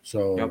bad.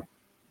 So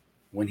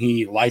when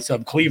he lights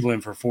up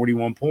Cleveland for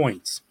 41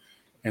 points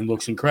and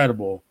looks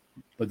incredible,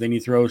 but then he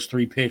throws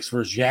 3 picks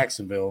versus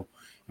Jacksonville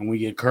and we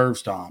get curve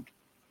stomped,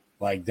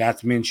 like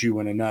that's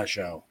Minshew in a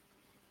nutshell.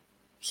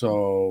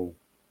 So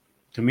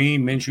to me,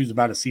 Minshew's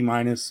about a C-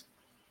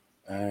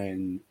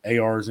 and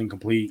AR is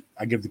incomplete.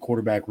 I give the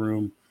quarterback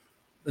room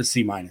a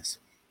C-.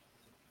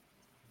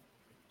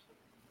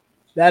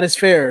 That is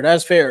fair.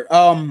 That's fair.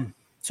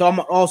 So I'm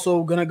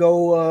also gonna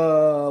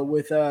go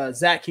with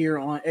Zach here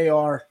on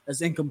AR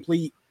as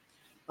incomplete.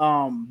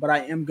 But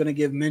I am gonna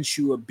give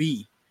Minshew a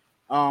B.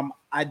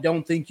 I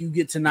don't think you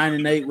get to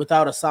 9-8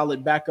 without a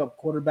solid backup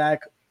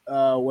quarterback,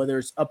 whether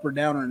it's up or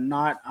down or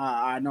not.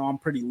 I know I'm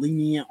pretty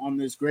lenient on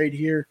this grade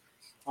here.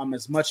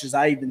 As much as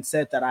I even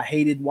said that I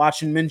hated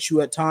watching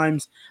Minshew at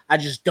times, I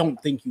just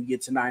don't think you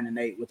get to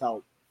 9-8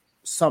 without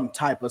some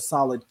type of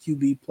solid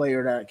QB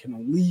player that can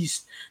at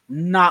least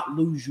not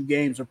lose you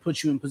games or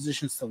put you in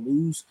positions to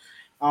lose.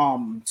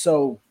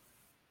 So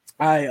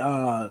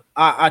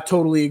I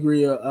totally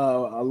agree a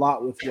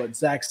lot with what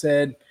Zach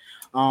said.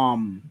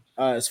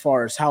 As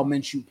far as how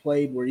Minshew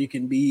played, where you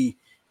can be,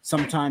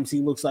 sometimes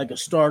he looks like a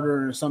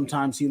starter and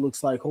sometimes he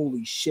looks like,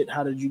 holy shit,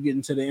 how did you get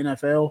into the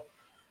NFL?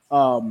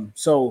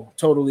 So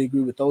totally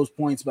agree with those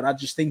points, but I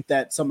just think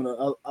that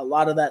a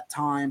lot of that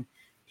time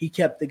he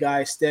kept the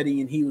guy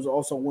steady, and he was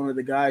also one of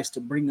the guys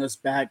to bring us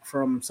back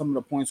from some of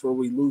the points where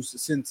we lose to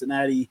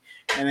Cincinnati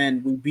and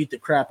then we beat the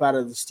crap out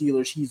of the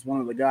Steelers. He's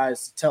one of the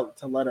guys to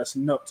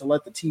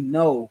let the team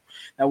know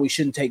that we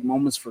shouldn't take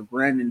moments for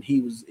granted.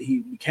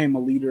 He became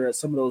a leader at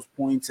some of those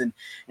points,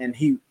 and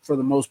he, for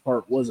the most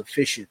part, was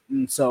efficient.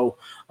 And so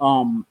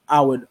I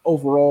would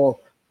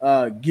overall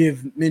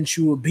give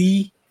Minshew a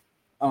B.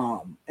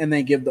 And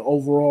then give the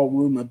overall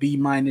room a B-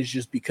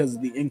 just because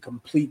of the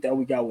incomplete that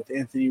we got with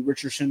Anthony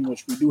Richardson,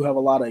 which we do have a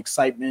lot of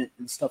excitement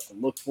and stuff to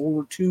look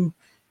forward to.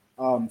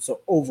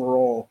 So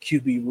overall,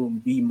 QB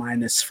room B-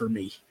 for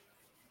me.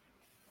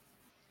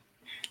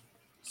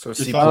 So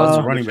C+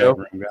 running back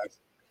room,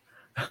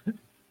 guys.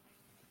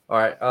 All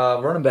right,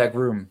 running back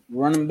room.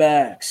 Running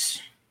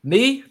backs.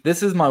 Me,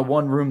 this is my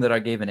one room that I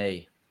gave an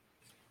A.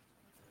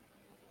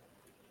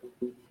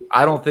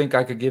 I don't think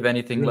I could give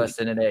anything less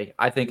than an A.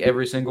 I think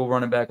every single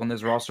running back on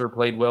this roster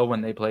played well when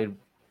they played.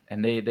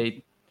 And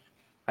I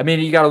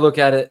mean, you got to look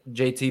at it.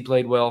 JT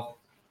played well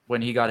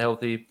when he got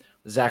healthy.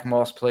 Zach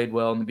Moss played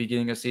well in the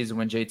beginning of the season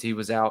when JT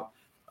was out.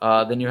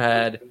 Then you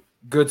had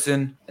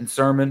Goodson and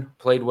Sermon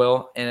played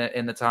well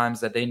in the times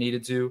that they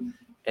needed to.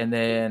 And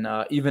then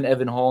even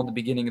Evan Hall in the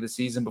beginning of the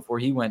season before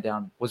he went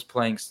down was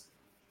playing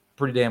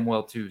pretty damn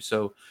well too.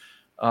 So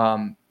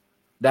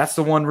that's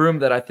the one room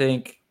that I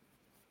think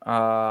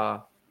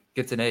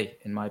gets an A,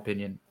 in my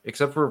opinion,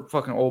 except for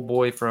fucking old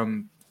boy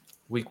from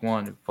week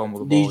 1 who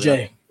fumbled the ball.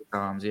 DJ.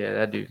 Yeah,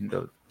 that dude can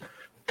go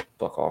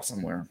fuck off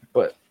somewhere.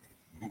 But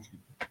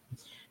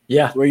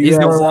yeah, where you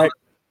at, Zach?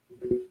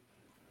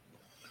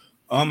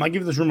 I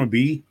give this room a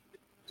B.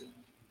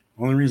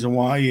 Only reason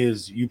why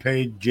is you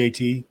paid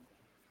JT.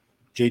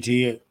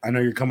 JT, I know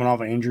you're coming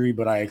off an injury,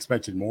 but I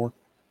expected more.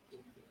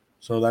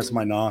 So that's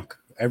my knock.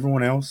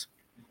 Everyone else,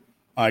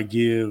 I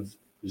give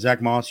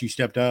Zach Moss, you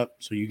stepped up,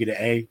 so you get an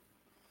A.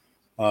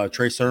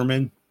 Trey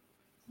Sermon,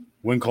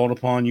 when called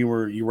upon, you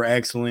were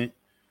excellent.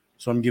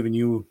 So I'm giving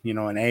you,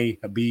 an A,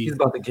 a B. He's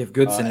about to give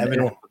Goodson an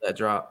A for that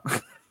drop.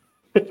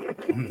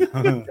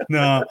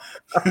 No.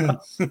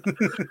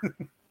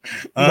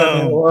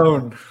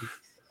 Alone.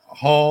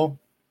 Hall,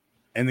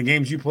 and the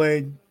games you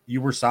played, you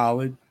were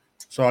solid.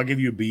 So I'll give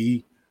you a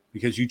B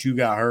because you two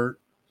got hurt.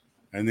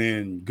 And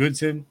then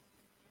Goodson,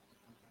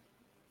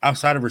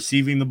 outside of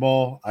receiving the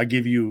ball, I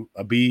give you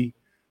a B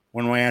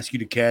When I ask you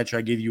to catch,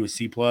 I give you a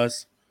C+.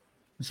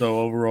 So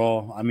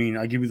overall, I mean,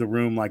 I give you the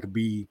room like a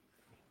B.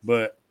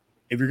 But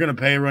if you're going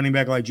to pay a running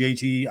back like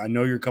JT, I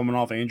know you're coming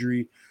off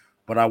injury,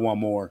 but I want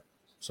more.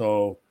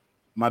 So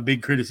my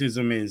big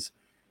criticism is,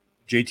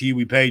 JT,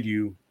 we paid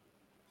you.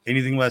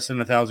 Anything less than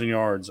 1,000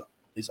 yards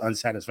is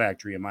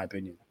unsatisfactory, in my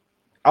opinion.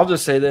 I'll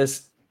just say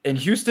this. In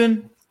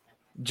Houston,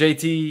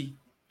 JT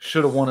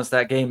should have won us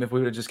that game if we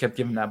would have just kept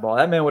giving that ball.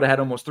 That man would have had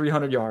almost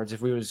 300 yards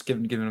if we would have just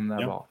given him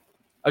that ball.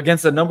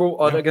 Against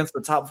against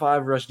the top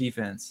 5 rush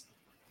defense.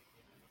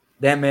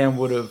 That man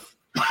would have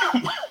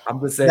I'm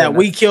just saying that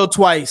we killed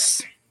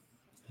twice.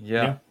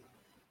 Yeah.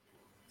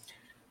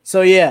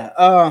 So yeah,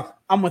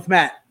 I'm with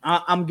Matt.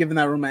 I'm giving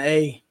that room an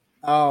A.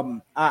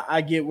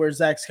 I get where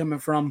Zach's coming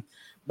from,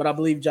 but I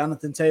believe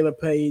Jonathan Taylor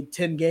played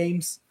 10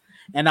 games,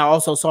 and I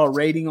also saw a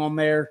rating on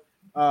there.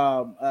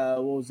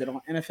 What was it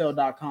on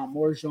NFL.com?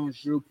 Morris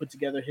Jones-Drew put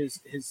together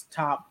his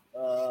top.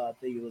 I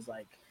think it was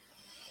like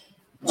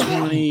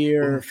 20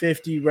 or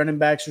 50 running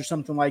backs or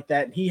something like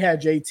that. And he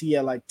had JT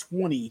at like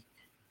 20.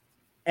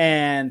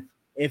 And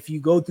if you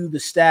go through the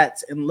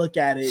stats and look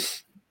at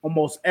it,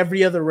 almost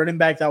every other running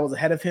back that was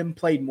ahead of him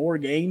played more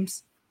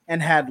games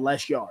and had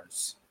less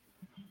yards.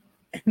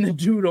 And the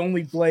dude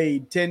only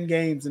played 10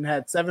 games and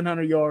had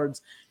 700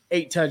 yards,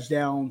 8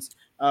 touchdowns,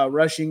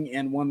 rushing,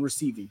 and 1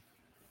 receiving.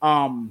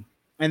 And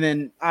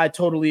then I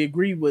totally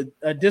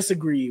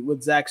disagree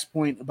with Zach's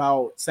point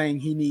about saying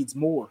he needs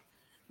more.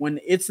 When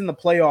it's in the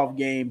playoff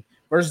game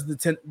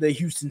versus the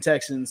Houston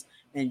Texans,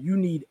 and you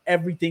need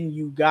everything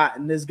you got,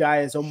 and this guy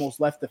has almost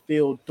left the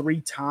field 3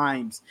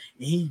 times,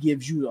 and he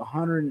gives you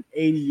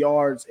 180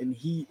 yards, and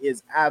he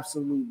is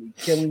absolutely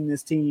killing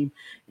this team,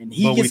 and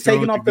he gets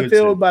taken off the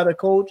field by the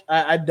coach.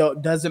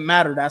 Doesn't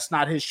matter. That's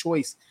not his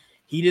choice.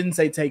 He didn't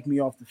say take me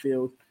off the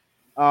field.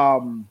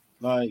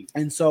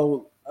 And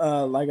so,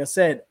 like I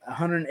said,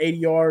 180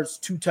 yards,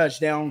 2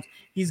 touchdowns.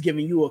 He's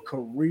giving you a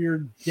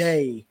career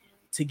day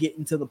to get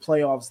into the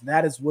playoffs.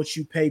 That is what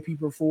you pay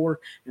people for.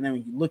 And then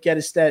when you look at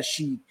his stat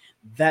sheet,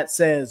 that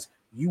says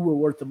you were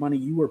worth the money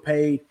you were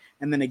paid.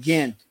 And then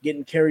again,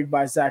 getting carried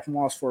by Zach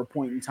Moss for a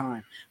point in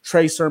time.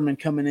 Trey Sermon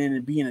coming in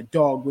and being a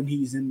dog when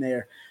he's in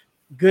there.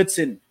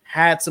 Goodson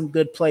had some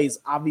good plays.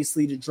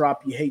 Obviously, to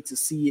drop, you hate to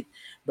see it,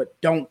 but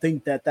don't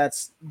think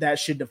that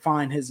should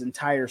define his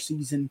entire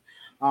season.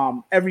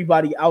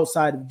 Everybody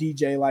outside of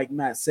DJ, like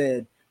Matt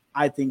said,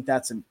 I think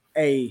that's an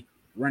A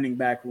running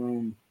back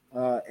room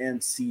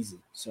and season.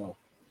 So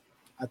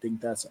I think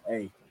that's an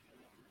A.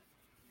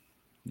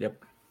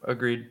 Yep,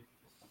 agreed.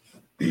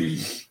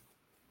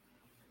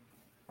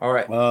 All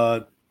right.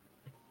 Go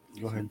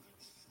ahead.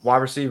 Wide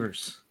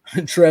receivers.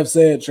 Trev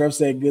said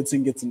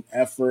Goodson gets an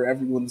F for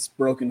everyone's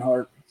broken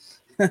heart.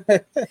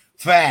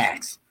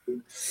 Facts.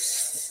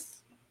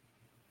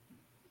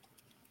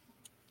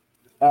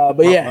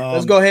 But yeah,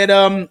 let's go ahead.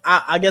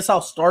 I guess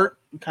I'll start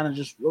and kind of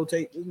just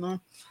rotate this now.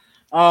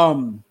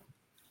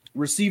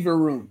 Receiver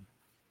room.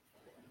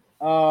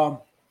 I'm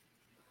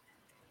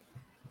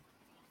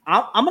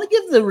going to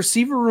give the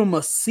receiver room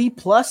a C+,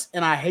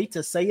 and I hate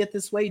to say it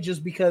this way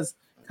just because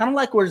kind of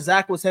like where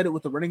Zach was headed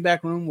with the running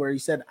back room where he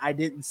said, I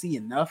didn't see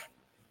enough.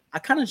 I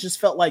kind of just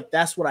felt like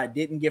that's what I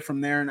didn't get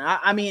from there. And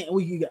I mean,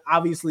 we could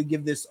obviously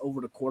give this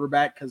over to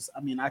quarterback because,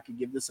 I mean, I could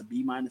give this a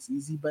B-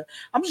 easy, but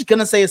I'm just going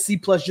to say a C+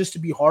 just to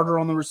be harder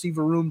on the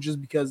receiver room just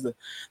because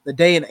the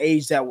day and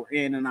age that we're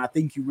in, and I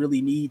think you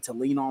really need to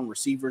lean on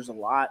receivers a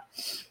lot.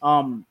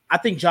 I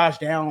think Josh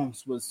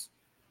Downs was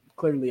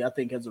clearly, I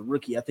think as a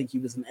rookie, I think he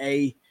was an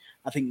A.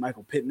 I think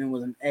Michael Pittman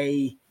was an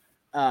A.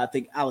 I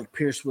think Alec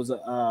Pierce was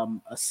a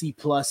C+.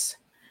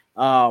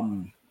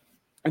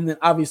 And then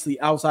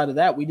obviously outside of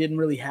that, we didn't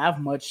really have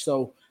much.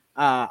 So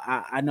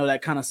I know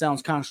that kind of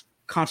sounds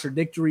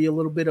contradictory a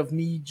little bit of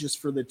me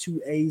just for the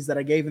 2 A's that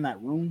I gave in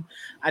that room.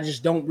 I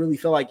just don't really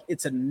feel like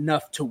it's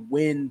enough to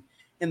win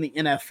in the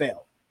NFL.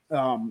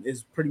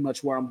 Is pretty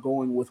much where I'm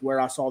going with where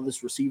I saw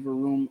this receiver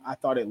room. I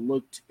thought it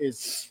looked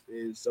is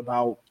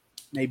about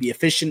maybe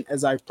efficient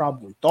as I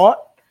probably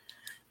thought.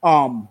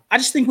 I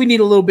just think we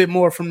need a little bit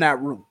more from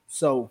that room.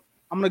 So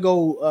I'm going to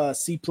go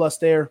C+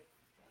 there.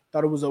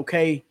 Thought it was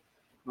okay.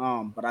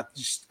 But I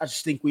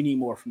just think we need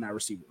more from that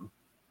receiver room.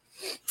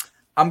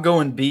 I'm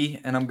going B,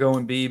 and I'm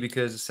going B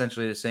because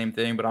essentially the same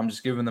thing, but I'm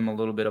just giving them a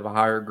little bit of a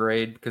higher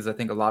grade because I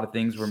think a lot of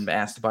things were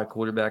masked by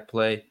quarterback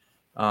play.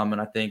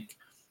 And I think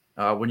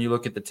when you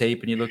look at the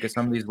tape and you look at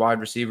some of these wide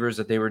receivers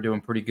that they were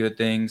doing pretty good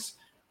things.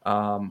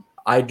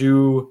 I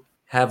do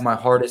have my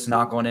hardest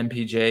knock on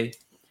MPJ.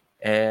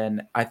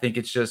 And I think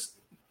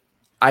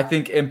I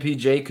think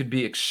MPJ could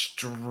be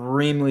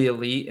extremely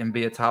elite and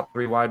be a top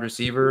 3 wide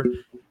receiver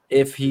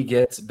if he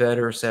gets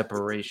better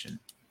separation.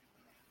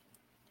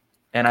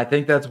 And I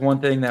think that's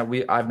one thing that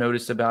I've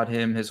noticed about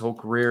him his whole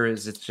career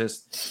is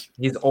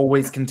he's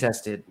always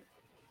contested.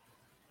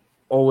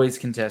 Always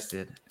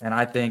contested. And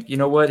I think, you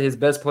know what? His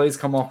best plays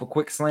come off of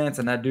quick slants,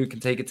 and that dude can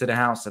take it to the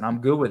house, and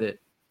I'm good with it.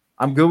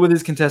 I'm good with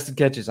his contested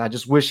catches. I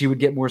just wish he would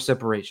get more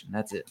separation.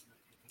 That's it.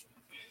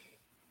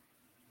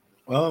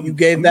 You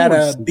gave that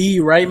a B,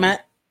 right,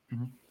 Matt?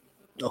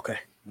 Mm-hmm. Okay.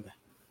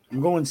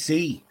 I'm going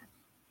C.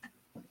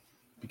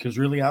 Because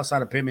really,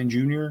 outside of Pittman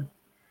Jr.,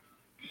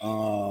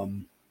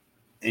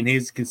 and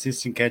his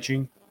consistent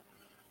catching,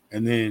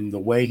 and then the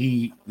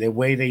way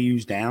they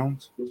use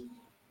downs.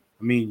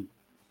 I mean,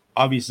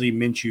 obviously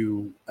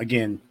Minshew.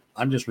 Again,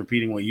 I'm just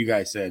repeating what you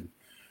guys said,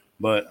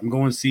 but I'm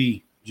going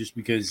C just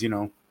because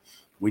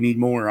we need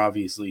more.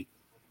 Obviously,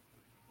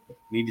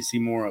 need to see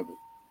more of it.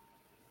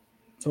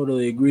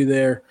 Totally agree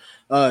there.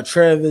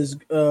 Trev is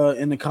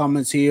in the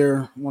comments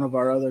here. One of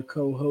our other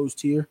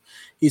co-hosts here.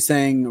 He's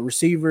saying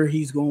receiver.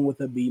 He's going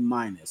with a B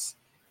minus.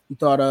 He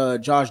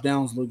thought Josh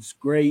Downs looks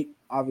great.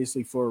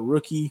 Obviously for a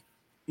rookie,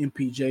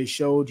 MPJ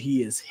showed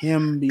he is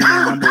him being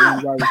a number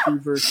one wide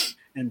receiver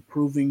and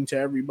proving to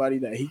everybody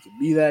that he could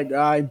be that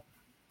guy.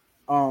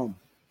 And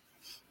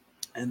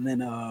then,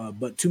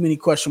 but too many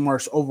question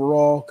marks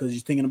overall because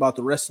you're thinking about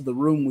the rest of the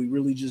room. We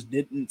really just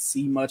didn't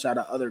see much out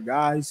of other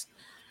guys.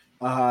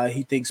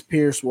 He thinks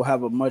Pierce will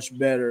have much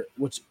better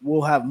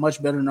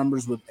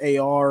numbers with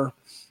AR.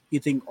 He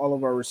think all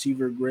of our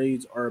receiver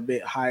grades are a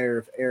bit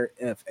higher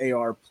if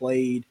AR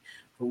played,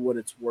 for what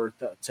it's worth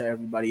to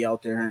everybody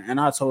out there. And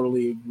I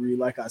totally agree.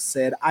 Like I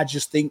said, I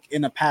just think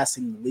in a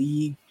passing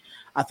league,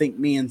 I think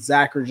me and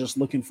Zach are just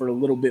looking for a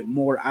little bit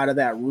more out of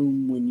that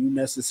room when you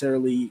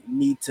necessarily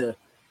need to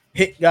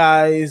hit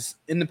guys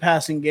in the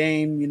passing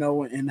game,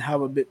 and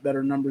have a bit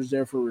better numbers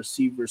there for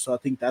receivers. So I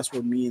think that's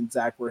where me and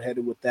Zach were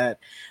headed with that.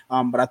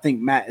 But I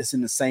think Matt is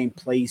in the same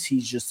place.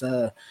 He's just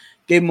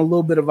gave him a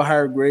little bit of a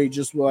higher grade,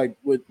 just like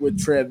with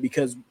Trev,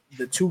 because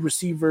the two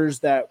receivers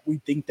that we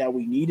think that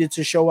we needed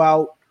to show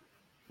out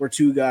were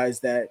two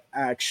guys that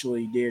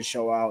actually did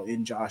show out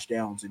in Josh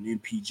Downs and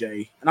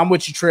MPJ. And I'm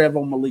with you, Trev,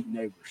 on Malik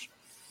Neighbors.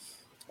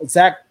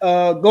 Zach,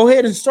 go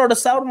ahead and start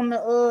us out on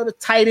the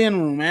tight end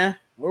room, man.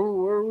 Where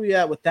are we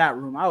at with that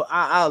room?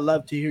 I'd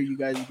love to hear you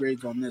guys'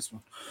 grades on this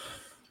one.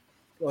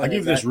 I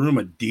give this room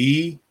a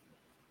D.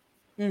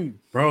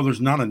 Bro,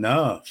 there's not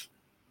enough.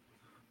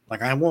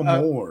 Like, I want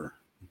more.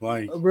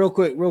 Like, real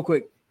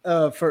quick.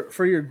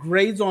 For your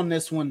grades on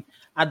this one,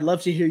 I'd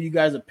love to hear you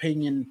guys'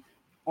 opinion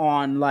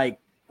on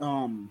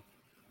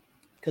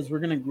because we're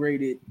gonna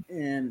grade it,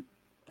 and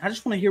I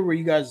just want to hear where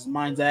you guys'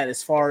 minds at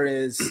as far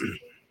as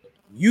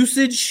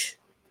usage,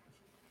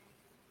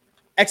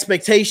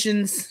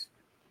 expectations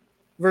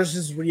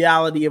versus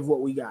reality of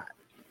what we got.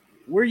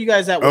 Where are you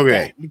guys at with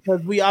that?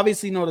 Because we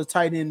obviously know the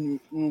tight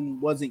end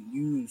room wasn't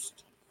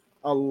used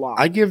a lot.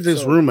 I give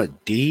this room a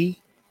D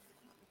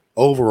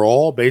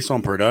overall based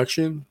on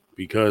production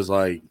because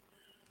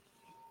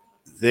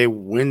they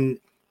weren't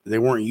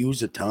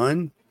used a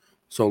ton,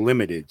 so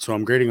limited. So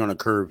I'm grading on a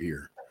curve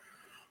here.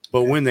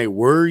 But when they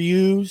were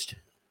used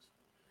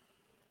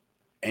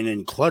and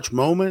in clutch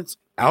moments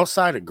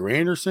outside of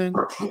Granderson,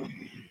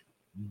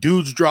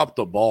 dudes dropped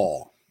the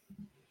ball.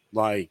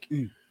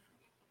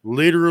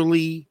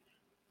 Literally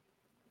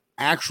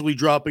actually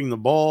dropping the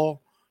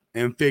ball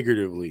and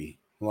figuratively.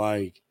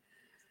 I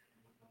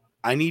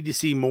need to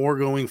see more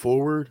going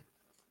forward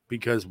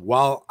because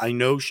while I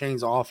know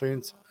Shane's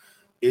offense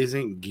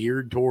isn't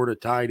geared toward a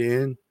tight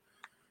end,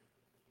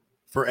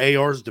 for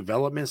AR's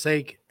development's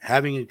sake,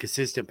 having a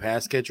consistent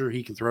pass catcher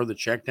he can throw the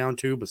check down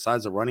to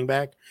besides the running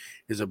back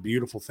is a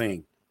beautiful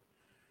thing.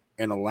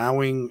 And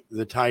allowing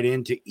the tight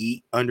end to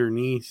eat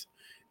underneath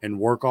and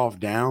work off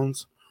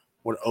downs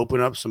would open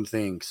up some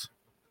things,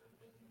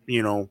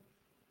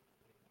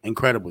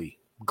 incredibly.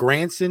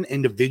 Granson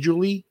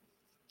individually,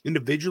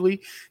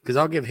 because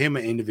I'll give him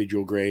an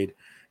individual grade.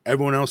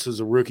 Everyone else is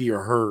a rookie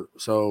or hurt,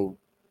 so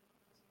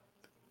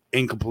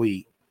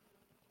incomplete.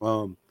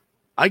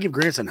 I give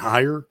Granson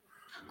higher.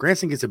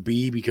 Granson gets a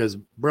B because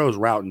bro's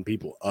routing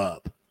people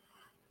up.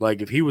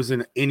 If he was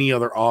in any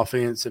other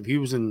offense, if he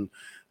was in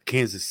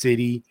Kansas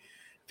City,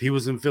 if he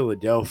was in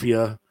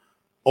Philadelphia,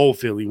 old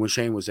Philly when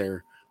Shane was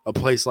there, a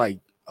place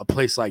like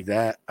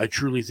that, I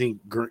truly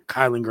think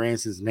Kylan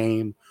Granson's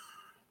name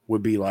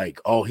would be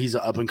he's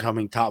an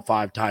up-and-coming top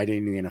 5 tight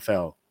end in the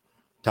NFL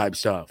type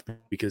stuff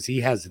because he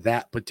has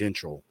that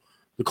potential.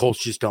 The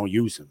Colts just don't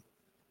use him.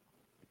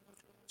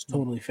 It's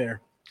totally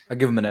fair. I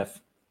give him an F.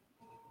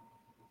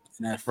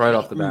 Right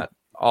off the bat.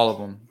 All of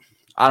them.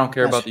 I don't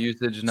care about the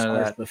usage, none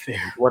of that.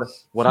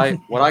 What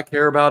I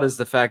care about is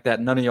the fact that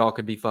none of y'all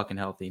could be fucking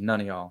healthy.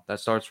 None of y'all. That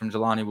starts from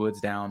Jelani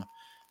Woods down.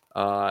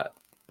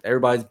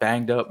 Everybody's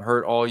banged up,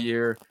 hurt all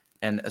year,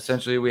 and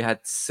essentially we had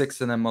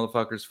 6 of them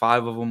motherfuckers,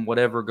 5 of them,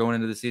 whatever, going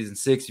into the season.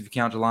 6 if you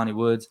count Jelani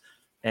Woods,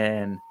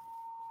 and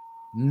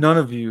none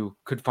of you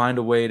could find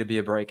a way to be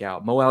a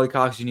breakout. Mo Alley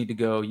Cox, you need to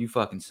go. You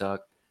fucking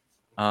suck.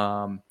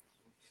 I'm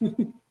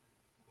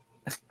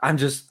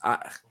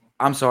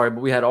sorry,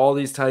 but we had all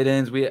these tight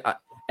ends.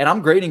 And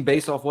I'm grading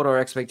based off what our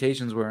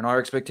expectations were, and our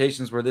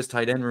expectations were this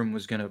tight end room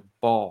was going to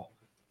ball.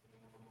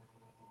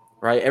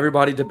 Right?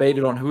 Everybody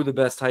debated on who the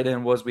best tight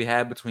end was we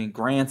had between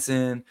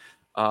Granson,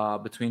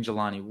 between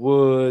Jelani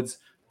Woods,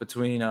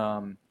 between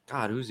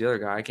who's the other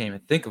guy? I can't even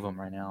think of him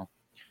right now.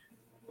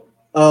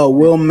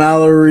 Will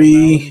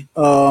Mallory,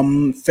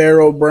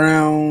 Pharaoh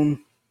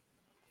Brown,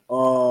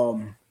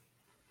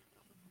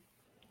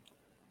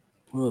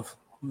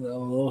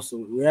 Well,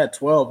 so we had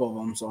 12 of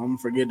them, so I'm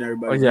forgetting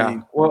everybody's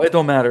name. Well, it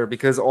don't matter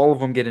because all of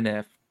them get an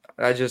F.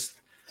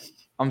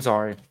 I'm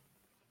sorry.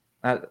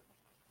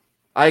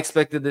 I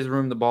expected this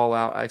room to ball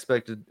out. I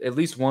expected at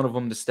least one of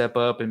them to step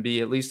up and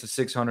be at least a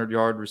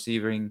 600-yard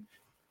receiving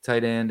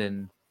tight end,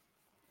 and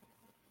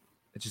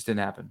it just didn't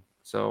happen.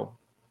 So,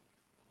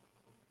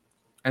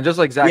 and just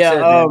like Zach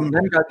said,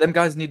 them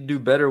guys need to do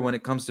better when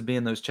it comes to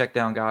being those check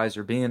down guys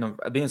or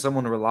being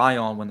someone to rely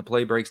on when the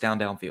play breaks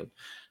downfield.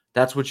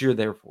 That's what you're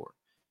there for.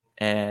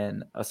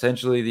 And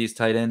essentially, these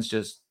tight ends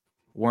just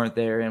weren't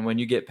there. And when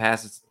you get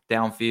passes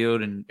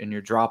downfield and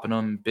you're dropping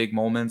them in big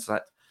moments,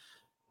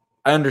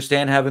 I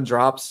understand having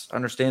drops,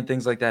 understand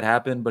things like that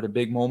happen, but in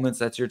big moments,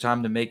 that's your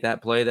time to make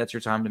that play. That's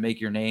your time to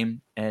make your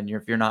name. And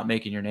if you're not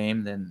making your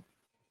name, then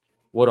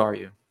what are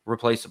you?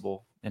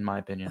 Replaceable, in my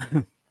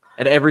opinion.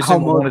 And every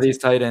single one of these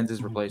tight ends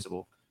is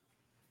replaceable.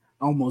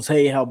 I almost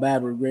hate how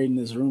bad we're grading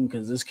this room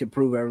because this could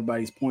prove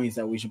everybody's points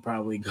that we should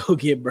probably go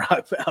get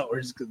Brock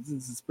Bowers because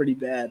this is pretty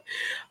bad.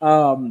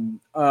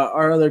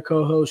 Our other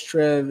co-host,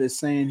 Trev, is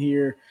saying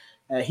here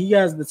he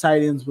has the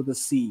tight ends with a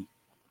C.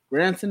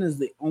 Granson is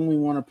the only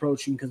one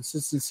approaching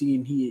consistency,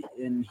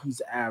 and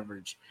he's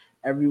average.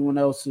 Everyone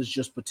else is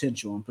just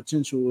potential, and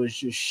potential is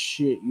just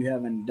shit you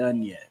haven't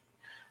done yet.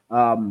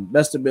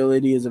 Best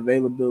ability is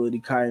availability.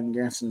 Kyan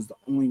Granson is the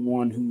only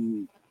one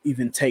who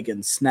even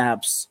taken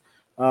snaps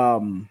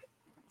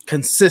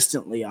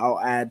consistently. I'll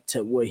add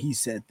to what he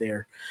said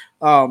there.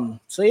 So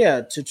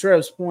yeah, to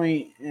Trev's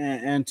point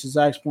and to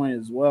Zach's point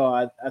as well,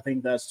 I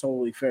think that's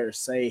totally fair to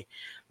say.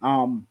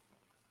 I'm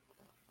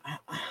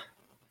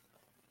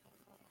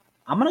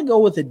going to go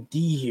with a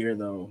D here,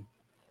 though.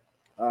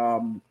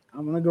 I'm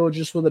going to go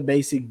just with a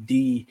basic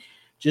D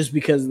just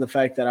because of the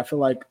fact that I feel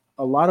like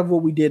a lot of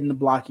what we did in the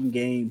blocking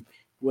game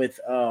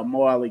with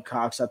Mo Ali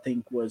Cox, I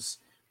think, was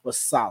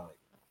solid.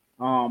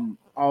 I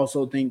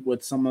also think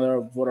with some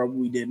of what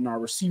we did in our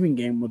receiving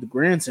game with the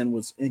Granson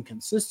was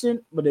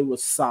inconsistent, but it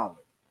was solid.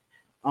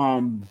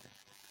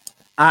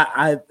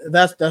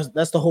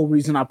 That's the whole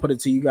reason I put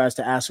it to you guys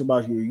to ask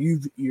about your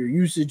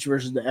usage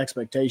versus the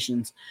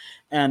expectations.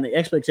 And the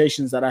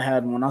expectations that I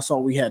had when I saw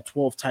we had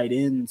 12 tight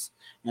ends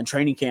and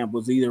training camp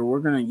was either we're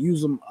going to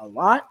use them a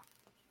lot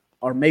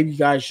or maybe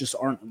guys just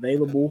aren't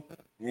available.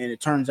 And it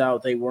turns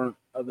out they weren't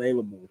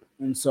available.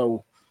 And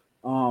so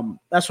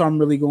that's why I'm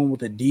really going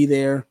with a D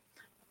there.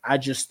 I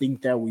just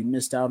think that we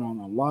missed out on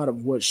a lot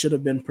of what should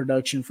have been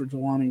production for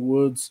Jelani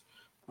Woods.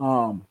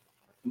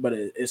 But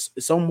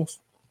it's almost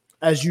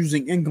as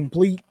using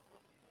incomplete,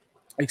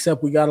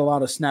 except we got a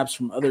lot of snaps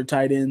from other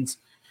tight ends.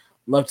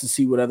 Love to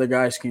see what other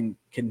guys can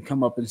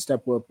come up and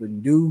step up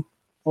and do.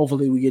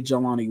 Hopefully we get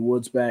Jelani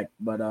Woods back,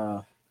 but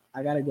I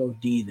gotta go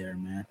D there,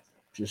 man.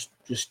 Just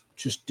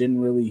didn't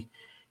really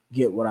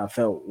get what I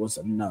felt was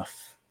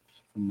enough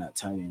from that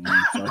tight end.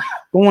 So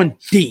going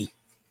D.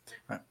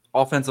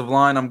 Offensive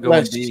line, I'm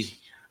going B.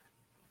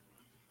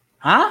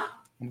 Huh?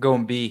 I'm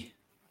going B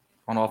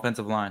on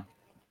offensive line.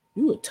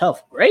 You a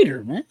tough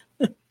grader, man.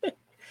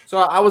 So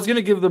I was going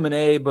to give them an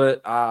A,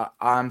 but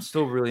I'm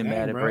still really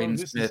mad at Braden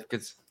Smith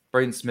because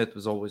Braden Smith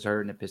was always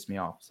hurt and it pissed me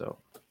off. So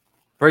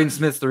Braden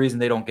Smith's the reason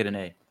they don't get an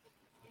A.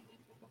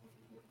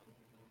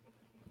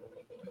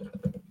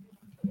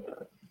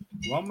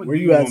 Well, where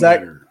you at,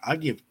 Zach? I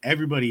give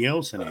everybody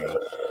else an A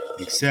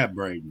except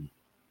Braden.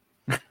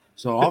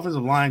 So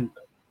offensive line,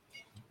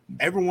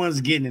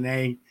 everyone's getting an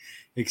A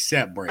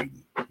except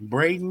Braden.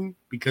 Braden,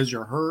 because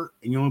you're hurt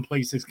and you only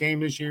played 6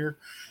 games this year,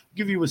 I'll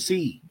give you a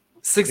C.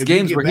 6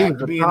 games where he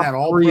was being that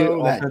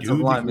all-pro, that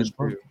dude was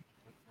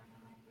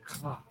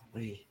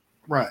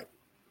right.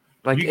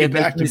 Like you get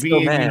back to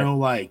being,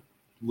 like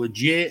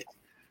legit,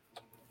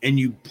 and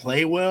you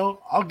play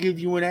well, I'll give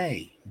you an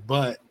A.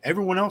 But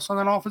everyone else on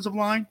that offensive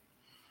line,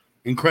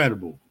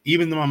 incredible.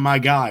 Even my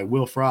guy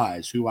Will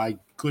Fries, who I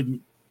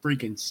couldn't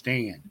freaking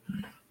stand,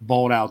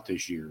 balled out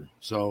this year.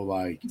 So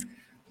like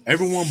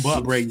everyone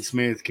but Braden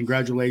Smith,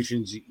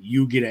 congratulations,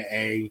 you get an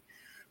A.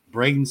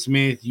 Braden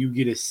Smith, you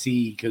get a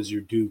C because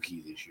you're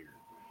Dookie this year.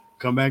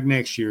 Come back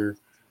next year,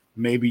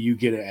 maybe you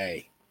get an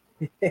A.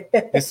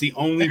 It's the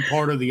only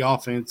part of the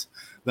offense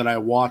that I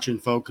watch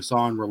and focus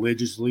on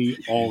religiously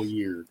all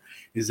year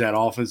is that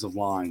offensive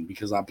line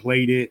because I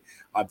played it,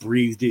 I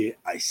breathed it,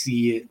 I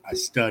see it, I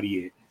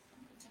study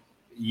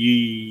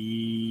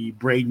it.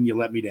 Braden, you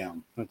let me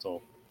down. That's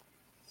all.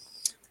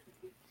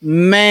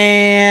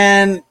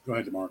 Man. Go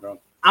ahead, DeMarco.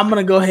 I'm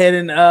going to go ahead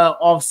and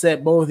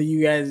offset both of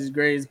you guys'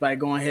 grades by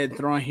going ahead and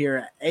throwing here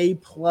an A++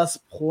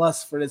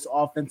 for this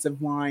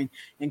offensive line,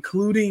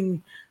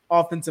 including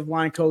offensive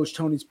line coach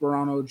Tony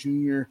Sperano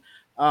Jr.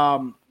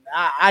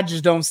 I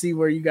just don't see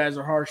where you guys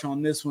are harsh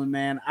on this one,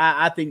 man.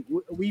 I think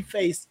we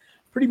faced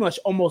pretty much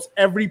almost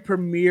every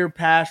premier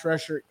pass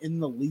rusher in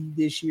the league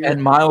this year.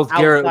 And Myles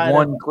Garrett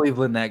won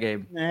Cleveland that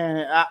game.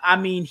 I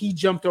mean, he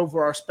jumped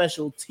over our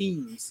special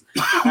teams.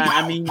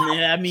 I mean,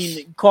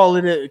 call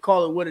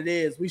it what it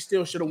is. We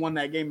still should have won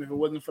that game if it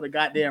wasn't for the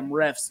goddamn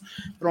refs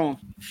throwing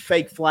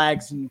fake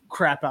flags and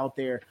crap out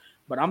there.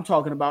 But I'm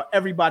talking about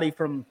everybody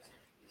from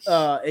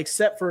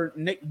except for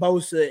Nick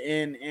Bosa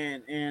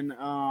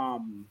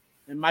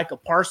and Micah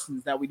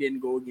Parsons that we didn't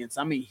go against.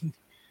 I mean,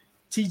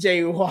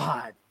 T.J.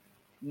 Watt,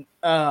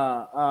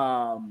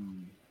 God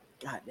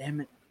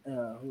damn it,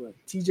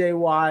 T.J.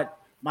 Watt,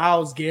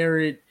 Myles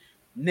Garrett,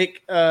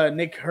 Nick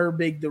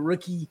Herbig, the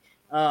rookie,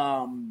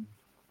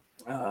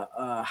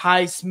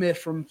 Highsmith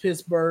from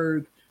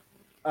Pittsburgh.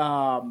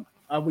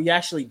 We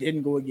actually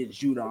didn't go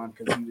against Judon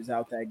because he was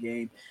out that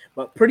game,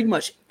 but pretty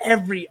much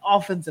every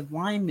offensive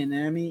lineman.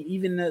 I mean,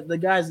 even the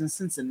guys in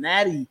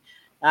Cincinnati.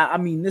 I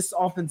mean, this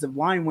offensive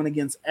line went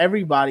against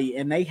everybody,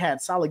 and they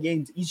had solid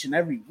games each and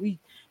every week.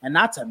 And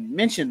not to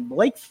mention,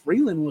 Blake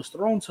Freeland was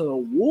thrown to the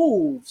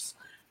wolves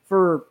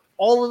for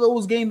all of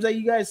those games that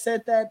you guys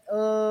said that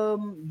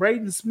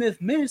Braden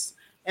Smith missed.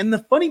 And the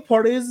funny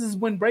part is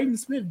when Braden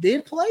Smith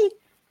did play,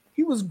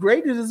 he was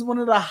graded as one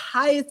of the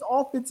highest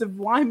offensive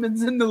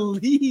linemen in the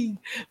league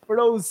for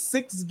those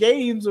 6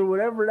 games or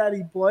whatever that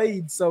he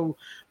played. So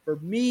for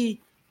me,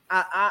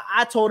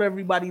 I told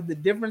everybody the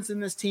difference in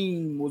this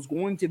team was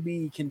going to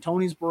be, can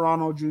Tony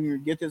Sperano Jr.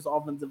 get this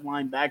offensive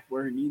line back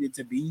where it needed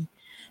to be?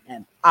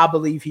 And I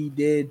believe he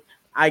did.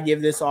 I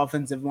give this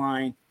offensive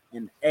line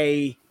an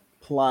A++.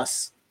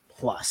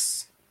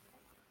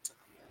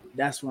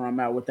 That's where I'm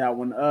at with that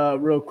one.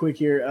 Real quick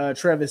here,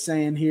 Trev is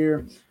saying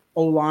here,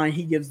 O-line,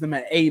 he gives them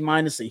an A-,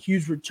 a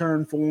huge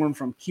return for him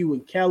from Q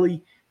and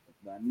Kelly.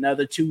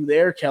 Another 2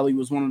 there. Kelly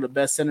was one of the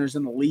best centers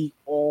in the league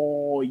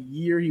all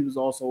year. He was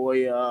also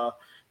a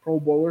Pro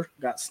Bowler,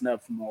 got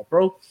snubbed from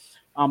All-Pro.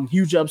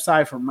 Huge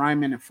upside from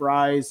Ryman and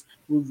Fries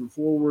moving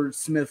forward.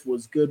 Smith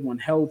was good when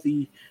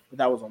healthy, but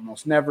that was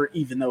almost never,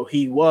 even though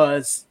he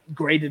was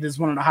graded as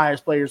one of the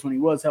highest players when he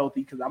was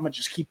healthy, because I'm going to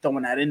just keep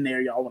throwing that in there.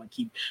 Y'all want to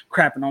keep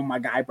crapping on my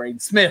guy, Braden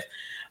Smith.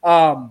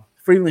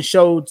 Freeland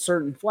showed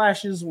certain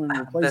flashes when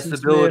replacing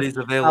Smith.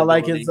 I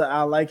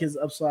like his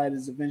upside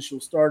as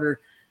eventual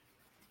starter.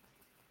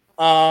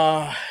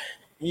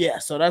 Yeah,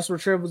 so that's where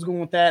Trev was going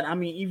with that. I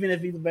mean, even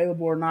if he's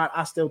available or not,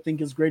 I still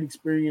think it's great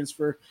experience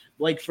for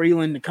Blake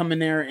Freeland to come in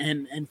there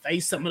and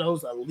face some of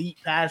those elite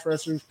pass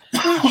rushers,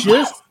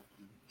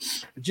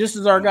 just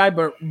as our guy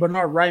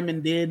Bernard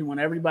Ryman did when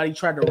everybody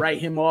tried to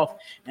write him off.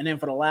 And then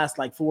for the last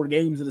 4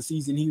 games of the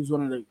season, he was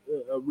one of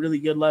a really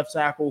good left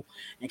tackle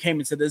and came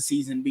into this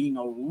season being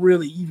a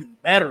really even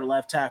better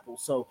left tackle.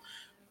 So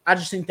I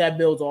just think that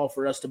builds all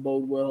for us to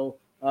bode well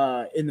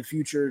in the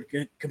future.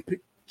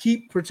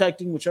 Keep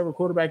protecting whichever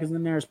quarterback is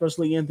in there,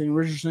 especially Anthony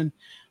Richardson.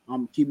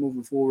 Keep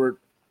moving forward.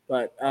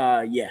 But,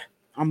 yeah,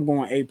 I'm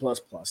going A++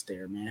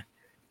 there, man.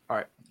 All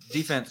right.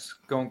 Defense,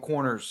 going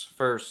corners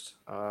first.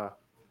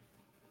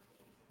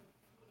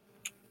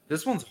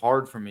 This one's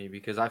hard for me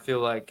because I feel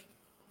like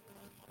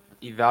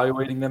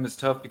evaluating them is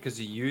tough because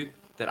of youth,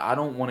 that I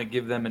don't want to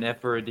give them an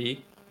F or a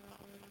D.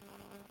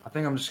 I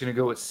think I'm just going to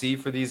go with C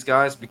for these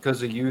guys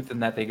because of youth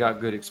and that they got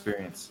good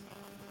experience.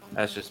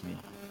 That's just me.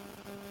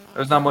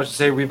 There's not much to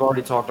say. We've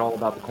already talked all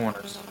about the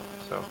corners.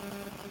 So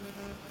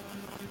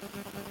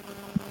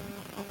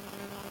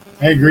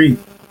I agree.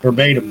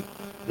 Verbatim.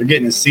 They're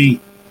getting a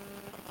C.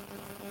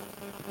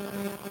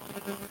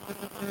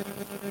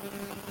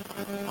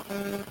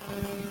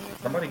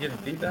 Somebody getting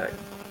feedback?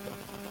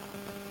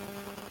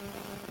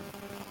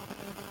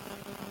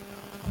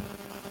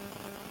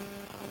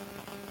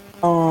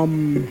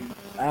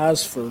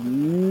 As for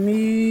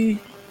me,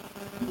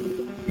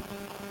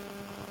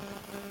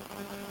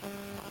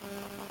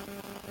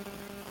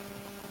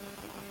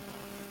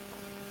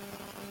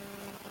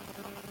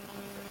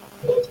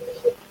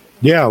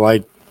 yeah,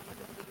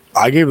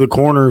 I gave the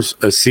corners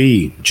a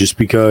C just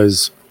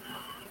because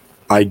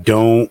I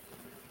don't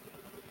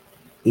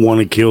want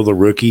to kill the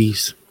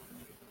rookies,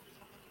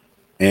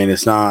 and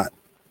it's not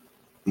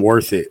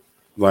worth it.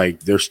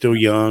 They're still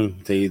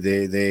young.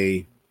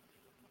 They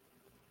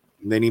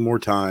need more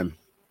time.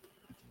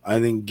 I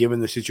think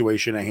given the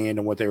situation at hand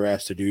and what they were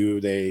asked to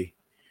do, they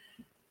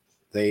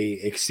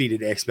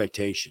exceeded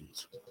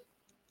expectations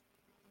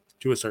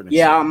to a certain extent.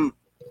 Yeah,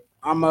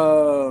 I'm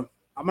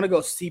gonna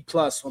go C+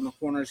 on the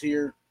corners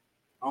here.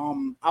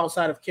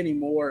 Outside of Kenny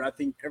Moore, I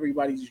think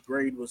everybody's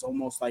grade was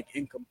almost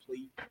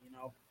incomplete.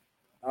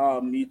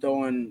 You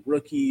throwing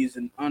rookies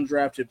and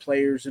undrafted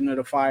players into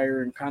the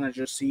fire and kind of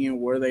just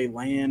seeing where they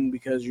land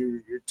because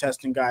you're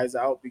testing guys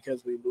out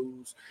because we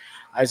lose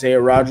Isaiah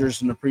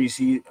Rodgers in the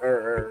preseason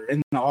or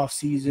in the off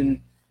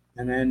season,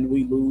 and then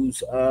we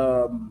lose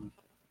Dallas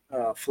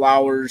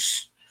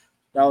Flowers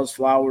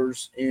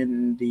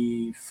in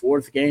the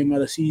 4th game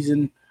of the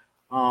season.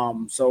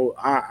 So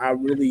I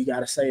really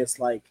gotta say it's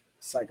a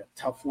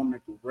tough one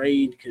to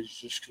grade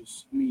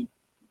because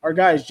our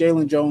guys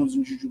Jalen Jones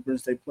and Juju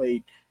Brents, they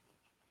played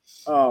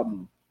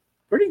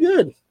pretty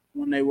good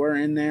when they were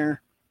in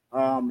there.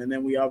 And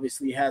then we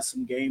obviously had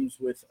some games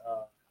with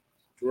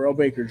Jarrell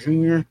Baker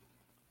Jr.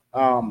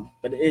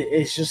 But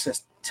it's just a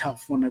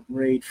tough one to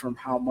grade from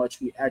how much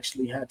we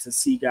actually had to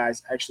see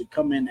guys actually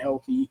come in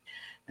healthy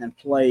and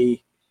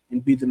play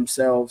and be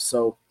themselves.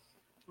 So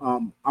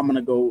I'm going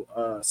to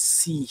go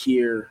C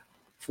here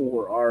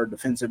for our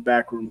defensive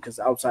back room, because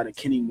outside of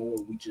Kenny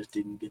Moore, we just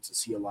didn't get to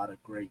see a lot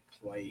of great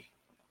play.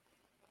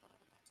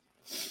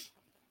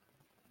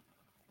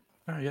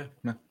 Oh, yeah.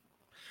 No.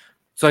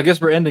 So I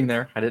guess we're ending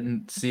there. I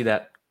didn't see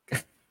that.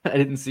 I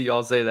didn't see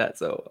y'all say that,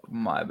 so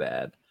my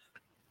bad.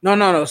 No.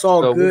 It's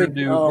all good.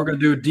 We're gonna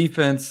do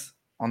defense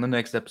on the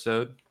next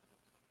episode.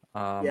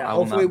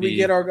 Hopefully we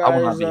get our guys. I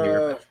will not be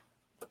here.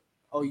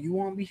 Oh, you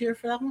won't be here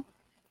for that one?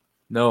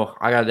 No,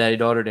 I got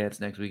daddy-daughter dance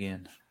next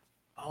weekend.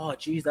 Oh,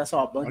 geez, that's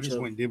all a bunch of. I just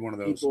went and did one of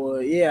those.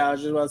 People. Yeah, I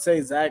was just about to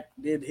say Zach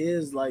did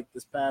his like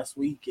this past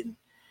week, and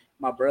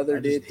my brother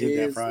did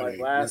his like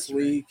last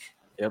week.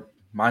 Yep,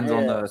 mine's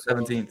on the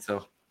 17th,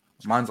 so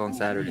mine's on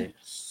Saturday.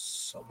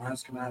 So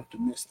mine's gonna have to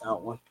miss that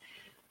one.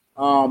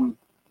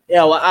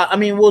 Yeah, well, I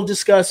mean, we'll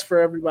discuss for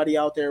everybody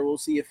out there. We'll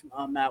see if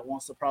Matt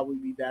wants to probably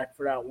be back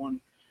for that one.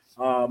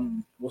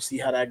 We'll see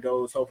how that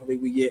goes. Hopefully,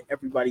 we get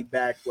everybody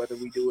back, whether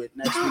we do it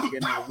next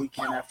weekend or the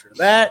weekend after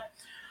that.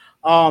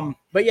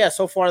 But yeah,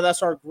 so far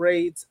that's our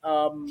grades.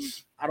 I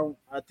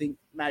think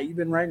Matt, you've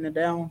been writing it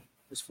down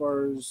as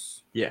far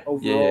as overall.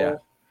 Yeah.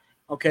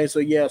 Okay,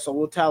 so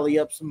we'll tally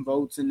up some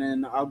votes and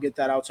then I'll get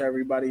that out to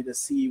everybody to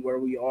see where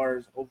we are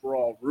as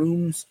overall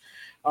rooms.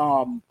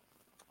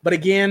 But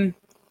again,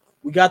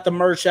 we got the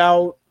merch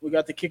out. We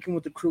got the Kicking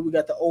with the Crew. We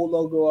got the old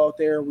logo out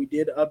there. We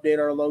did update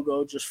our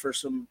logo just for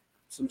some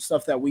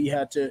stuff that we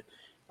had to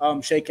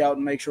shake out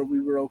and make sure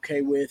we were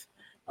okay with.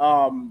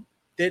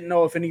 Didn't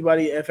know if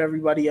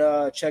everybody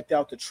checked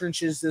out the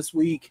trenches this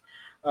week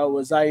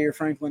with Zaire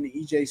Franklin and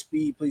EJ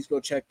Speed. Please go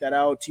check that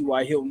out.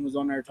 T.Y. Hilton was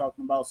on there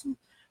talking about some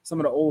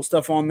of the old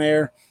stuff on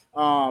there.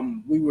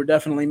 We were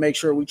definitely make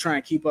sure we try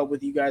and keep up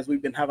with you guys.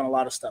 We've been having a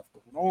lot of stuff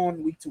going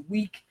on week to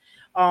week.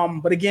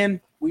 But again,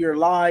 we are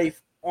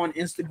live on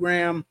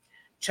Instagram.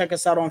 Check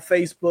us out on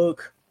Facebook,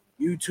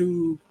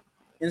 YouTube,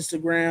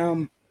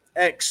 Instagram,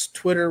 X,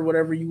 Twitter,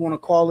 whatever you want to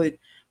call it.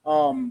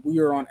 We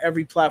are on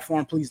every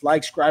platform. Please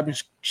like, subscribe,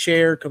 and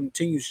share.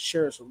 Continue to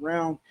share us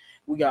around.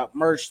 We got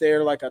merch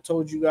there. Like I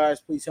told you guys,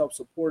 please help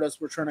support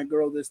us. We're trying to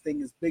grow this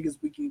thing as big as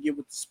we can get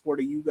with the support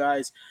of you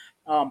guys.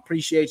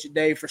 Appreciate you,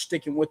 Dave, for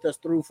sticking with us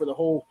through for the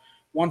whole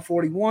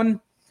 141.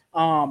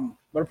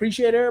 But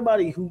appreciate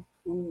everybody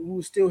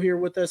who's still here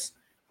with us.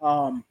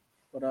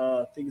 But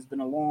I think it's been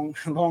a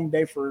long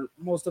day for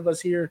most of us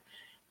here.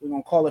 We're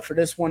gonna call it for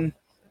this one.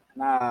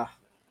 And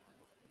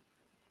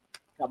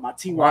got my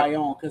TY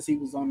on because he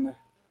was on the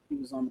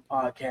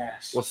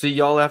podcast. We'll see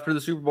y'all after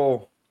the Super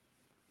Bowl.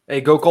 Hey,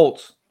 go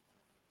Colts.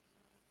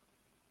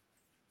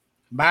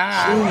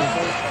 Bye.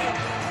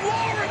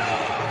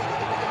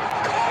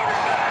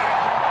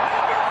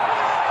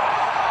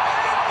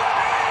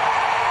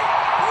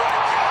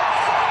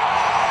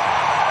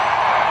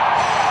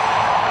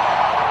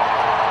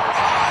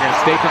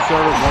 Stay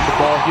conservative, run the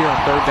ball here on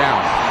third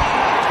down.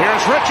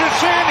 Here's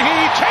Richardson. He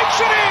takes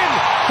it in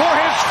for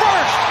his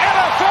first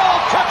NFL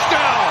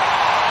touchdown.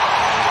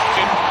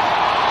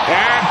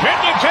 And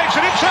Pittman takes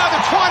it inside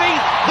the 20,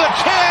 the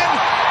 10,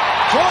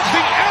 towards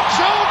the end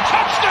zone.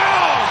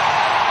 Touchdown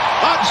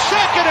on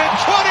 2nd and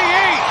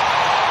 28.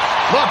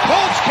 The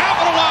Colts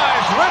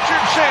capitalize.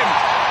 Richardson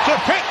to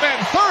Pittman,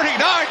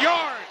 39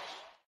 yards.